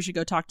 maybe we should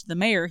go talk to the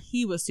mayor.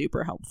 He was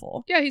super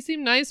helpful. Yeah, he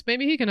seemed nice.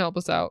 Maybe he can help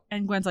us out.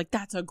 And Gwen's like,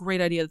 that's a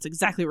great idea. That's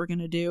exactly what we're going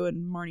to do.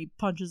 And Marnie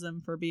punches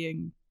him for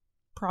being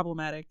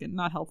problematic and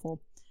not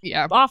helpful.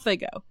 Yeah. Off they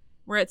go.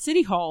 We're at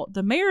City Hall.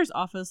 The mayor's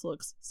office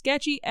looks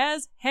sketchy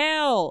as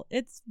hell.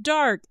 It's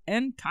dark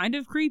and kind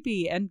of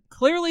creepy, and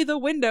clearly the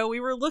window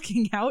we were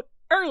looking out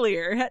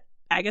earlier had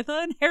Agatha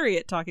and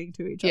Harriet talking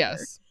to each other.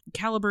 Yes.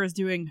 Caliber is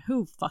doing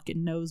who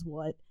fucking knows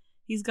what.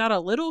 He's got a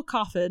little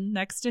coffin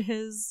next to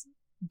his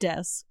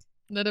desk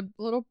that a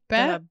little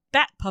bat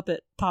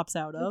puppet pops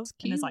out of.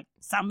 And is like,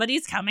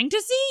 somebody's coming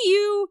to see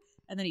you.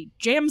 And then he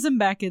jams him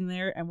back in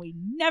there, and we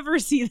never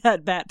see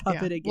that bat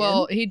puppet again.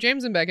 Well, he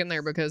jams him back in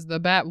there because the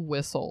bat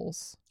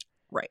whistles.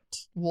 Right.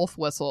 Wolf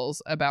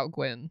whistles about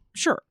Gwen.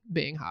 Sure.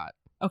 Being hot.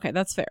 Okay,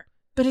 that's fair.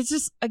 But it's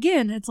just,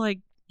 again, it's like,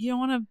 you don't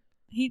want to...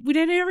 He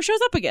never shows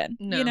up again.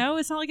 No. You know,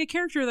 it's not like a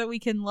character that we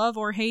can love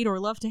or hate or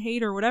love to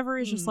hate or whatever.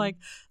 It's just like,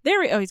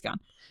 he's gone.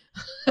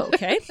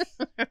 Okay.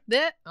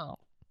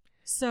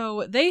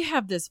 So they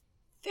have this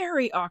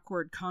very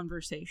awkward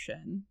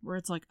conversation where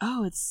it's like,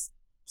 oh, it's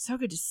so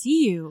good to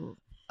see you.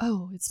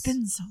 Oh, it's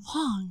been so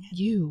long.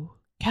 You,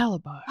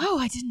 Caliber. Oh,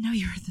 I didn't know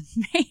you were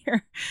the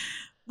mayor.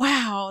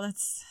 Wow,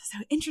 that's so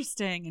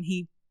interesting. And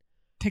he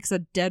picks a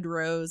dead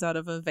rose out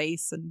of a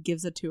vase and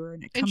gives it to her,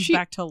 and it comes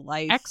back to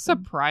life.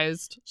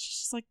 Surprised. She's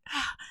just like,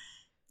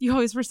 you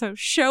always were so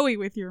showy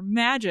with your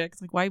magic.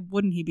 It's like, why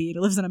wouldn't he be? He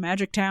lives in a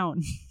magic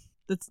town.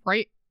 That's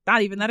right.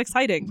 Not even that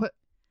exciting. But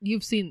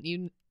you've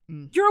seen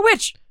You're a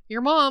witch.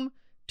 Your mom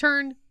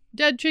turned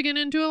dead chicken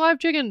into a live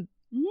chicken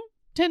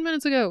 10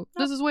 minutes ago.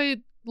 Oh. This is way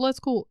less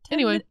cool.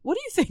 Anyway, what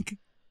do you think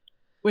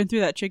went through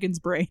that chicken's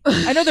brain?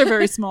 I know they're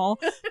very small,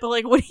 but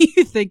like, what do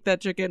you think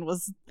that chicken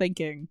was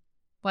thinking?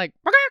 Like,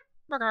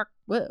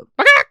 whoa.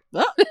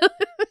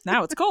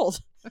 Now it's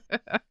cold.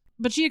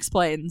 But she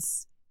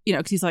explains, you know,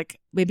 because he's like,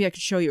 maybe I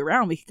could show you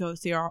around. We could go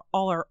see all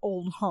our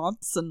old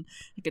haunts, and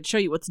I could show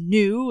you what's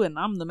new, and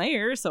I'm the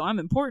mayor, so I'm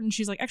important.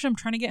 She's like, actually, I'm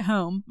trying to get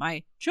home.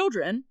 My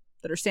children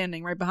that are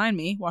standing right behind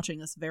me watching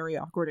this very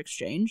awkward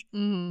exchange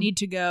need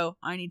to go.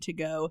 I need to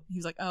go.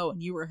 He's like, oh,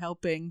 and you were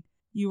hoping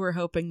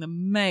the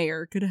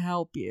mayor could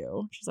help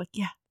you. She's like,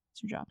 yeah,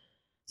 it's your job.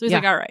 So he's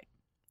like, all right,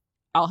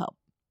 I'll help.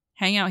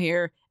 Hang out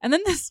here. And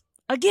then this,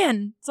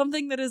 again,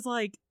 something that is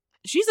like,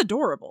 she's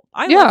adorable.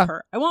 I love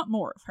her. I want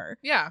more of her.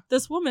 Yeah.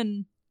 This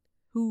woman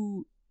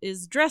who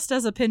is dressed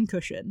as a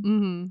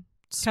pincushion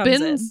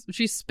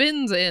she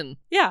spins in.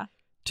 Yeah.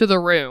 To the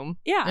room.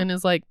 Yeah. And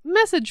is like,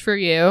 message for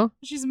you.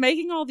 She's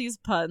making all these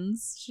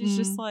puns. She's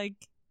just like,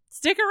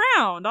 stick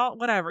around.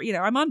 Whatever. You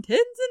know, I'm on pins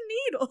and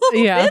needles.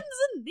 Yeah. Pins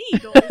and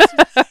needles.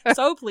 She's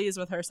so pleased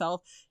with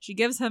herself. She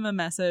gives him a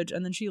message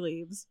and then she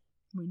leaves.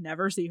 We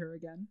never see her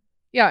again.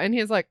 Yeah. And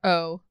he's like,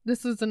 oh,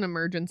 this is an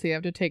emergency. I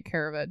have to take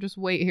care of it. Just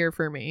wait here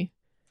for me.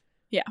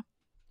 Yeah.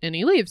 And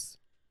he leaves.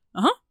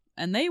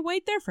 And they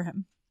wait there for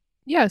him.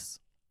 Yes.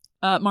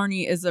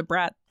 Marnie is a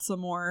brat some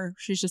more.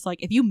 She's just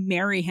like, if you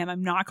marry him,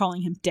 I'm not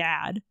calling him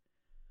dad.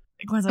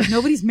 Gwen's like,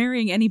 nobody's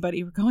marrying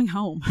anybody. We're going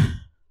home.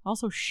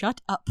 Also,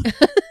 shut up.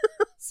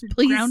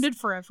 Please. Grounded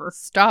forever.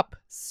 Stop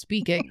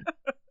speaking.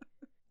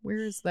 Where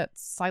is that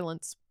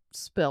silence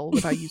spell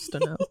that I used to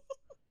know?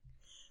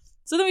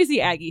 So then we see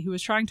Aggie, who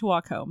is trying to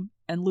walk home,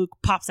 and Luke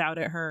pops out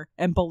at her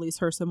and bullies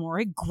her some more.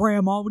 Hey,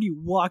 Grandma, what are you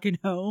walking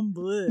home?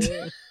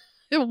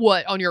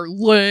 What, on your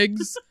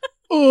legs?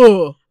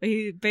 Oh,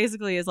 he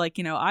basically is like,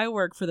 you know, I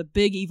work for the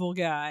big evil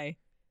guy,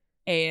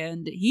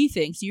 and he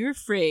thinks you're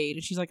afraid.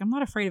 And she's like, I'm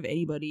not afraid of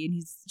anybody.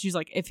 And she's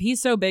like, if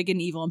he's so big and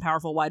evil and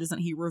powerful, why doesn't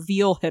he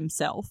reveal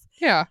himself?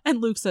 Yeah.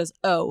 And Luke says,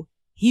 oh,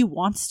 he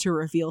wants to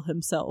reveal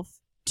himself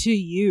to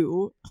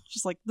you.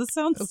 She's like, this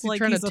sounds like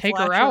trying he's to a take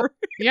flasher. her out.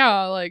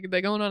 Yeah, like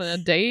they going on a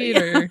date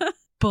or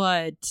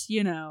But,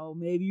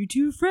 maybe you're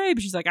too afraid.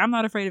 But she's like, I'm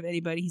not afraid of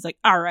anybody. He's like,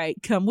 all right,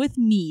 come with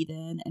me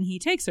then. And he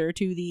takes her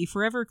to the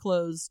forever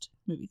closed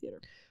movie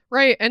theater.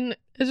 right. And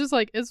it's just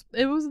like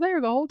it was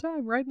there the whole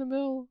time, right in the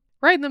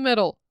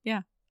middle.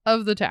 Yeah.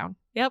 Of the town.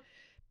 Yep.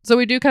 So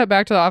we do cut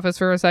back to the office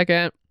for a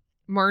second.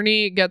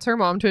 Marnie gets her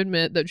mom to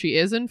admit that she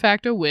is in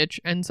fact a witch,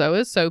 and so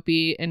is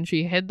Sophie, and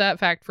she hid that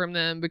fact from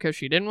them because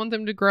she didn't want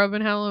them to grow up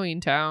in Halloween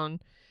Town.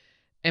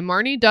 And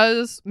Marnie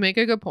does make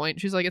a good point.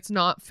 She's like, it's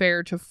not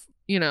fair to,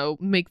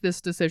 make this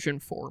decision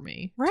for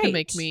me. Right. To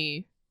make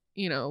me,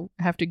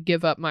 have to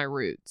give up my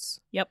roots.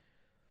 Yep.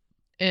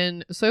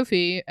 And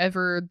Sophie,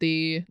 ever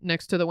the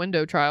next to the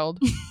window child,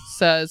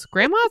 says,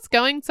 Grandma's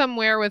going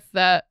somewhere with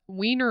that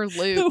wiener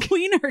Luke. The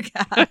wiener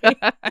guy.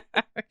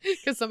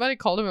 Because somebody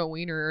called him a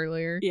wiener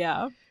earlier.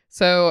 Yeah.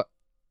 So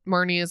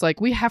Marnie is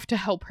like, we have to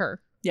help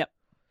her. Yep.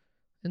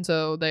 And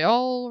so they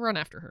all run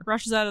after her.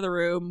 Rushes out of the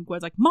room.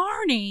 Gwen's like,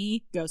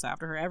 Marnie! Goes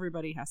after her.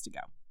 Everybody has to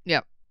go.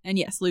 Yep. And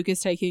yes, Luke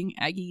is taking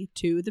Aggie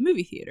to the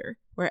movie theater,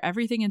 where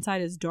everything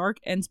inside is dark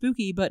and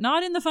spooky, but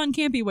not in the fun,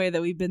 campy way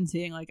that we've been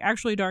seeing, like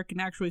actually dark and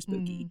actually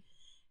spooky.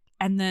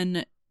 And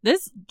then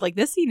this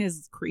scene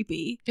is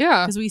creepy.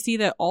 Yeah. Because we see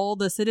that all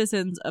the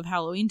citizens of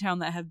Halloween Town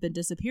that have been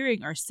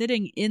disappearing are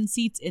sitting in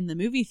seats in the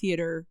movie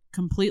theater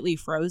completely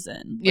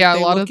frozen. Yeah, a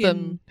lot of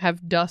them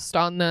have dust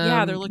on them.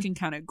 Yeah, they're looking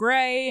kind of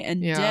gray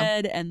and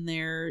dead, and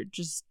they're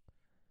just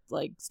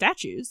like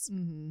statues.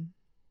 Mm-hmm.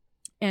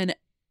 And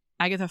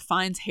Agatha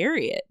finds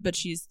Harriet, but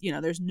she's,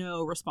 there's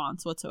no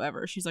response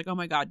whatsoever. She's like, oh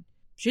my God,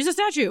 she's a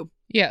statue.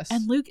 Yes.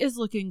 And Luke is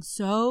looking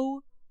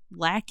so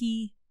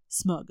lackey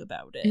smug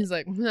about it. He's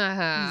like,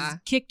 He's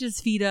kicked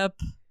his feet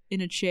up in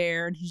a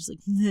chair, and he's just like,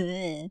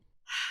 nah.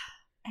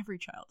 Every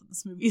child in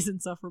this movie is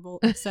insufferable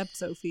except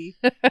Sophie.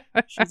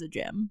 She's a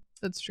gem.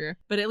 That's true.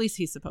 But at least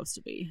he's supposed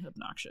to be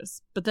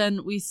obnoxious. But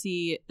then we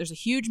see there's a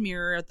huge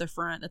mirror at the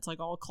front that's like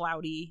all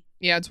cloudy.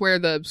 Yeah, it's where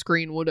the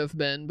screen would have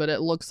been, but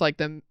it looks like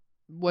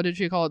what did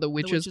she call it? The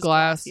witch's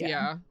glass?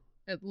 Yeah.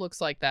 It looks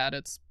like that.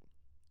 It's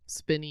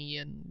spinny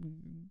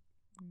and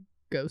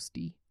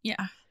ghosty.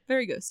 Yeah,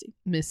 very ghosty.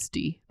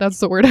 Misty. That's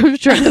the word I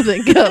was trying to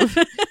think of.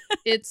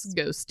 It's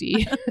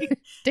ghosty.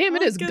 Damn,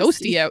 it is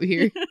ghosty out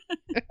here.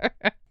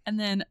 And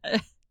then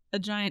a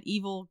giant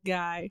evil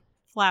guy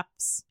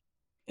flaps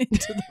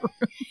into the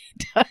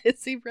room.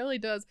 He really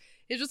does.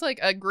 He's just like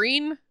a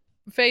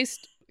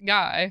green-faced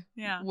guy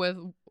with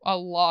a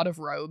lot of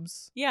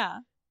robes. Yeah.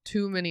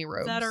 Too many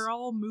robes. That are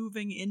all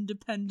moving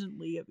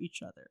independently of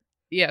each other.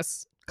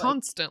 Yes,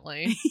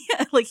 constantly.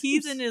 Yeah, like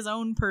he's in his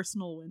own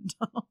personal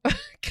window.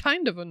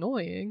 Kind of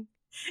annoying.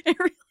 It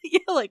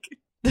really, like...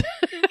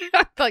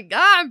 like,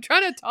 I'm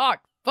trying to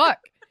talk. Fuck.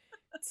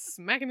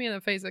 Smacking me in the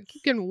face. I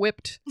keep getting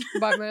whipped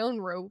by my own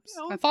robes.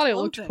 I thought it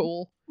looked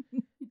cool.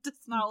 It does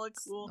not look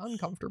cool. It's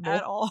uncomfortable.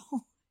 At all.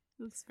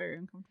 It's very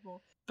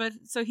uncomfortable. But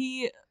so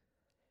he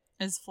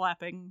is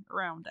flapping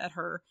around at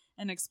her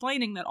and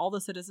explaining that all the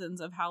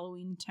citizens of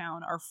Halloween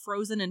Town are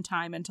frozen in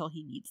time until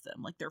he needs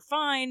them. Like, they're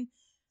fine.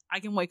 I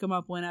can wake them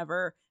up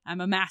whenever.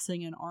 I'm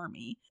amassing an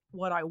army.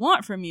 What I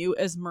want from you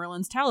is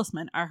Merlin's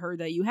talisman. I heard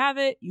that you have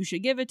it. You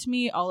should give it to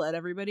me. I'll let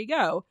everybody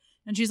go.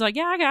 And she's like,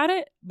 yeah, I got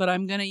it, but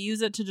I'm going to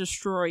use it to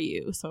destroy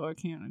you, so I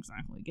can't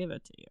exactly give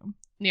it to you.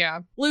 Yeah.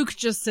 Luke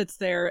just sits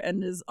there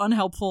and is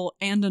unhelpful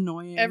and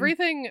annoying.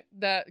 Everything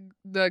that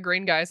the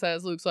green guy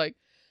says, Luke's like,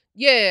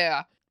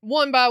 yeah,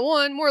 1 by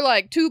 1, more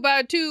like 2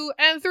 by 2,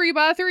 and 3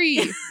 by 3.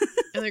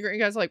 And the green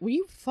guy's like, will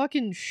you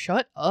fucking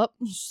shut up?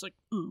 She's like,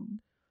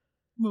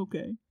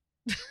 okay.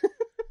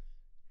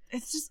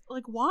 It's just,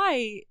 like,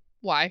 why?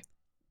 Why?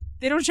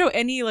 They don't show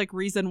any, like,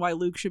 reason why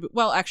Luke should be...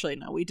 Well, actually,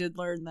 no, we did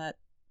learn that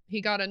he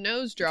got a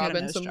nose job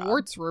and some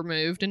warts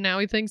removed, and now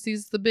he thinks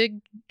he's the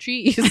big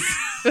cheese.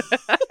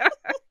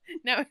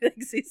 Now he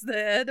thinks he's the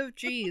head of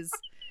cheese.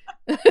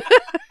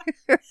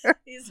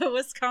 He's a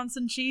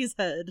Wisconsin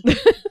cheesehead.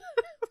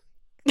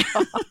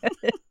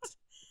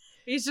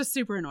 He's just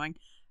super annoying.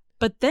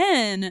 But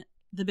then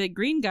the big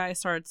green guy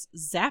starts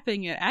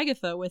zapping at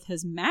Agatha with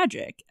his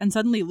magic, and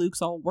suddenly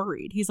Luke's all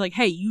worried. He's like,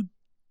 hey, you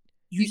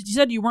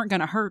said you weren't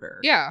going to hurt her.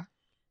 Yeah. And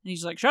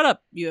he's like, shut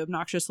up, you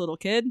obnoxious little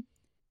kid.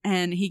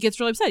 And he gets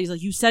really upset. He's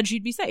like, you said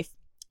she'd be safe.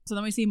 So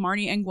then we see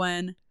Marnie and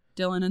Gwen,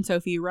 Dylan and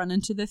Sophie run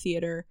into the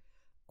theater.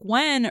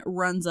 Gwen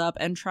runs up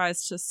and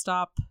tries to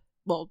stop.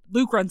 Well,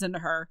 Luke runs into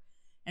her,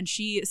 and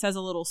she says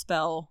a little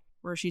spell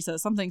where she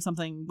says something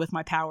with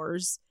my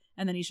powers.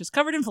 And then he's just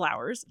covered in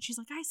flowers. And she's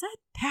like, I said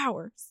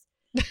powers.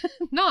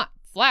 Not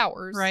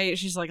flowers. Right.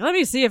 She's like, let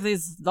me see if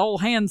these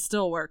old hands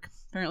still work.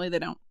 Apparently they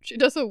don't. She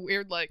does a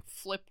weird, like,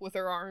 flip with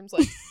her arms,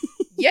 like,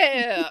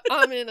 yeah,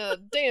 I'm in a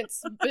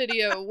dance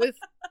video with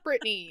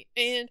Brittany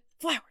and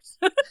flowers.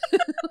 I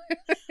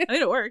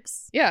mean, it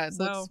works. Yeah, it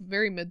looks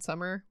very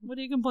Midsummer. What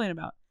do you complain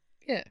about?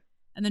 Yeah.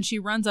 And then she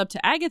runs up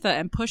to Agatha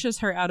and pushes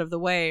her out of the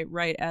way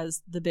right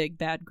as the big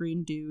bad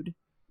green dude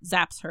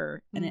zaps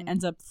her, and it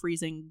ends up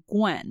freezing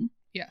Gwen.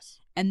 Yes.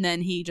 And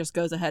then he just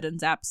goes ahead and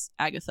zaps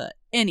Agatha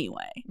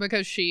anyway.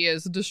 Because she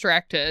is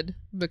distracted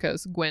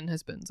because Gwen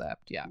has been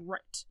zapped. Yeah.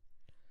 Right.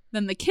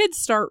 Then the kids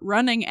start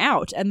running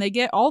out and they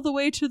get all the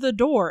way to the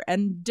door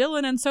and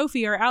Dylan and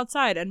Sophie are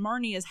outside and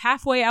Marnie is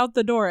halfway out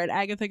the door and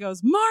Agatha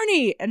goes,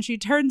 Marnie! And she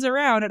turns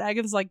around and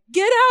Agatha's like,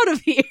 get out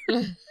of here!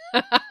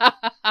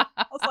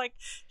 I was like,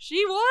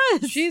 she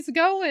was! She's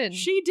going!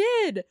 She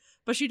did!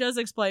 But she does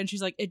explain,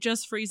 she's like, it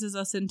just freezes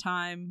us in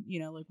time.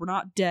 You know, like, we're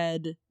not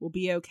dead. We'll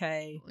be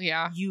okay.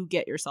 Yeah. You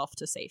get yourself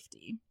to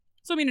safety.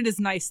 So, I mean, it is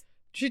nice.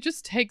 She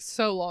just takes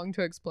so long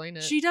to explain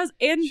it. She does,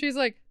 and she's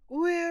like,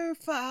 we're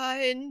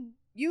fine.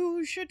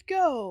 You should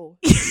go.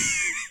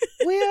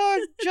 We are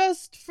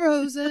just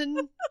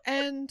frozen,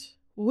 and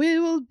we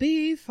will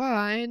be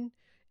fine.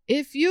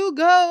 If you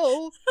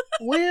go,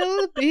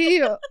 we'll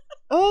be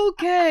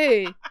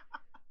okay,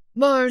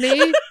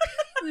 Marnie.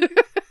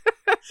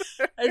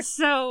 It's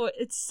so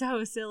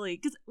silly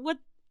because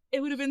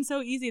it would have been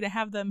so easy to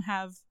have them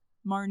have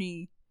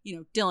Marnie, you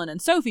know, Dylan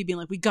and Sophie being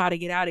like, we got to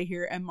get out of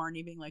here, and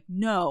Marnie being like,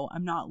 no,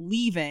 I'm not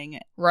leaving,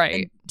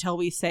 right, until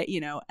we say, you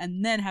know,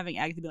 and then having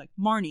Agatha be like,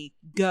 Marnie,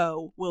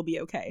 go, we'll be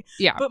okay.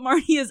 Yeah, but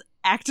Marnie is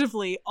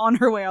actively on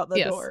her way out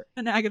the door,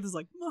 and Agatha's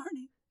like,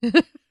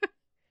 Marnie,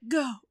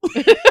 go.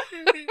 Like,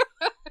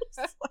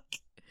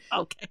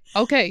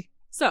 okay,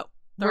 so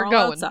they're all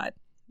going outside.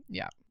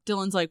 Yeah.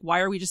 Dylan's like,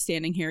 why are we just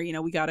standing here? You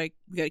know, we gotta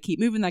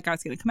keep moving. That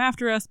guy's gonna come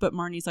after us. But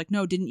Marnie's like,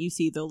 no, didn't you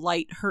see the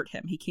light hurt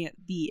him? He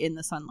can't be in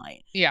the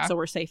sunlight. Yeah. So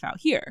we're safe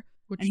out here.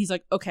 And he's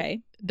like,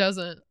 okay.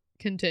 Doesn't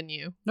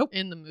continue. Nope.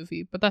 In the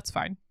movie, but that's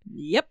fine.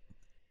 Yep.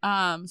 So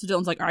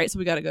Dylan's like, all right, so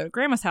we gotta go to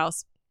Grandma's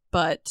house.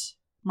 But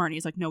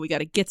Marnie's like, no, we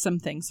gotta get some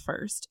things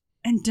first.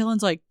 And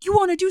Dylan's like, you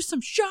want to do some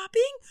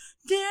shopping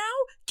now?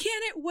 Can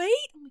it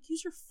wait? I'm like,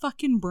 use your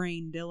fucking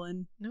brain,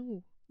 Dylan.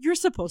 No. You're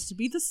supposed to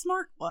be the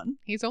smart one.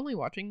 He's only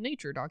watching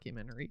nature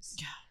documentaries.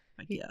 Yeah,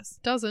 I guess. He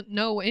doesn't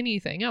know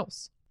anything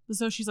else.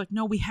 So she's like,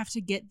 no, we have to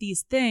get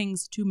these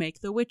things to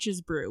make the witch's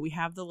brew. We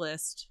have the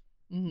list.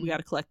 We got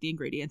to collect the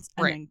ingredients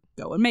and then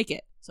go and make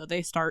it. So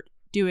they start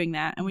doing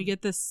that. And we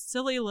get this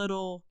silly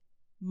little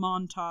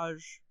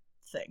montage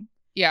thing.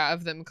 Yeah,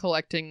 of them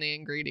collecting the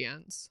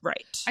ingredients.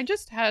 Right. I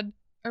just had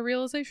a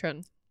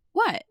realization.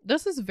 What?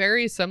 This is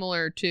very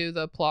similar to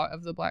the plot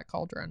of the Black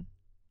Cauldron.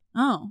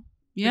 Oh.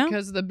 Yeah.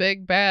 Because the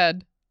big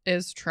bad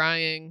is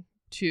trying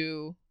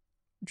to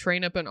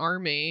train up an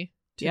army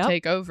to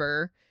take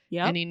over.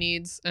 Yep. And he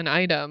needs an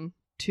item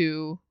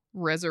to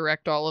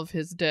resurrect all of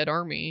his dead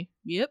army.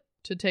 Yep.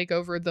 To take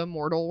over the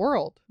mortal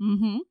world.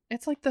 Mm-hmm.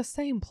 It's like the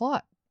same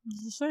plot.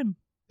 It's the same.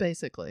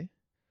 Basically.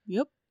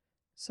 Yep.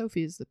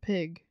 Sophie's the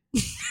pig.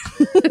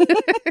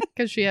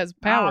 Because she has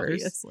powers.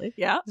 Obviously.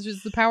 Yeah.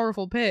 She's the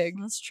powerful pig.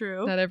 That's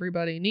true. That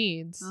everybody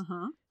needs.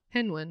 Uh-huh.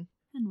 Henwin.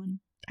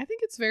 I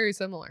think it's very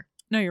similar.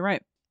 No, you're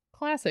right.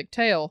 Classic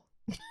tale.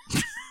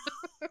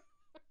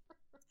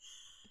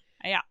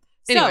 Yeah.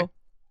 Anyway. So,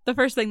 the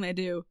first thing they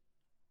do,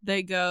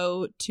 they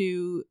go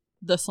to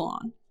the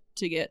salon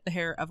to get the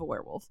hair of a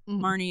werewolf.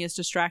 Marnie is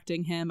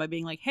distracting him by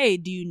being like, hey,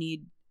 do you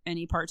need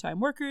any part-time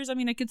workers? I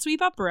mean, I could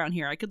sweep up around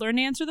here. I could learn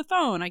to answer the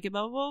phone. I could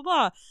blah, blah, blah,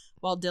 blah.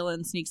 While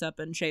Dylan sneaks up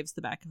and shaves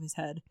the back of his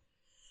head.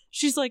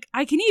 She's like,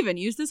 I can even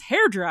use this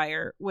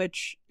hairdryer,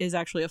 which is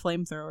actually a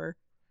flamethrower,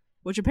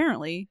 which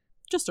apparently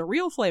just a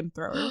real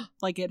flamethrower.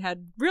 Like, it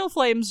had real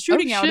flames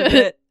shooting out of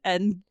it.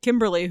 And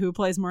Kimberly, who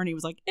plays Marnie,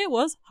 was like, it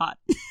was hot.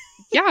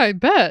 Yeah, I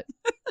bet.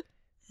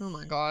 Oh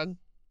my god.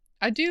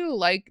 I do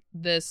like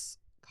this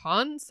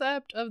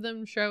concept of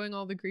them showing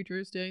all the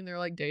creatures doing their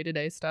like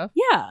day-to-day stuff.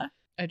 Yeah.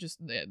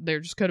 There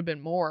just could have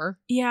been more.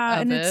 Yeah,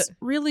 and it's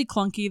really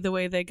clunky the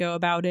way they go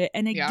about it.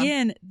 And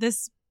again,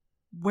 this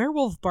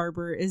werewolf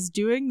barber is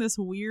doing this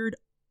weird,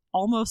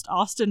 almost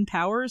Austin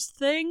Powers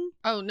thing.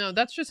 Oh no,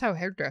 that's just how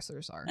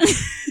hairdressers are.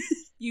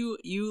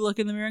 You look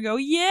in the mirror and go,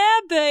 yeah,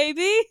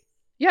 baby.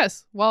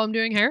 Yes, while I'm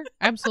doing hair,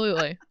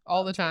 absolutely,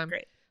 all the time.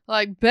 Great.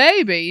 Like,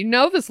 baby, you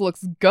know this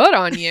looks good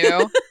on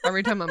you.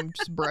 Every time I'm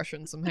just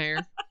brushing some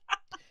hair.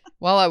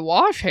 While I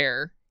wash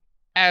hair,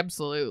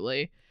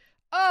 absolutely.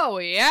 Oh,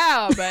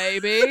 yeah,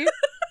 baby. It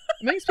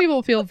makes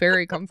people feel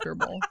very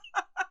comfortable.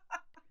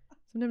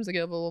 Sometimes I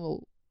give a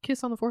little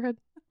kiss on the forehead.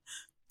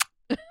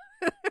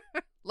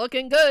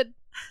 Looking good.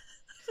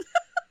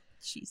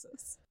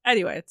 Jesus.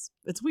 Anyway,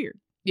 it's weird.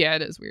 Yeah,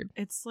 it is weird.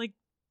 It's like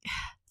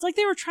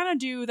they were trying to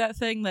do that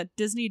thing that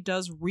Disney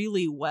does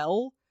really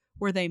well,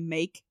 where they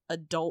make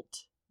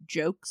adult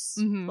jokes.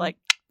 Like,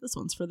 this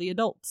one's for the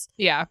adults.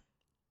 Yeah.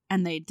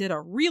 And they did a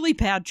really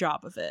bad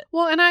job of it.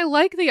 Well, and I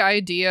like the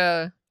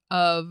idea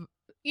of,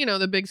 you know,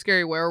 the big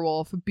scary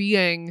werewolf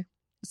being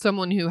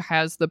someone who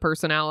has the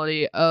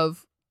personality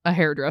of a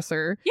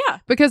hairdresser. Yeah.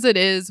 Because it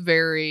is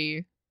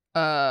very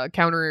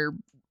counterintuitive.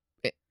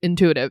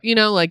 You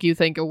know, like you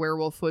think a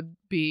werewolf would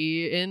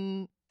be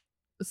in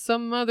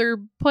some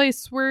other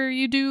place where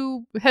you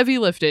do heavy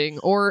lifting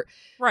or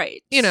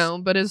right, you know,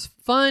 but it's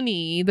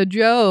funny, the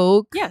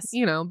joke. Yes.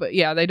 You know, but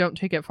yeah, they don't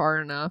take it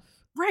far enough.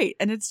 Right.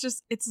 And it's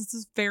this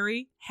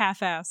very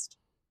half-assed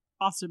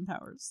Austin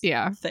Powers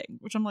thing,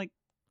 which I'm like,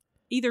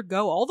 either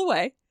go all the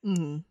way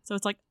Mm-hmm. So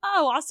it's like,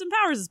 oh, Austin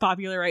Powers is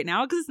popular right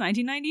now because it's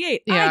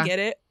 1998. Yeah. I get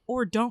it.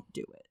 Or don't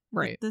do it.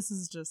 Right. Like, this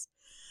is just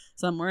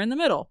somewhere in the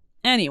middle.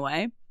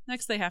 Anyway,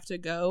 next they have to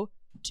go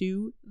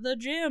to the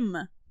gym.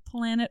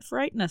 Planet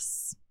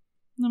Frightness.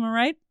 Am I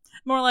right?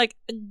 More like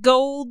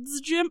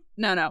Gold's Gym?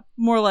 No.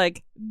 More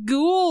like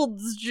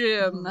Gould's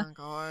Gym. Oh my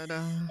god.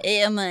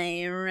 Am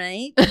I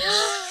right?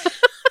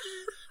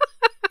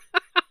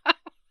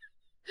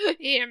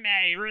 Am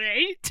I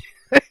right?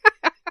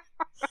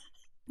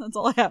 That's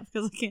all I have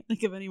because I can't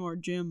think of any more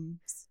gyms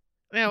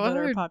Yeah, that what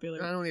are are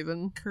popular. I don't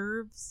even.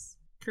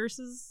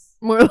 Curses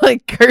More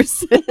like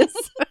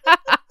curses.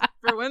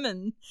 for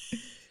women.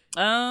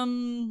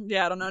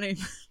 Yeah, I don't know any.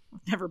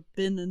 I've never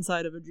been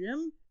inside of a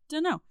gym.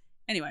 Don't know.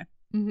 Anyway,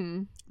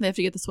 Mm-hmm. they have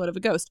to get the sweat of a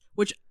ghost,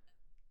 which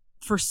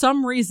for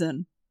some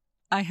reason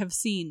I have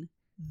seen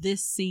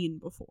this scene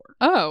before.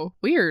 Oh,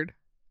 weird.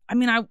 I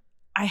mean,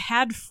 I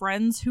had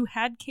friends who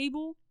had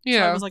cable. So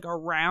Yeah. I was like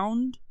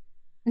around.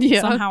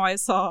 Yeah. Somehow I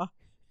saw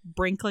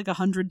Brink like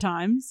 100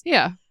 times,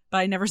 Yeah. but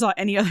I never saw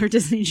any other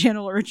Disney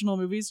Channel original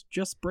movies,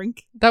 just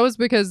Brink. That was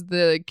because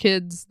the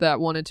kids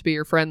that wanted to be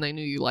your friend, they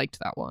knew you liked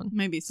that one.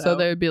 Maybe so. So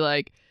they would be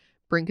like,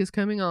 Brink is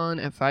coming on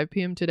at 5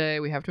 p.m.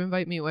 today. We have to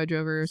invite Meat Wedge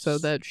over so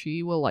that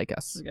she will like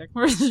us. Okay, of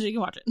course she can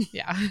watch it.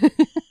 Yeah.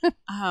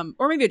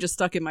 Or maybe it just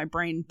stuck in my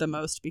brain the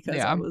most because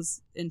Yeah. I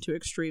was into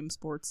extreme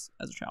sports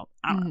as a child.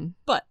 I don't know. Mhm.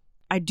 But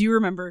I do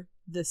remember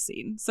this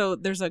scene. So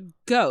there's a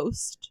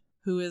ghost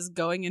who is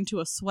going into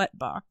a sweat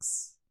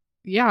box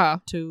Yeah,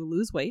 to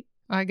lose weight.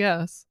 I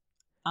guess.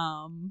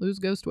 Um, Lose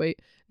ghost weight.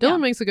 Dylan Yeah.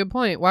 makes a good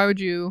point. Why would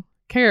you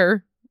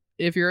care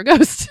if you're a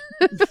ghost?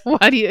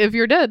 Why do you, if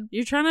you're dead?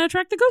 you're trying to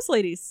attract the ghost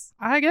ladies.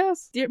 I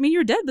guess. I mean,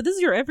 you're dead, but this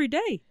is your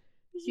everyday.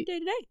 This is your day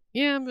to day.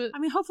 Yeah, but I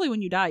mean, hopefully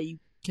when you die, you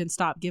can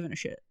stop giving a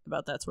shit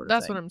about that sort of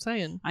that's thing. what I'm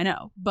saying. I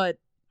know, but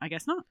I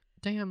guess not.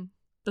 Damn.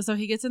 But so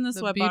he gets in the The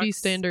sweat beauty box.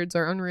 standards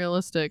are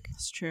unrealistic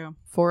That's true.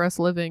 for us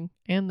living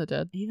and the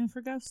dead. Even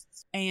for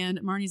ghosts. And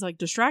Marnie's like,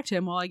 distract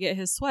him while I get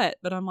his sweat.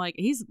 But I'm like,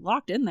 he's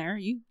locked in there.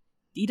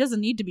 He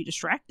doesn't need to be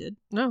distracted.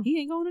 No. He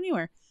ain't going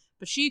anywhere.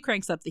 But she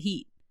cranks up the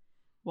heat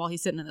while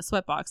he's sitting in the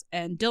sweat box.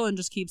 And Dylan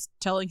just keeps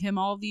telling him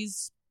all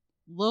these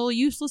little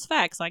useless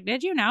facts. Like,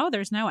 did you know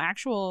there's no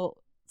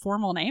actual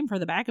formal name for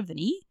the back of the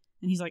knee?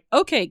 And he's like,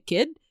 okay,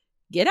 kid,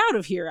 get out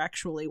of here,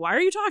 actually. Why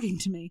are you talking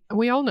to me?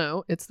 We all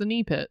know it's the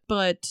knee pit.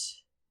 But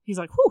he's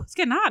like, whew, it's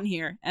getting hot in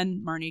here.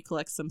 And Marnie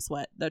collects some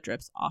sweat that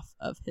drips off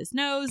of his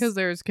nose. Because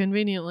there's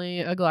conveniently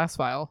a glass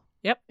vial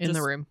Yep. in the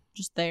just- room.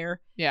 Just there.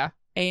 Yeah.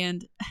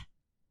 And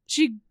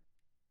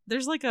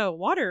there's like a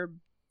water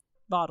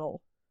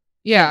bottle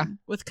Yeah.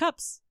 with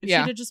cups. If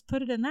Yeah. she'd have just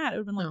put it in that, it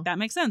would have been like, No. that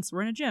makes sense.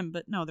 We're in a gym.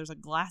 But no, there's a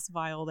glass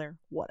vial there.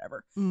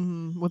 Whatever.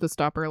 Mm-hmm. With a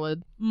stopper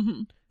lid.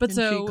 Mm-hmm. But And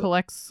so, she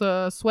collects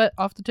sweat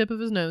off the tip of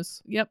his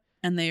nose. yep.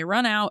 And they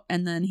run out,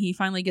 and then he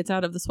finally gets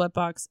out of the sweat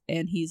box,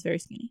 and he's very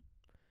skinny.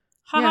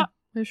 Ha Yeah. ha.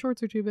 His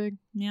shorts are too big.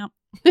 Yeah.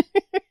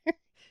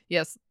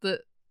 Yes.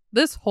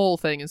 This whole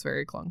thing is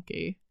very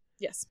clunky,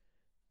 Yes.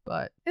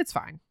 but it's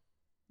fine.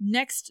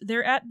 Next,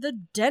 they're at the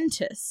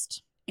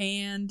dentist,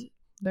 and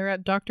They're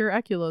at Dr.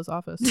 Acula's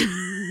office.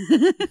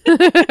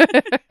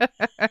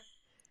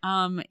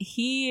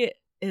 he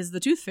is the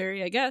tooth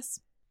fairy, I guess.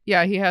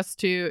 Yeah, he has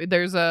to.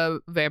 There's a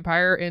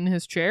vampire in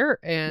his chair,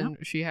 and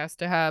she has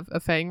to have a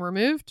fang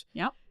removed.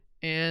 Yep.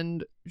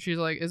 And she's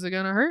like, "Is it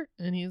gonna hurt?"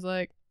 And he's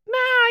like,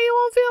 "Nah, you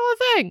won't feel a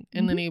thing."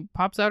 And then he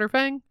pops out her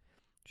fang.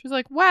 She's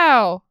like,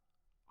 "Wow,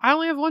 I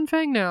only have one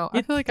fang now.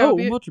 I feel like I would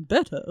be, much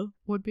better.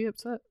 would be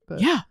upset." But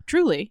Yeah,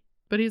 truly.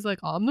 but he's like,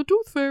 "I'm the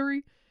tooth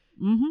fairy."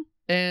 Mm-hmm.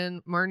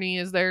 And Marnie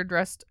is there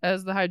dressed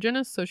as the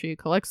hygienist, so she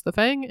collects the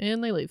fang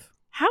and they leave.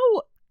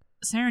 How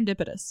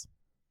serendipitous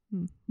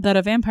Hmm. that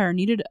a vampire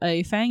needed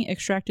a fang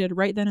extracted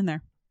right then and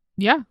there.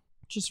 Yeah,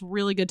 Just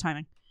really good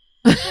timing.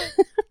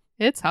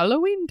 it's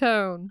Halloween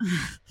Town.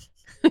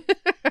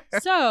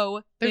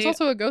 So There's they-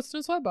 also a ghost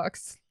in a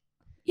sweatbox.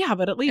 yeah,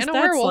 but at least And a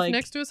that's werewolf like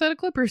next to a set of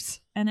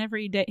clippers. an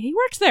everyday. He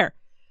works there.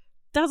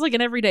 That's like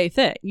an everyday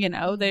thing, you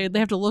know. They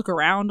have to look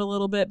around a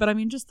little bit, but I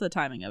mean, just the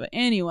timing of it.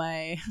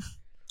 Anyway,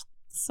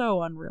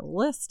 so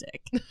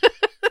unrealistic.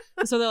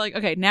 So they're like,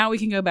 okay, now we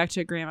can go back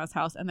to Grandma's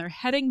house, and they're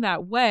heading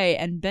that way.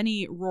 And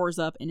Benny roars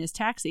up in his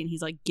taxi, and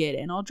he's like, "Get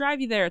in, I'll drive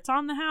you there. It's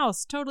on the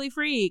house, totally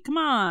free. Come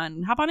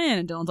on, hop on in."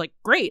 And Dylan's like,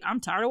 "Great, I'm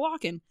tired of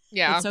walking."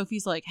 Yeah. And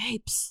Sophie's like, "Hey,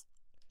 psst,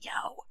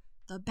 yo,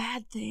 the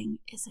bad thing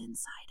is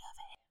inside of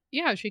it."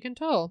 Yeah, she can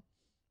tell.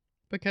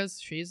 Because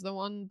she's the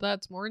one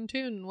that's more in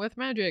tune with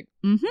magic.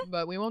 Mm-hmm.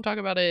 But we won't talk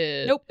about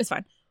it. Nope, it's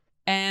fine.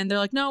 And they're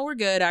like, "No, we're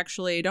good,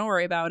 actually. Don't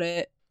worry about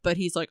it." But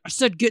he's like, "I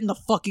said get in the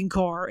fucking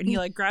car." And he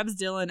like grabs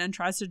Dylan and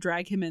tries to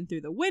drag him in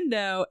through the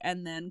window.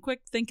 And then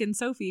quick thinking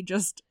Sophie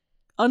just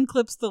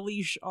unclips the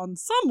leash on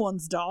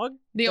someone's dog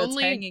The that's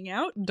only hanging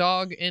out.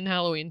 dog in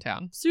Halloween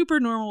Town.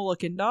 Super normal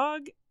looking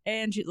dog.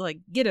 And she's like,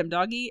 "Get him,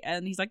 doggy."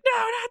 And he's like, "No,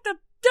 not the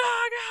dog.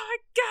 Oh my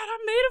God,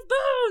 I'm made of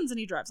bones." And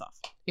he drives off.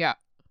 Yeah.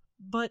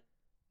 But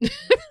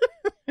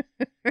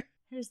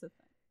here's the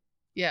thing.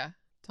 Yeah.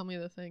 Tell me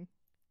the thing.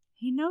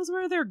 He knows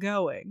where they're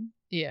going.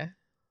 Yeah.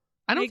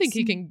 I don't think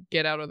he can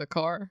get out of the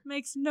car.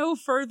 Makes no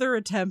further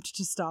attempt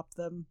to stop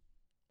them.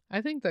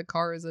 I think the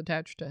car is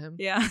attached to him.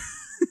 Yeah.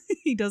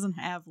 He doesn't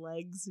have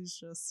legs. He's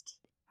just...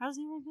 How does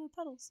he work with the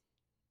pedals?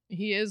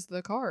 He is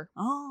the car.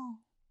 Oh.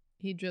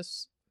 He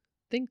just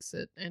thinks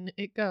it and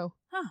it go.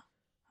 Huh.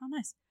 How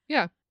nice.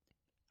 Yeah.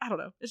 I don't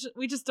know. It's just,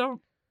 we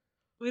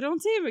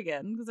don't see him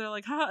again because they're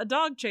like, a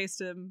dog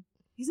chased him.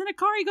 He's in a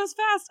car. He goes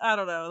fast. I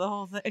don't know. The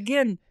whole thing.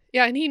 Again.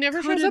 Yeah, and he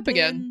never shows up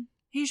again.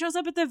 He shows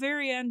up at the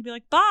very end, be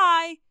like,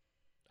 bye.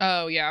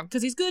 Oh, yeah.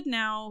 Because he's good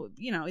now.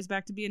 You know, he's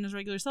back to being his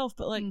regular self.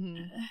 But like,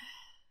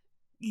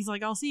 he's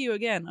like, I'll see you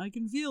again. I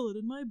can feel it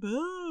in my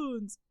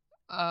bones.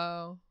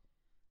 Oh,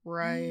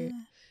 right.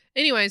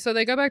 Anyway, so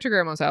they go back to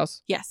Grandma's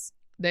house. Yes.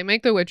 They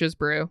make the witch's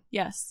brew.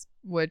 Yes.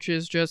 Which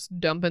is just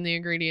dumping the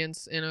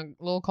ingredients in a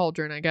little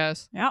cauldron, I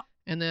guess. Yep.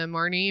 And then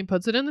Marnie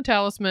puts it in the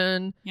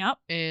talisman. Yep.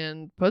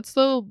 And puts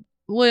the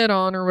lid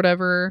on or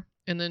whatever.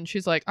 And then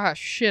she's like,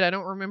 shit, I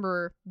don't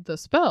remember the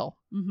spell.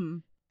 Mm-hmm.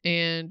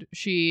 And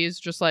she's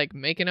just like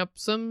making up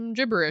some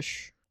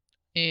gibberish.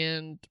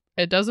 And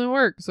it doesn't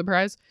work.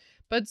 Surprise.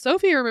 But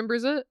Sophie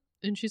remembers it.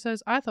 And she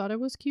says, I thought it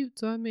was cute,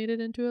 so I made it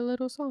into a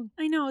little song.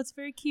 I know, it's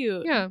very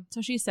cute. Yeah.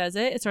 So she says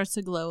it. It starts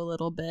to glow a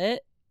little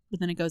bit, but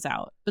then it goes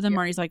out. But then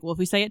Marnie's like, well, if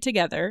we say it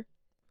together,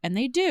 and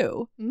they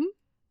do.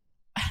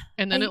 Mm-hmm.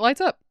 And then it lights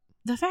up.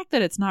 The fact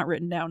that it's not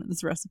written down in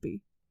this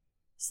recipe,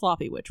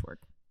 sloppy witch work.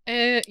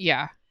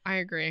 Yeah, I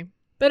agree.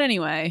 But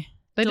anyway.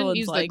 They Dylan's didn't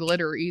use the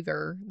glitter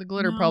either. The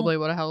glitter probably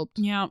would have helped.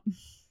 Yeah.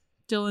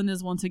 Dylan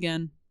is once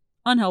again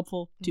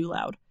unhelpful, too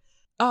loud.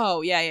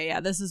 Oh,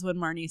 yeah. This is when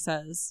Marnie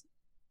says...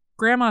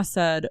 Grandma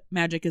said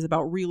magic is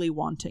about really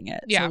wanting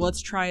it. Yeah. So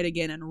let's try it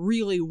again and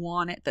really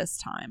want it this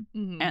time.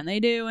 Mm-hmm. And they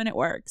do, and it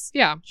works.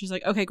 Yeah. She's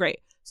like, okay, great.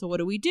 So what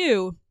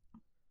do?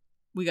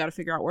 We got to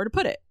figure out where to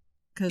put it.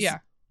 Because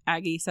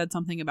Aggie said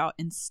something about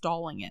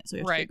installing it. So we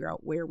have to figure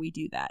out where we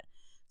do that.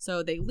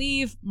 So they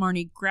leave.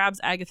 Marnie grabs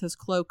Agatha's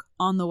cloak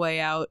on the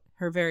way out.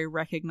 Her very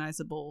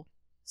recognizable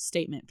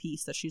statement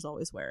piece that she's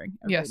always wearing.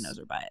 Everybody knows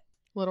her by it.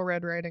 Little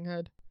Red Riding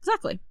Hood.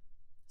 Exactly.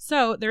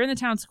 So they're in the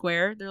town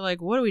square. They're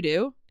like, what do we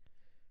do?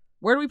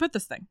 Where do we put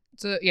this thing?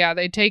 So, yeah,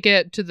 they take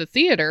it to the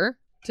theater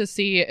to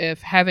see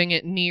if having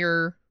it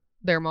near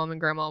their mom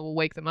and grandma will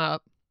wake them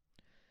up.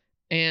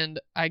 And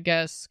I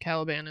guess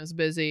Caliban is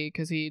busy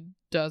because he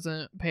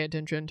doesn't pay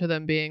attention to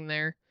them being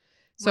there.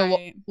 So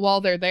while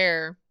they're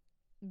there,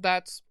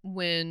 that's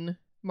when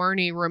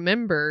Marnie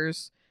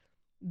remembers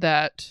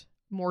that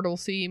mortal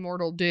see,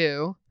 mortal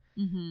do.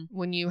 Mm-hmm.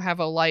 When you have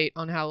a light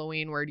on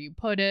Halloween, where do you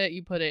put it?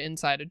 You put it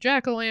inside a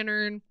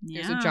jack-o'-lantern.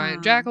 Yeah. There's a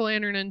giant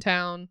jack-o'-lantern in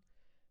town.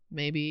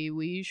 Maybe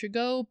we should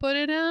go put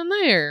it in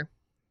there.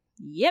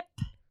 Yep.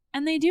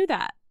 And they do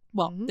that.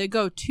 Well, they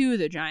go to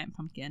the giant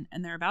pumpkin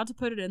and they're about to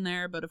put it in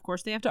there, but of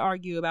course they have to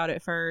argue about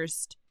it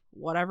first.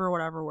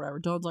 Whatever.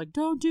 Dawn's like,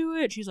 don't do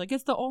it. She's like,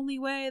 it's the only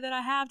way that I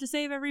have to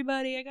save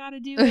everybody. I gotta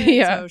do it.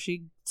 Yeah. So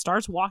she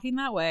starts walking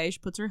that way. She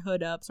puts her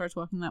hood up, starts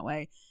walking that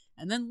way.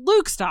 And then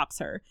Luke stops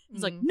her.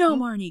 He's like, no,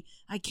 Marnie,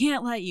 I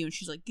can't let you. And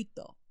she's like, get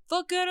the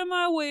fuck out of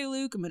my way,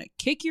 Luke. I'm gonna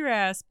kick your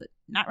ass, but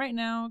not right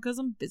now because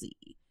I'm busy.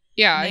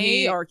 Yeah, and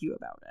they argue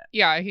about it.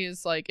 Yeah,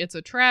 he's like, it's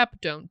a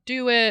trap, don't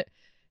do it.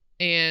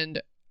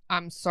 And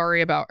I'm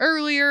sorry about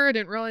earlier. I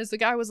didn't realize the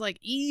guy was like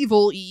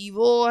evil.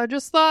 I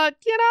just thought,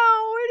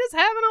 we're just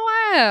having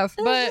a laugh.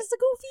 It but was just a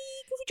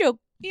goofy joke.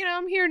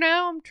 I'm here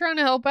now. I'm trying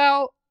to help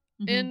out.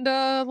 And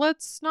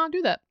let's not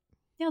do that.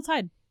 Yeah, let's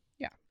hide.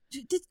 Yeah.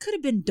 This could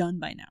have been done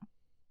by now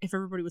if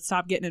everybody would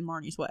stop getting in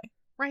Marnie's way.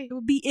 Right. It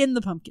would be in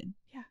the pumpkin.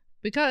 Yeah.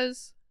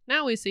 Because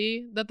now we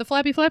see that the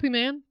Flappy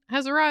Man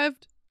has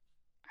arrived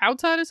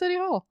outside of City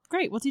Hall.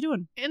 Great. What's he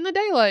doing? In the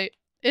daylight.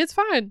 It's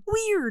fine.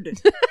 Weird.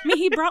 I mean,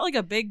 he brought like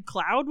a big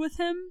cloud with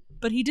him,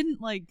 but he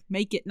didn't like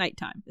make it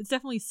nighttime. It's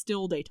definitely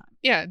still daytime.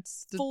 Yeah,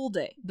 it's full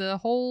day. The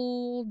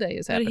whole day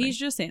is happening. But he's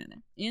just standing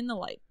there in the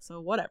light. So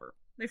whatever.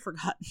 They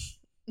forgot.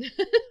 It's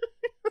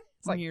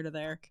From here to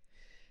there.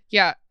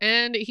 Yeah,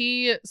 and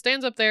he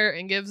stands up there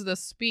and gives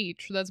this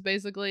speech that's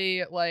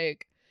basically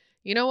like,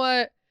 you know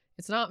what?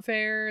 It's not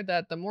fair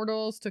that the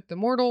mortals took the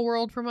mortal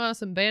world from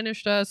us and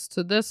banished us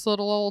to this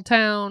little old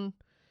town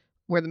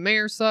where the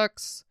mayor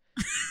sucks.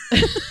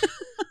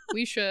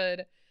 We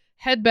should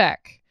head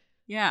back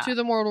to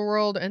the mortal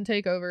world and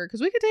take over.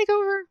 Because we could take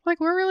over. Like,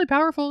 we're really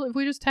powerful if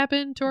we just tap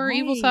into our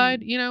evil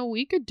side.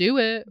 We could do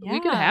it. Yeah. We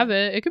could have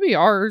it. It could be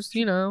ours,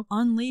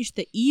 Unleash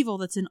the evil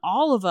that's in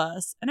all of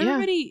us. And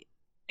everybody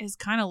is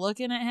kind of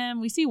looking at him.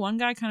 We see one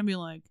guy kind of be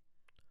like,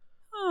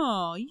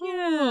 oh,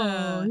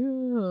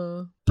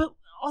 yeah. But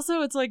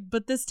also, it's like,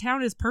 but this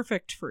town is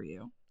perfect for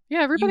you.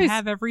 Yeah, everybody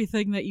have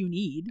everything that you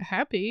need.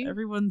 Happy.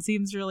 Everyone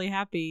seems really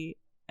happy.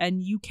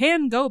 And you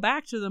can go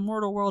back to the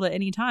mortal world at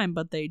any time,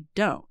 but they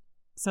don't.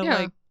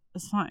 So,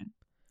 it's fine.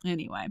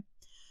 Anyway.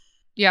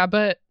 Yeah,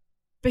 but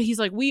he's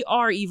like, we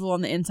are evil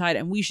on the inside,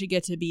 and we should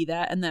get to be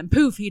that. And then,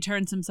 poof, he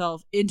turns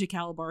himself into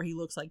Calabar. He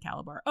looks like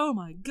Calabar. Oh,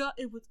 my God.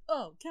 It was,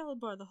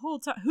 Calabar the whole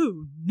time.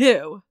 Who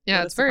knew?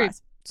 Yeah, it's very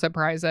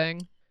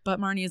surprising. But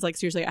Marnie is like,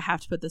 seriously, I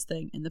have to put this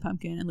thing in the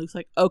pumpkin. And Luke's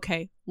like,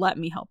 okay, let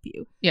me help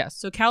you. Yes.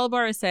 So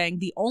Calabar is saying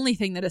the only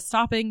thing that is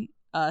stopping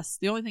us,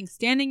 the only thing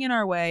standing in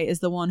our way is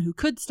the one who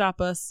could stop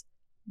us.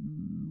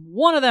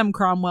 One of them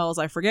Cromwells,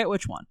 I forget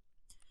which one.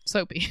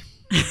 Soapy.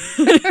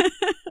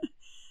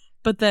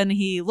 But then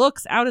he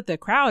looks out at the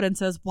crowd and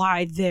says,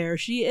 why, there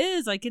she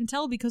is. I can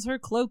tell because her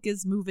cloak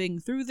is moving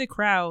through the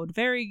crowd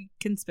very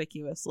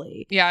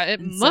conspicuously. Yeah, it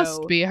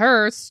must be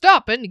her.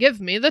 Stop and give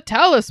me the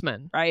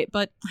talisman. Right,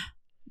 but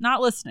not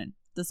listening.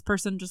 This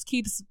person just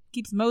keeps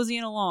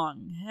moseying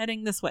along,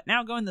 heading this way.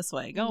 Now going this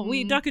way.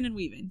 Going, ducking and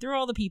weaving through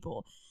all the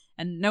people.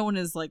 And no one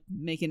is, like,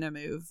 making a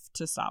move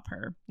to stop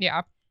her.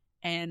 Yeah.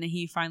 And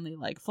he finally,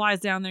 like, flies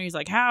down there. He's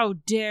like, how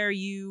dare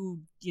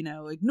you,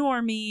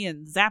 ignore me,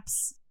 and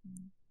zaps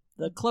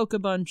the cloak a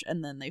bunch,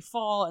 and then they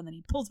fall, and then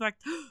he pulls back.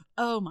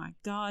 Oh my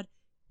god,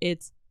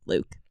 it's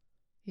Luke.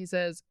 He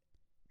says,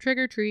 trick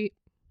or treat.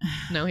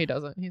 No, he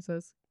doesn't. He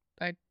says,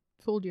 I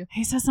fooled you.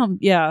 He says something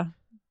dumb.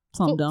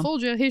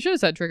 Fooled you. He should have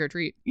said trick or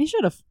treat. He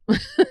should have.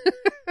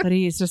 But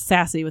he's just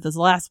sassy with his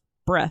last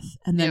breath.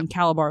 And then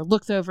Calabar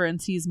looks over and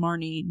sees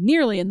Marnie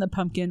nearly in the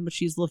pumpkin, but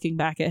she's looking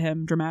back at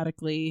him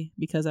dramatically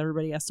because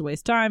everybody has to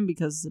waste time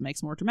because it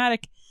makes it more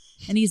dramatic.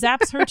 And he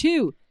zaps her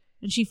too.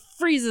 And she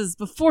freezes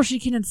before she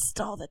can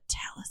install the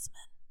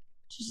talisman.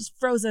 She's just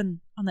frozen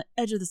on the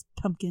edge of this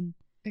pumpkin.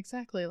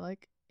 Exactly,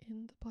 like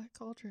in the Black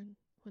Cauldron,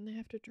 when they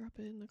have to drop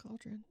it in the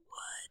cauldron.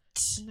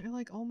 What? And they're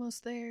like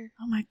almost there.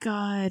 Oh my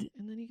god.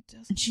 And then he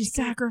doesn't. And she's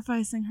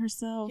sacrificing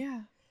herself.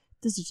 Yeah.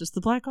 This is just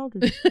the Black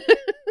Cauldron.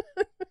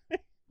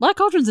 Black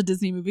Cauldron's a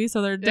Disney movie,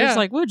 so they're just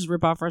like, we'll just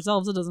rip off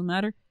ourselves. It doesn't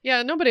matter.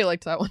 Yeah, nobody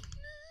liked that one.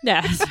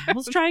 Yeah,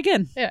 let's try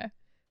again. Yeah.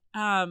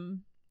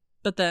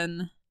 But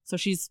then... So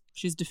she's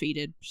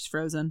defeated. She's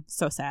frozen.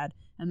 So sad.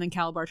 And then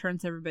Calabar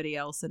turns to everybody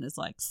else and is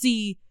like,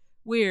 see,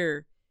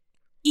 we're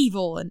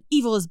evil and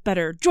evil is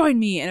better. Join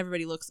me. And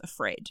everybody looks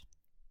afraid.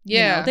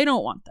 Yeah. They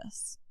don't want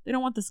this. They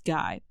don't want this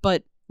guy.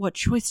 But what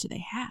choice do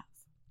they have?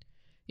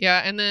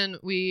 Yeah. And then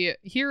we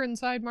hear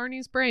inside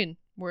Marnie's brain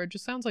where it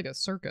just sounds like a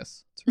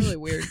circus. It's really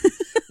weird.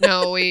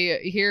 No, we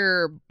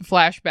hear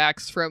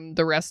flashbacks from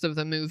the rest of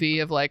the movie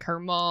of like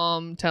her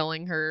mom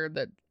telling her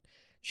that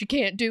she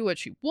can't do what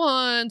she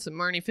wants, and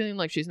Marnie feeling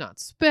like she's not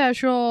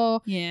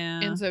special.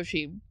 Yeah. And so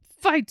she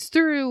fights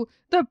through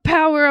the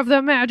power of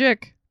the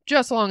magic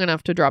just long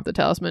enough to drop the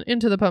talisman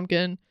into the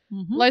pumpkin,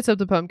 lights up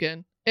the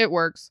pumpkin. It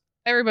works.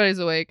 Everybody's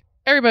awake.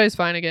 Everybody's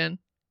fine again.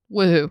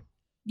 Woohoo.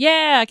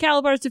 Yeah,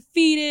 Calabar's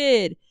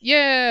defeated.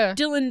 Yeah.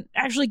 Dylan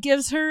actually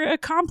gives her a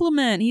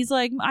compliment. He's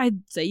like,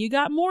 I'd say you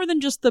got more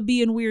than just the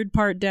being weird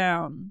part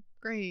down.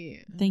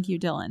 Great. Thank you,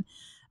 Dylan.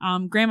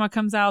 Grandma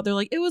comes out. They're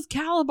like, it was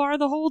Calabar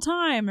the whole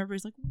time.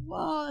 Everybody's like,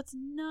 whoa, that's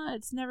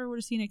nuts. Never would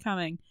have seen it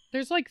coming.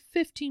 There's like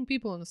 15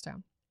 people in this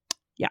town.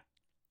 Yeah.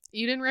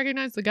 You didn't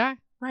recognize the guy?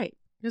 Right.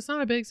 It's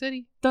not a big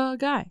city. The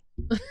guy.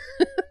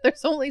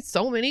 There's only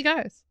so many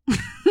guys.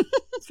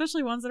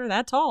 Especially ones that are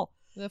that tall.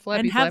 The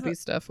flappy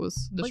stuff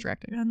was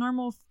distracting. Like a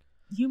normal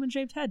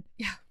human-shaped head.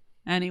 Yeah.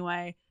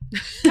 Anyway,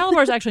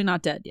 Calabar's actually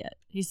not dead yet.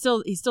 He's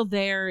still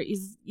there.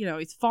 He's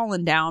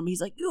fallen down.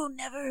 He's like, you'll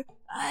never,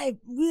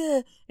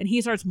 and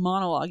he starts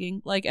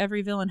monologuing like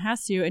every villain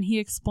has to. And he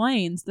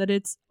explains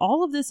that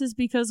all of this is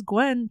because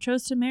Gwen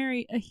chose to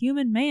marry a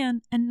human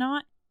man and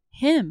not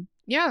him.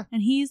 Yeah.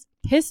 And he's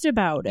pissed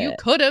about it. You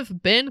could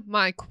have been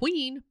my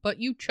queen, but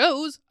you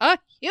chose a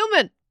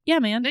human. Yeah,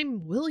 man.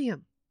 Named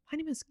William. My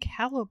name is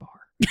Calabar.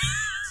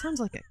 Sounds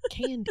like a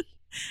candy.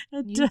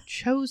 You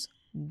chose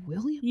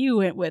William? You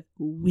went with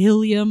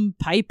William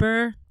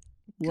Piper.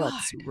 God.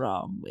 What's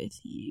wrong with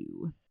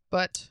you?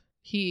 But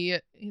he's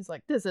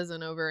like, this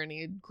isn't over, and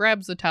he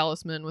grabs the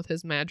talisman with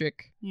his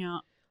magic. Yeah.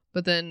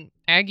 But then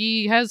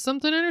Aggie has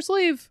something in her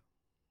sleeve.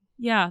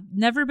 Yeah,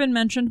 never been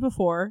mentioned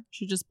before.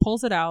 She just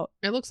pulls it out.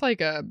 It looks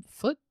like a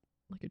foot,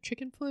 like a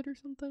chicken foot or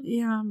something.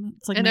 Yeah,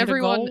 it's like and made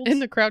everyone of gold. in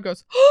the crowd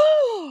goes,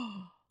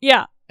 oh!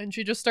 Yeah. And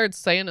she just starts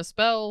saying a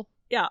spell.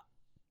 Yeah.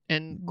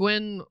 And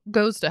Gwen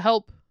goes to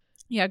help.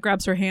 Yeah,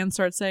 grabs her hand,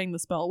 starts saying the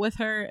spell with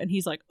her, and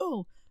he's like,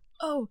 oh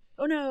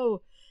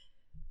no.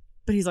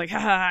 But he's like,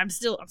 haha, I'm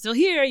still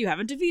here. You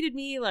haven't defeated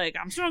me. Like,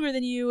 I'm stronger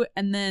than you.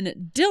 And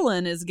then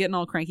Dylan is getting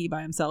all cranky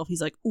by himself.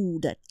 He's like, ooh,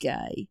 that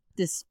guy.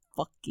 This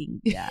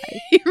fucking guy.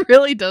 He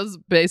really does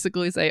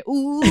basically say,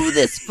 ooh,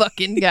 this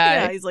fucking guy.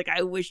 Yeah, he's like,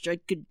 I wish I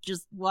could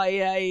just,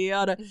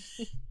 yada.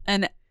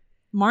 And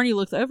Marnie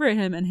looks over at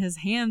him, and his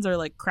hands are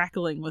like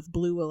crackling with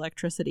blue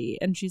electricity.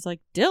 And she's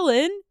like,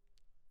 Dylan,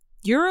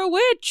 you're a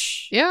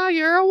witch. Yeah,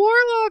 you're a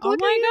warlock. Oh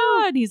my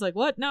god. And he's like,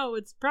 what? No,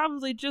 it's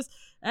probably just...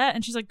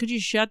 And she's like, could you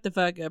shut the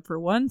fuck up for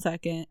 1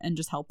 second and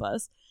just help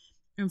us?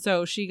 And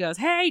so she goes,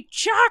 hey,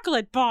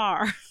 chocolate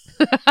bar.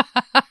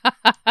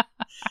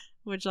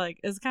 Which, like,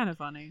 is kind of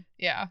funny.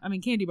 Yeah. I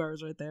mean, Candy Bar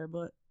was right there,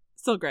 but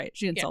still great.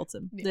 She insults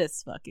him. Yeah.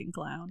 This fucking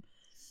clown.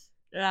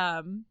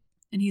 And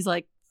he's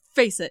like,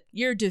 face it,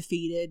 you're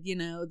defeated. You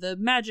know, the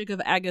magic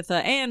of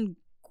Agatha and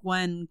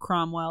Gwen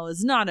Cromwell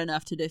is not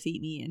enough to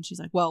defeat me. And she's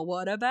like, well,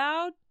 what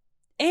about?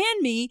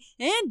 And me,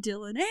 and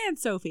Dylan, and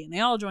Sophie. And they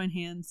all join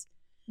hands.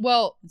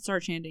 Well, and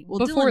start chanting. Well,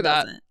 before Dylan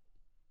that, doesn't.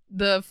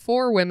 the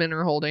 4 women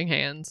are holding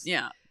hands.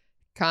 Yeah.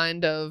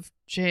 Kind of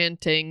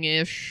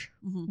chanting-ish.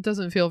 Mm-hmm. It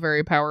doesn't feel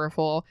very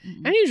powerful.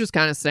 Mm-hmm. And he's just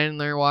kind of standing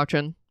there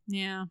watching.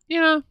 Yeah.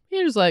 You know,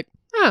 he's just like,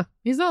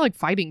 he's not like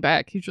fighting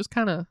back. He's just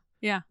kind of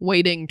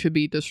waiting to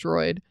be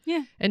destroyed.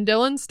 Yeah. And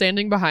Dylan's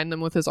standing behind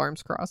them with his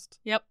arms crossed.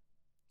 Yep.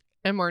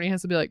 And Marnie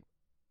has to be like,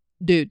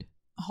 dude.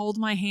 Hold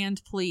my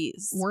hand,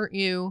 please. Weren't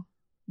you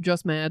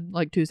just mad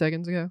like 2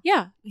 seconds ago?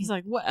 Yeah. He's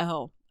like, what?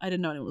 Oh, I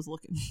didn't know anyone was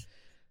looking.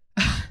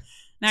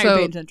 Now So, you're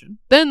paying attention.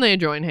 Then they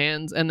join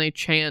hands and they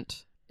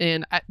chant.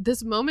 And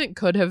this moment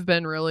could have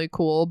been really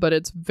cool, but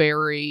it's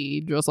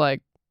very just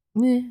like,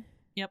 meh.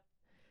 Yep.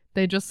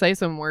 They just say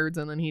some words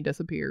and then he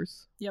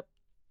disappears. Yep.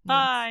 That's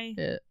Bye.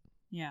 it.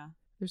 Yeah.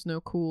 There's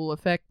no cool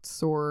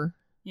effects or...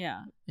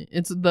 Yeah.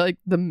 It's like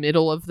the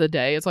middle of the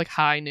day. It's like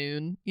high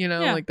noon, you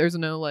know? Yeah. Like there's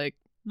no like...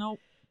 Nope.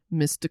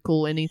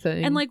 Mystical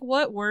anything. And like,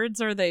 what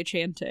words are they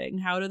chanting?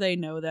 How do they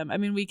know them? I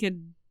mean, we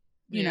could...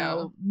 You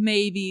know,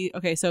 maybe,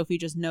 okay, Sophie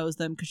just knows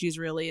them because she's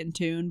really in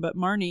tune, but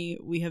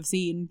Marnie, we have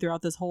seen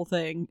throughout this whole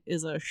thing,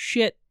 is a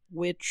shit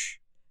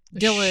witch.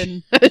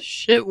 Dylan.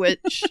 Shit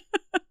witch.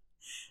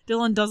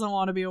 Dylan doesn't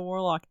want to be a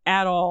warlock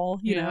at all.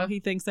 You know,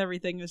 he thinks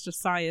everything is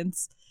just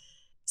science.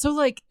 So,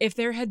 like, if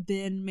there had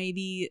been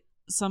maybe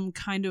some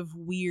kind of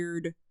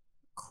weird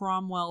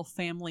Cromwell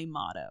family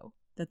motto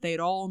that they'd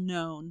all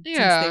known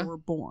since they were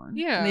born.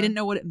 Yeah. And they didn't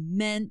know what it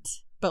meant,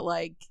 but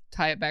like...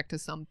 Tie it back to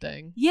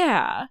something.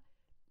 Yeah.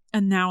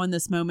 And now in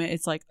this moment,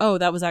 it's like, oh,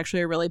 that was actually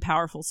a really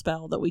powerful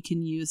spell that we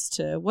can use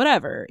to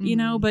whatever, you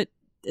know? But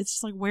it's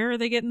just like, where are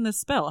they getting this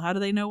spell? How do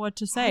they know what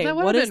to say? That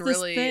would what have is been this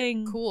really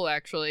thing? cool,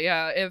 actually.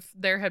 Yeah, if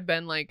there had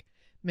been like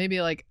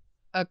maybe like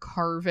a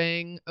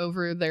carving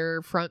over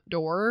their front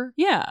door.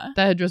 Yeah.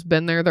 That had just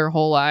been there their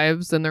whole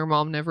lives and their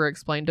mom never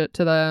explained it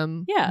to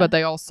them. Yeah. But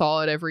they all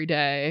saw it every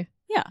day.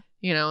 Yeah.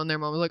 You know, and their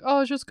mom was like,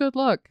 oh, it's just good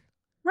luck.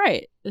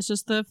 Right. It's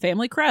just the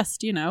family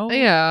crest, you know?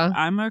 Yeah.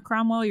 I'm a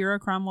Cromwell, you're a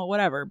Cromwell,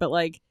 whatever. But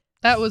like...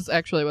 That was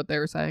actually what they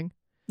were saying.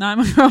 I'm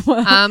a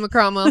Cromwell. I'm a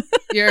Cromwell.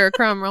 You're a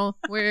Cromwell.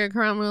 We're a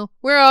Cromwell.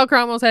 We're all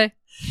Cromwells, hey.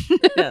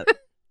 Yeah,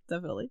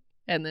 definitely.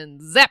 And then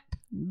zap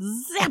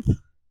Zap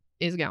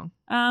is gone.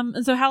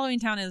 And so Halloween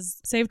Town is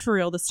saved for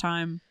real this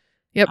time.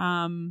 Yep.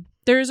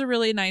 There's a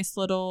really nice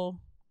little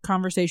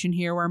conversation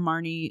here where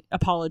Marnie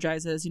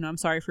apologizes. You know, I'm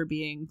sorry for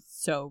being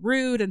so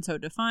rude and so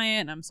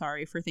defiant. I'm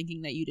sorry for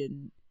thinking that you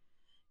didn't,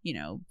 you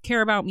know,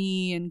 care about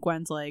me. And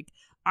Gwen's like,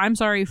 I'm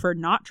sorry for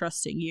not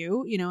trusting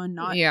you, you know, and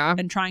not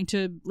and trying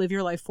to live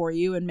your life for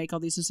you and make all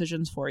these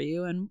decisions for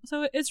you. And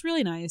so it's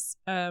really nice.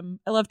 I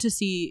love to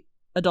see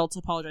adults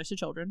apologize to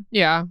children.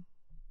 Yeah.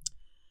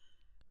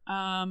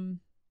 Dylan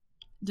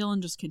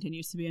just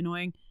continues to be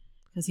annoying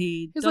because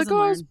he's like,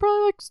 oh, it's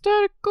probably like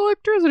static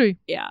electricity.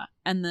 Yeah.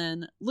 And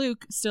then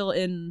Luke, still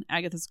in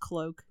Agatha's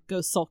cloak,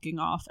 goes sulking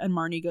off, and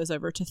Marnie goes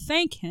over to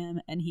thank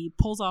him, and he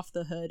pulls off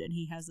the hood, and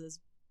he has this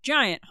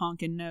giant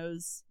honking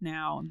nose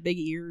now, and big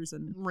ears,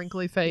 and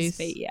wrinkly face.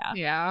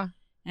 Yeah.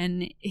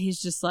 And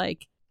he's just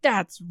like,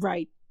 that's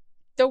right.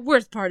 The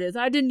worst part is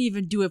I didn't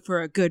even do it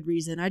for a good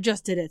reason. I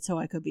just did it so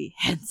I could be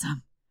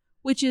handsome.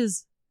 Which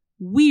is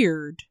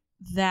weird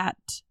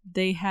that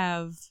they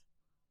have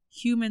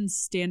human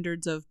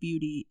standards of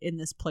beauty in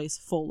this place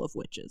full of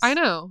witches. I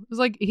know. It's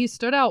like he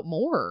stood out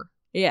more.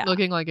 Yeah.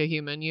 Looking like a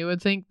human. You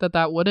would think that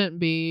that wouldn't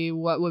be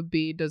what would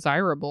be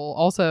desirable.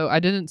 Also, I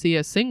didn't see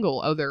a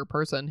single other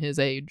person his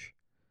age.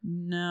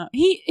 No.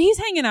 He's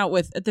hanging out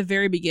with, at the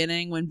very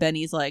beginning, when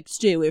Benny's like,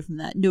 stay away from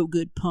that no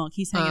good punk.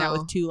 He's hanging out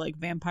with two like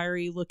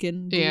vampire-y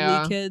looking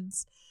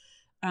kids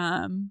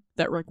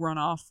that like run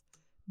off.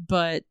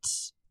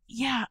 But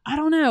yeah, I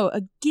don't know.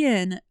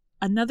 Again,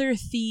 another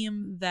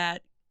theme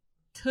that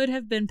could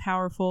have been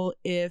powerful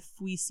if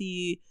we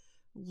see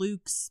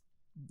Luke's,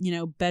 you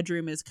know,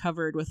 bedroom is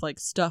covered with like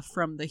stuff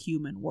from the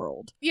human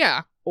world.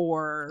 Yeah.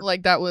 Or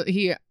like that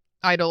he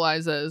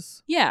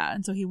idolizes. Yeah.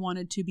 And so he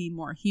wanted to be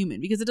more human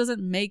because it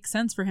doesn't make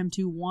sense for him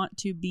to want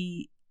to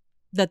be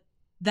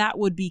that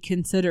would be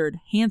considered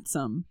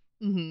handsome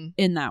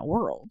in that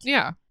world.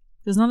 Yeah.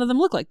 Because none of them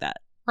look like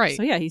that. Right.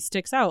 So yeah, he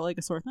sticks out like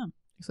a sore thumb.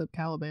 Except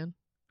Caliban.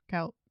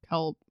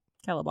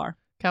 Calabar.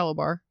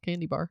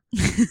 Candy bar.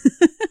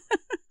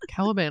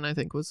 Caliban, I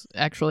think, was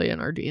actually in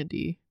our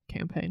D&D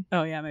campaign.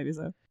 Oh yeah, maybe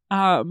so.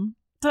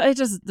 So it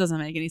just doesn't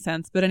make any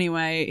sense. But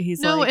anyway,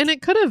 he's like... No, and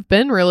it could have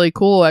been really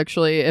cool,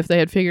 actually, if they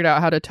had figured out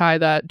how to tie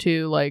that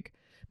to, like,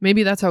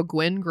 maybe that's how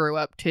Gwen grew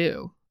up,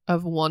 too,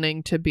 of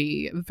wanting to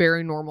be a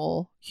very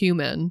normal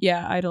human.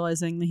 Yeah,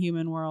 idolizing the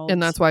human world. And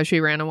that's why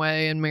she ran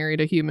away and married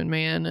a human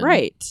man. And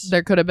right.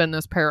 There could have been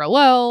this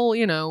parallel,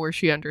 you know, where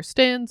she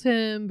understands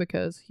him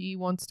because he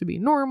wants to be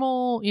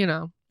normal, you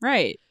know.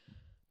 Right.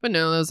 But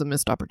no, that was a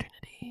missed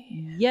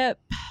opportunity. Yep.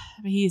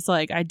 He's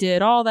like, I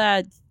did all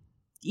that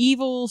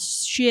evil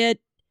shit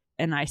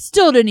and I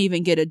still didn't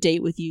even get a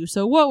date with you.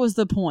 So what was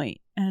the point?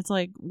 And it's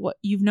like, what?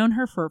 You've known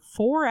her for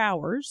 4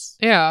 hours.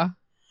 Yeah.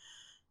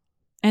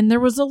 And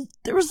there was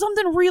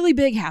something really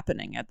big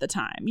happening at the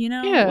time, you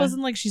know? Yeah. It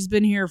wasn't like she's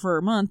been here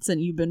for months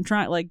and you've been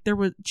trying, like,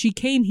 she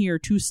came here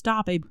to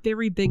stop a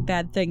very big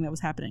bad thing that was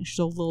happening. She's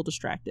a little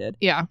distracted.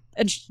 Yeah.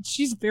 And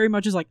she's very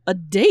much is like, a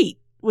date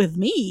with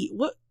me? Who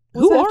What's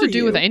are that have to you?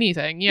 do with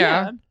anything?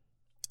 Yeah.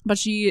 But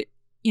she,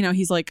 you know,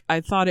 he's like,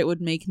 I thought it would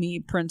make me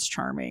Prince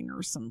Charming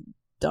or some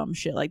dumb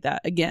shit like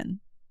that. Again.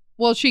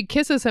 Well, she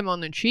kisses him on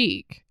the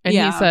cheek and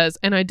Yeah. he says,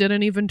 and I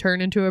didn't even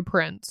turn into a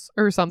prince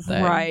or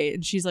something. Right.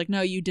 And she's like,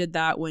 no, you did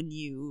that when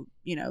you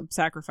know,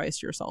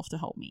 sacrificed yourself to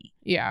help me.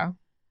 Yeah.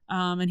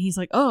 And he's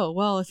like, oh,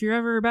 well, if you're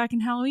ever back in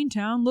Halloween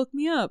Town, look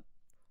me up.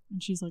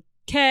 And she's like,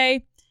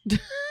 okay.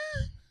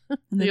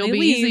 And then You'll they be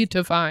leave. easy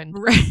to find.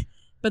 Right.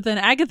 But then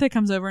Agatha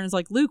comes over and is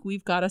like, Luke,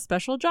 we've got a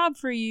special job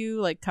for you.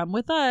 Like, come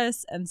with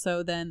us. And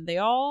so then they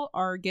all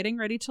are getting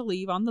ready to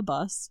leave on the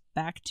bus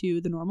back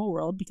to the normal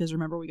world because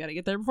remember, we got to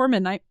get there before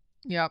midnight.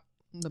 Yep.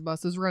 The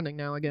bus is running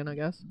now again, I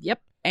guess.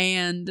 Yep.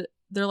 And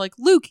they're like,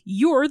 Luke,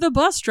 you're the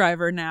bus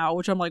driver now,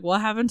 which I'm like, what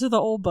happened to the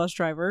old bus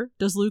driver?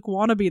 Does Luke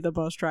want to be the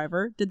bus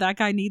driver? Did that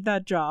guy need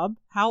that job?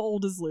 How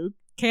old is Luke?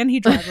 Can he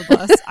drive a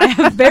bus? I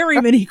have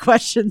very many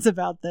questions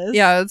about this.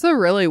 Yeah, it's a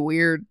really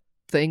weird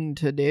thing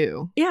to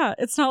do. Yeah,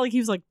 it's not like he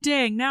was like,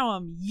 dang, now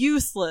I'm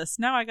useless.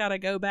 Now I gotta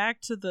go back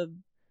to the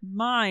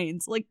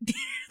mines. Like,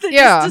 they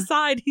just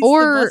decide he's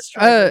the bus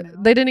driver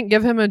now. They didn't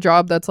give him a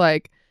job that's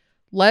like,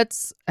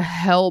 let's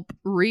help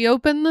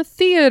reopen the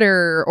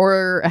theater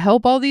or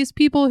help all these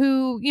people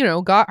who, you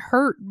know, got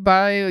hurt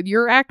by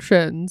your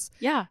actions.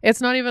 Yeah.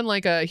 It's not even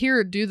like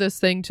here, do this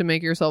thing to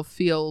make yourself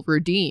feel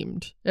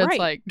redeemed. It's Right.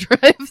 like,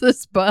 drive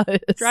this bus.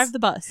 Drive the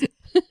bus.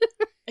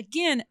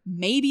 Again,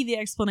 maybe the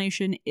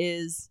explanation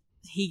is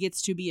he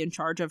gets to be in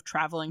charge of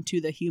traveling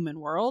to the human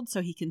world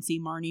so he can see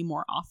Marnie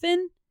more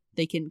often.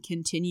 They can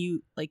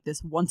continue like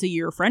this once a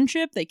year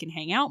friendship. They can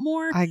hang out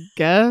more. I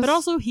guess. But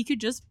also he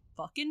could just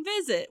fucking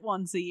visit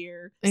once a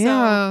year. So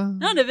Yeah.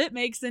 none of it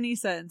makes any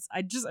sense.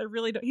 I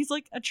really don't. He's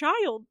like a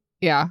child.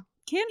 Yeah.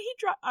 Can he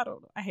drive? I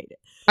don't know. I hate it.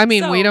 I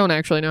mean, So- we don't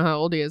actually know how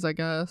old he is, I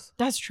guess.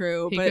 That's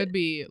true. He but could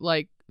be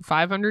like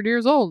 500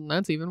 years old, and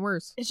that's even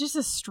worse. it's just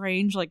a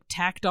strange, like,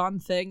 tacked on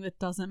thing that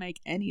doesn't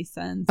make any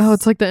sense. Oh,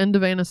 it's like the end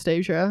of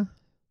Anastasia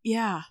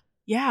Yeah.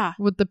 Yeah.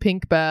 with the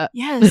pink bat.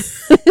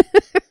 Yes.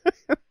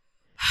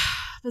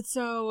 But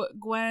so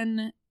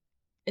Gwen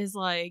is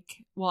like,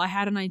 well, I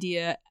had an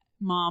idea.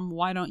 Mom,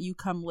 why don't you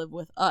come live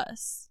with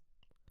us?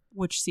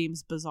 Which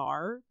seems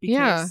bizarre because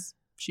Yeah.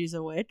 she's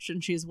a witch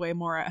and she's way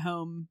more at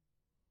home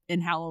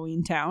in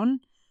Halloween Town.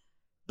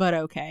 But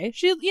okay.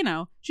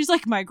 She's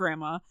like my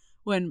grandma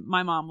when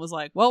my mom was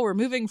like, well, we're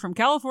moving from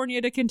California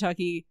to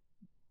Kentucky.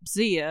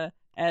 See ya.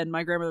 And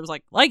my grandmother was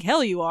like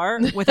hell you are,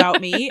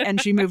 without me.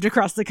 And she moved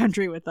across the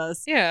country with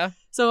us. Yeah.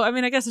 So, I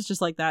mean, I guess it's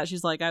just like that.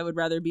 She's like, I would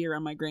rather be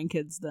around my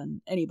grandkids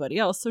than anybody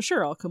else. So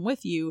sure, I'll come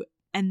with you.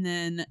 And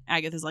then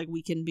Agatha's like,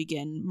 we can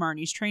begin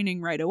Marnie's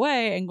training right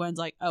away. And Gwen's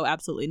like, oh,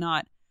 absolutely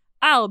not.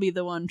 I'll be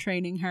the one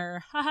training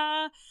her.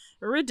 Haha.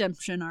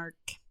 Redemption arc.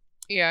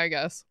 Yeah, I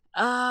guess.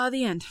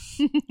 The end.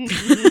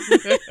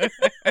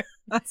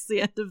 That's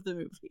the end of the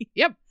movie.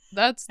 Yep.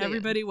 That's the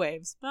Everybody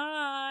waves.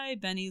 Bye.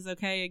 Benny's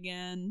okay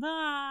again.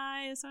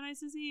 Bye. It's so nice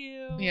to see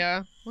you. end.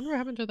 Yeah. Wonder what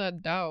happened to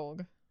that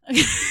dog.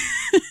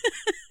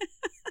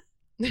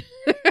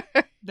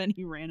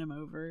 Benny ran him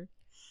over.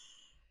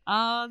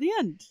 The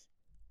end.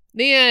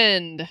 The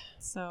end.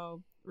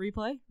 So,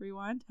 replay,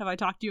 rewind. Have I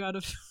talked you out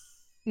of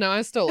No,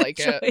 I still like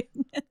it. enjoying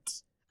it?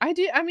 I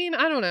do. I mean,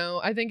 I don't know.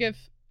 I think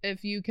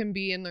if you can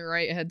be in the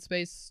right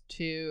headspace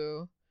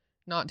to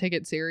not take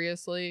it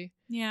seriously.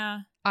 Yeah.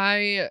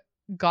 I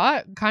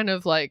got kind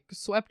of like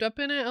swept up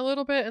in it a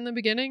little bit in the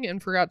beginning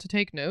and forgot to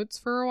take notes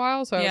for a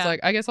while. So I was Yeah. like,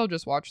 I guess I'll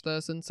just watch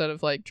this instead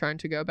of like trying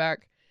to go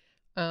back.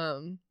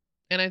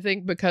 And I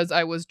think because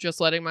I was just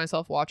letting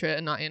myself watch it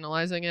and not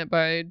analyzing it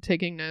by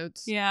taking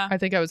notes, Yeah. I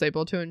think I was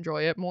able to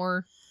enjoy it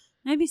more.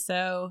 Maybe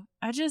so.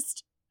 I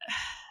just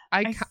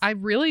I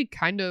really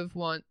kind of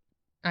want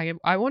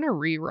I want to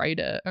rewrite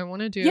it. I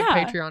want to do Yeah.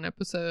 a Patreon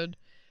episode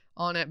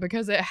on it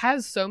because it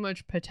has so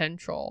much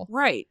potential.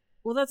 right.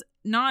 Well, that's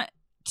not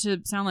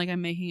to sound like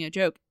I'm making a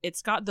joke.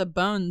 It's got the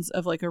bones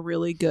of like a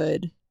really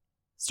good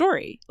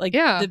story. Like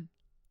Yeah.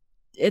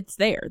 it's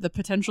there. The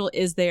potential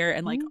is there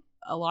and like Mhm.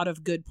 a lot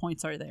of good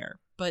points are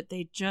there, but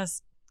they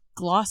just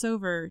gloss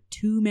over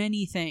too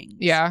many things.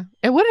 Yeah.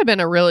 It would have been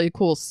a really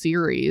cool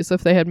series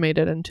if they had made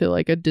it into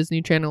like a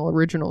Disney Channel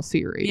original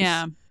series.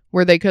 Yeah.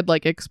 Where they could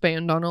like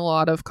expand on a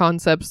lot of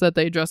concepts that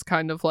they just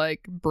kind of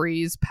like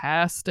breeze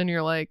past and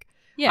you're like,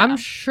 Yeah. I'm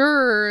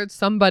sure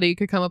somebody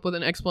could come up with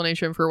an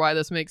explanation for why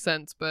this makes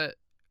sense, but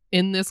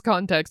in this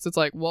context it's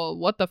like, well,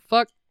 what the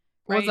fuck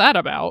was Right. that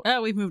about?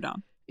 We've moved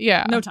on.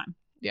 Yeah. No time.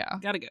 Yeah.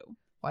 Gotta go.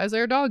 Why is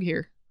there a dog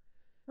here?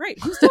 Right.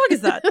 Whose dog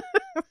is that?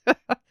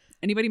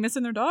 Anybody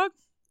missing their dog?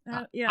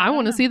 Yeah. I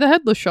want to don't know. see the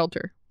headless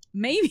shelter.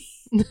 Maybe.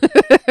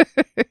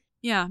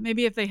 Yeah.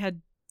 Maybe if they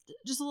had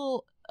just a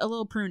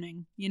little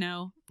pruning, you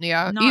know,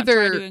 Yeah. not try to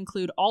Either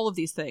include all of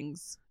these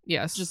things.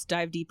 yes. Just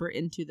dive deeper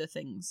into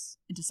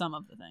some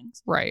of the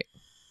things. right.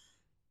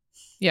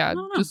 Yeah,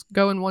 just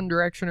go in one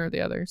direction or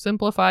the other.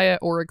 Simplify it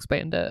or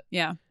expand it.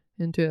 Yeah.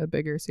 Into a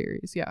bigger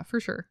series. Yeah, for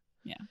sure.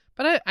 Yeah.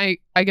 But I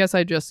guess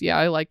I just,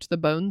 I liked the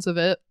bones of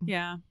it.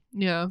 Yeah.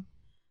 Yeah.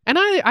 And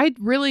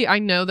I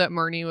know that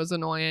Marnie was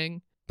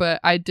annoying,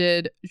 but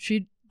that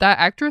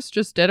actress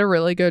just did a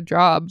really good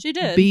job. She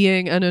did.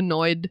 Being an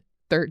annoyed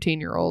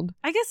 13-year-old.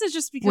 I guess it's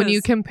just because when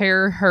you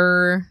compare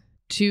her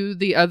to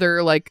the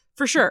other, like,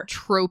 for sure,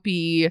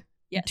 tropey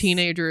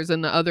teenagers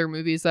in the other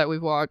movies that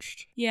we've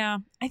watched. Yeah.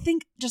 I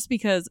think just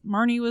because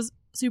Marnie was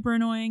super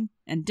annoying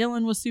and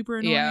Dylan was super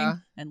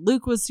annoying and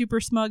Luke was super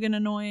smug and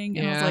annoying.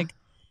 And I was like,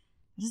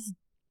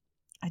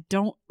 I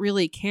don't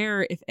really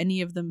care if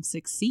any of them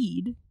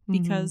succeed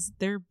because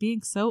they're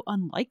being so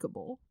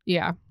unlikable.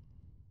 Yeah.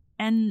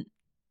 And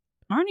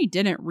Marnie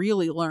didn't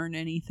really learn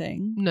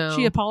anything. No.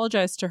 She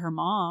apologized to her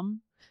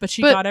mom, but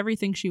she got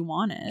everything she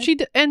wanted.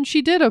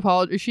 She did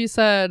apologize. She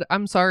said,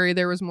 "I'm sorry,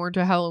 there was more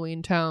to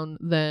Halloween Town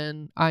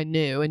than I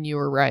knew, and you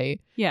were right."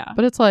 Yeah.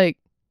 But it's like,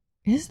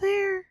 is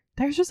there?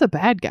 There's just a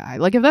bad guy.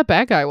 Like, if that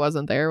bad guy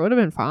wasn't there, it would have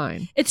been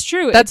fine. It's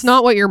true. That's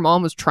not what your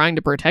mom was trying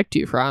to protect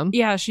you from.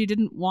 Yeah, she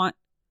didn't want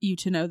you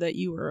to know that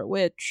you were a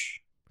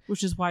witch,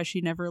 which is why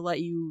she never let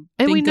you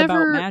think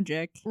about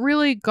magic.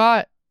 Really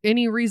got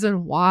any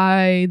reason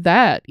why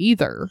that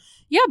either.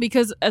 Yeah,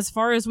 because as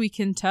far as we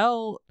can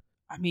tell,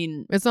 I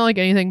mean, it's not like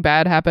anything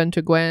bad happened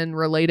to Gwen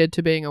related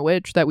to being a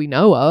witch that we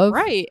know of.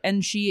 Right.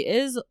 And she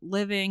is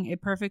living a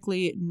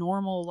perfectly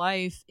normal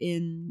life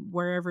in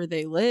wherever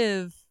they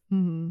live,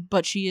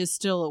 but she is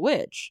still a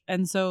witch.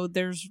 And so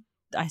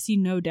I see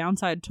no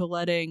downside to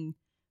letting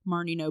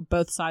Marnie know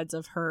both sides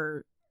of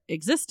her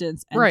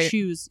existence and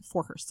choose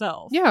for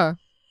herself. Yeah.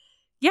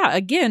 Yeah,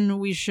 again,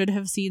 we should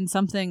have seen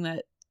something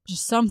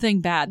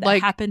bad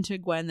that happened to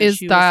Gwen that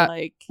she was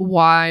like,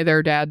 why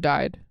their dad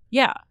died?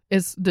 Yeah.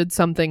 Did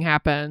something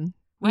happen?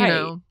 Right. You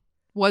know,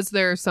 was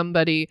there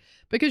somebody,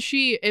 because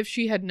if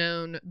she had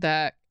known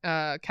that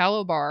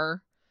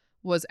Calabar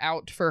was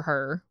out for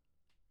her,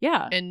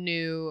 and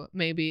knew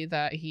maybe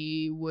that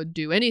he would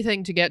do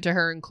anything to get to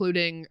her,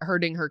 including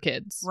hurting her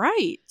kids,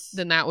 right,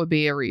 then that would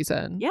be a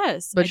reason.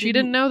 Yes, but she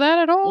didn't know that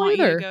at all want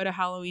either. You to go to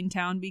Halloween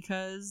Town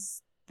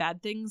because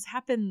bad things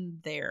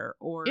happen there,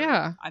 or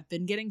I've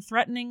been getting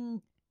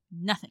threatening.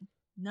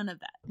 None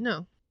of that.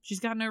 No, she's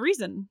got no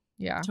reason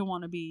to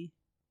want to be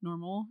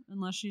normal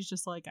unless she's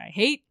just like, I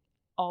hate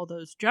all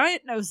those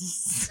giant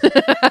noses.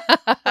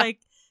 Like,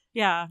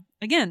 yeah,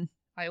 again,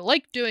 I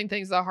like doing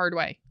things the hard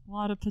way. A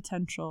lot of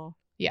potential.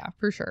 Yeah,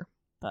 for sure.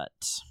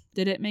 But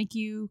did it make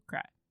you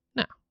cry?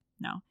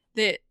 No.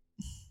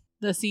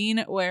 The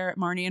scene where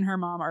Marnie and her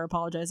mom are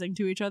apologizing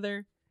to each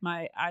other,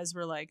 my eyes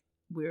were like,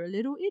 we're a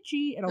little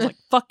itchy. And I was like,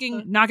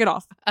 fucking knock it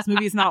off. This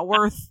movie is not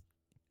worth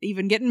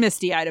even getting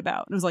misty-eyed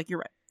about. And I was like, you're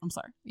right. I'm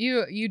sorry.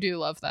 You do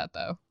love that,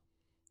 though.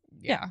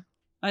 Yeah.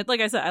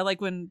 Like I said, I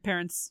like when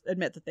parents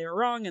admit that they were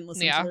wrong and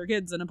listen to their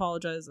kids and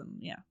apologize.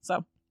 And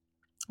so.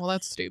 Well,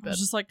 that's stupid. It's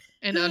just like.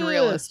 And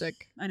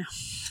unrealistic. I know.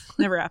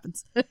 Never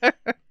happens.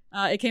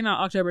 It came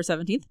out October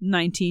 17th,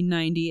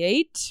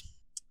 1998.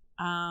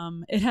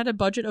 It had a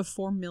budget of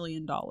 $4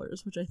 million,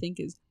 which I think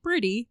is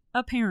pretty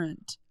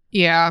apparent.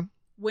 Yeah.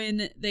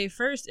 When they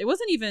first, it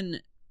wasn't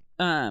even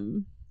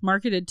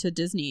marketed to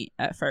Disney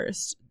at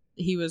first.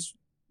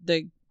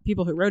 The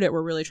people who wrote it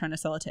were really trying to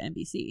sell it to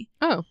NBC.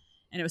 Oh.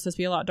 And it was supposed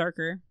to be a lot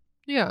darker.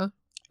 Yeah.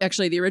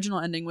 Actually, the original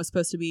ending was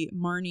supposed to be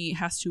Marnie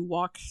has to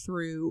walk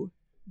through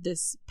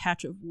this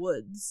patch of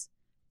woods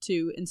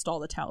to install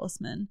the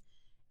talisman.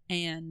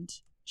 And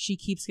she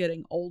keeps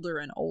getting older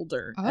and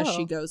older as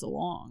she goes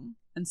along.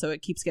 And so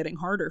it keeps getting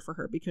harder for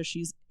her because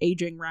she's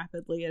aging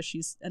rapidly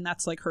and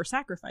that's like her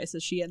sacrifice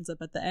as she ends up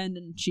at the end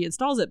and she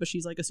installs it, but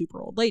she's like a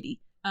super old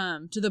lady.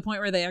 To the point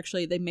where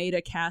they made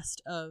a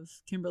cast of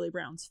Kimberly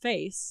Brown's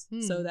face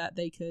so that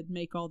they could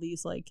make all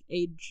these like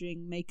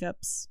aging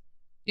makeups.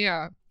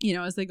 Yeah.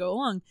 As they go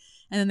along.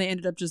 And then they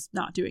ended up just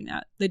not doing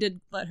that. They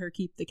did let her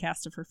keep the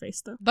cast of her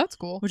face though. That's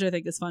cool. Which I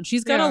think is fun.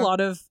 She's got a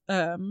lot of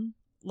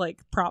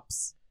like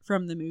props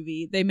from the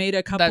movie. They made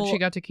a couple that she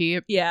got to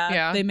keep.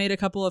 Yeah. They made a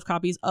couple of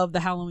copies of the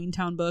Halloween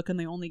Town book and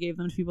they only gave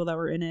them to people that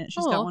were in it.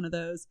 She's got one of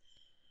those.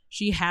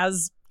 She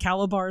has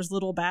Calabar's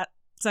little bat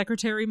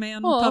secretary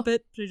man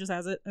puppet. She just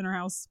has it in her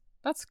house.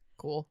 That's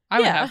cool. I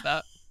would have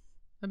that.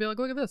 I'd be like,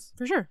 look at this.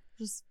 For sure.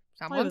 Just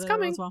someone's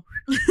coming. Well.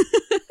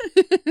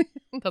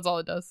 That's all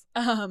it does.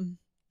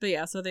 But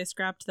yeah, so they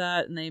scrapped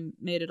that and they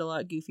made it a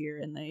lot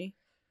goofier and they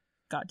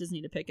got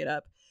Disney to pick it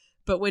up.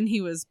 But when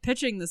he was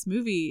pitching this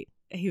movie,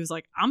 he was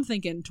like, I'm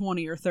thinking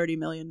 $20 or $30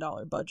 million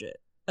budget.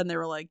 And they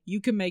were like,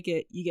 you can make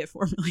it, you get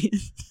 $4 million.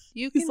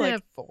 You can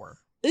have 4.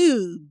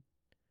 Ooh.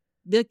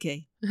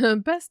 Okay.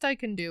 Best I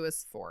can do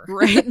is 4.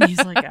 Right. And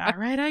he's like, all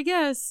right, I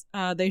guess.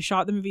 They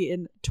shot the movie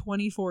in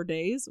 24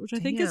 days, which I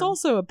think is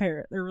also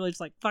apparent. They're really just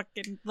like,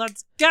 fucking,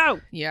 let's go.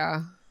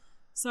 Yeah.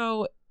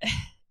 So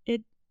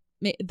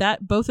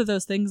both of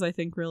those things I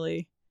think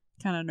really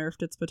kind of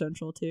nerfed its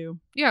potential too.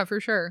 Yeah,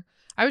 for sure.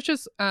 I was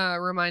just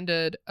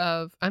reminded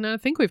of, and I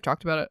think we've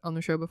talked about it on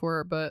the show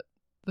before, but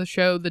the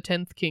show The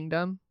 10th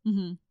Kingdom.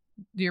 Mm-hmm.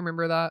 Do you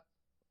remember that?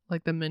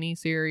 like the mini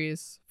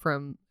series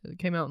it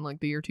came out in like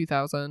the year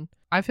 2000.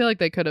 I feel like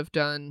they could have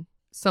done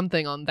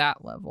something on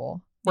that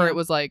level where it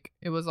was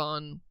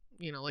on,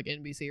 you know, like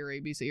NBC or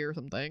ABC or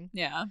something.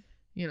 Yeah.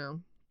 You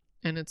know,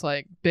 and it's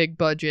like big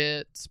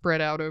budget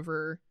spread out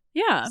over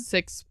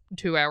 6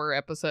 2-hour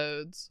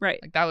episodes. Right.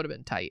 Like that would have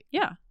been tight.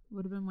 Yeah.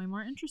 Would have been way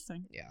more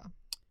interesting. Yeah.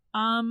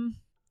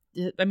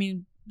 I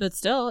mean, but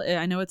still,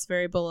 I know it's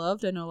very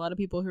beloved. I know a lot of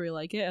people who really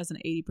like it. As an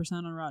 80%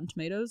 on Rotten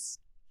Tomatoes.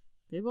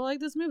 People like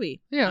this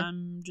movie. Yeah.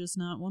 I'm just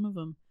not one of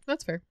them.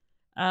 That's fair.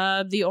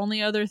 The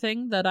only other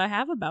thing that I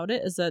have about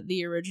it is that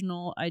the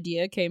original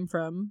idea came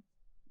from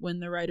when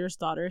the writer's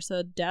daughter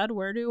said, "Dad,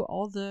 where do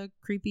all the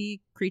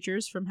creepy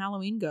creatures from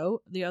Halloween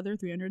go the other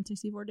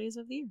 364 days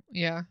of the year?"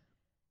 Yeah.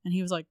 And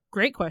he was like,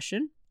 "Great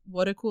question.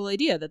 What a cool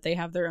idea that they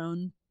have their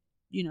own,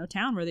 you know,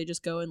 town where they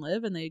just go and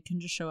live and they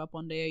can just show up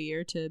one day a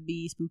year to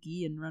be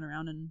spooky and run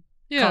around and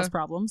cause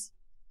problems."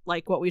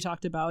 Like what we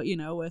talked about, you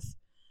know, with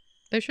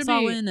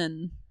Samhain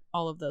and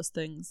all of those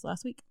things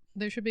last week.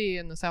 They should be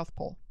in the South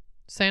Pole.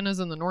 Santa's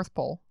in the North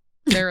Pole.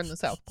 They're in the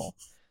South Pole.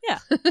 Yeah.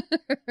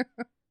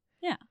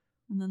 Yeah.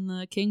 And then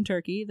the king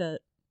turkey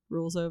that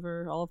rules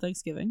over all of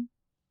Thanksgiving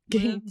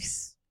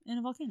lives in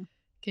a volcano.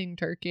 King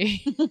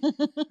Turkey.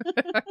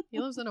 He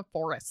lives in a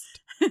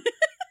forest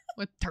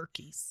with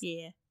turkeys.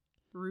 Yeah.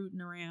 Rooting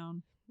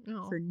around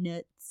for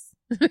nuts.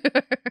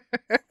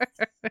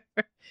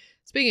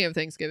 Speaking of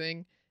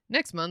Thanksgiving,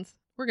 next month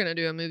we're going to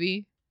do a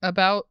movie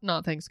about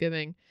not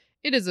Thanksgiving.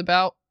 It is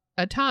about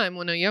a time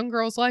when a young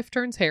girl's life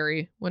turns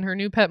hairy when her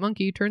new pet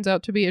monkey turns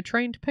out to be a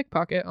trained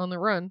pickpocket on the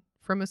run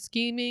from a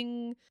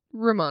scheming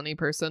Romani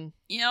person.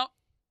 Yep.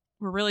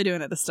 We're really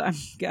doing it this time,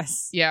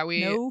 guys. Yeah,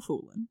 no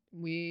fooling.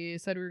 We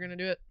said we were going to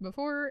do it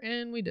before,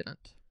 and we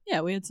didn't.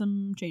 Yeah, we had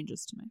some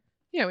changes to make.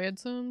 Yeah, we had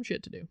some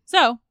shit to do.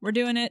 So, we're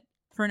doing it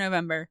for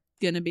November.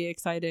 Gonna be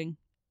exciting.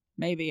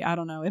 Maybe. I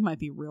don't know. It might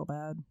be real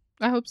bad.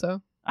 I hope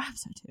so. I hope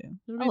so, too.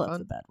 It'll I be love fun.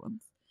 the bad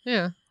ones.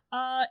 Yeah.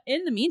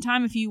 In the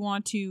meantime, if you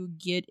want to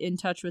get in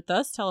touch with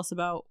us, tell us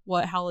about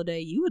what holiday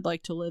you would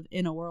like to live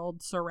in a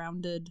world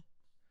surrounded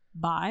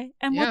by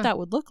and what that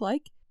would look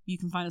like. You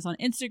can find us on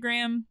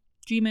Instagram,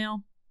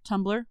 Gmail,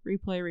 Tumblr,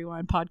 Replay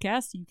Rewind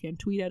Podcast. You can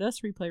tweet at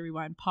us, Replay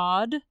Rewind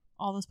Pod,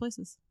 all those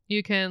places.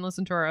 You can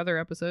listen to our other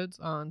episodes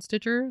on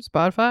Stitcher,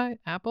 Spotify,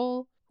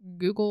 Apple,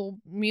 Google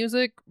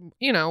Music,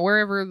 you know,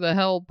 wherever the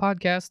hell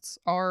podcasts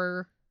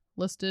are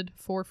listed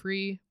for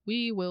free.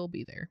 We will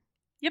be there.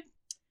 Yep.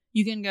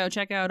 You can go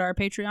check out our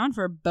Patreon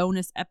for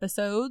bonus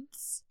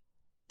episodes.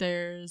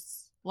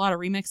 There's a lot of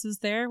remixes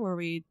there where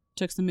we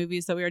took some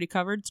movies that we already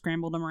covered,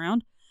 scrambled them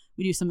around.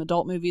 We do some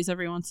adult movies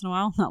every once in a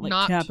while. Not like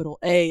capital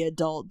A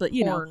adult, but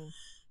you know,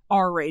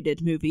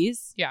 R-rated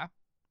movies. Yeah.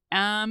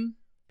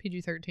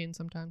 PG-13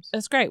 sometimes.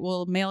 That's great.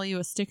 We'll mail you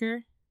a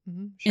sticker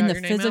in the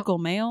physical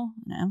mail,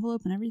 an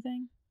envelope and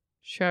everything.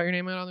 Shout your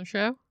name out on the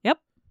show. Yep.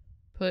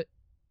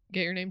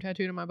 Get your name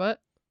tattooed on my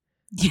butt.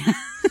 Yeah.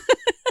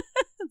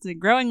 It's a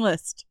growing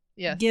list.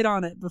 Yes. Get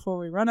on it before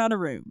we run out of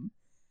room.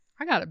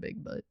 I got a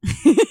big butt.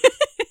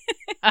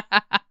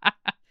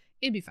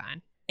 It'd be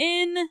fine.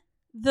 In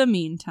the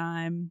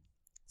meantime,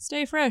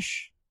 stay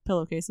fresh,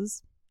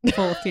 pillowcases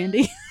full of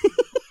candy.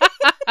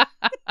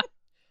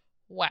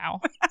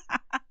 Wow.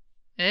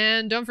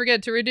 And don't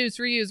forget to reduce,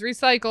 reuse,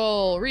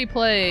 recycle,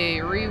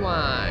 replay,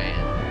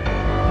 rewind.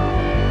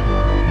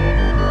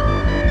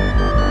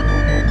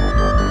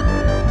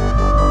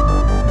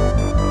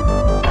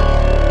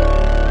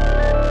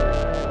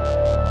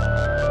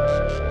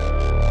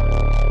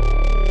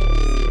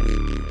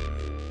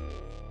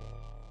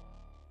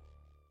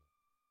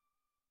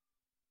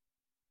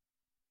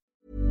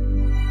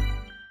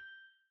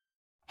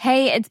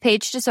 Hey, it's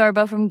Paige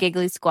DeSorbo from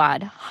Giggly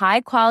Squad.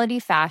 High quality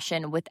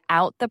fashion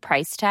without the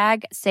price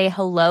tag. Say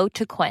hello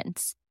to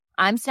Quince.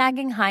 I'm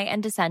snagging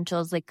high-end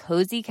essentials like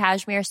cozy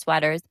cashmere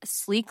sweaters,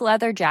 sleek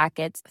leather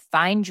jackets,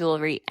 fine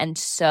jewelry, and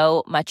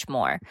so much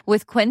more.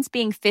 With Quince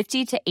being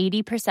 50 to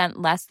 80%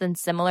 less than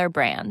similar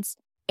brands.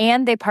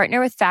 And they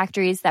partner with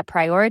factories that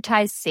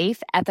prioritize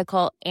safe,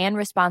 ethical, and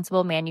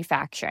responsible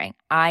manufacturing.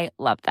 I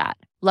love that.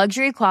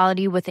 Luxury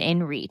quality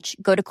within reach.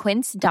 Go to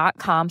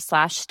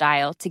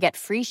quince.com/style to get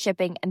free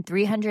shipping and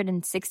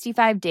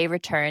 365-day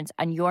returns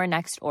on your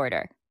next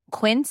order.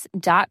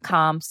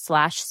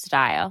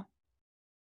 Quince.com/style.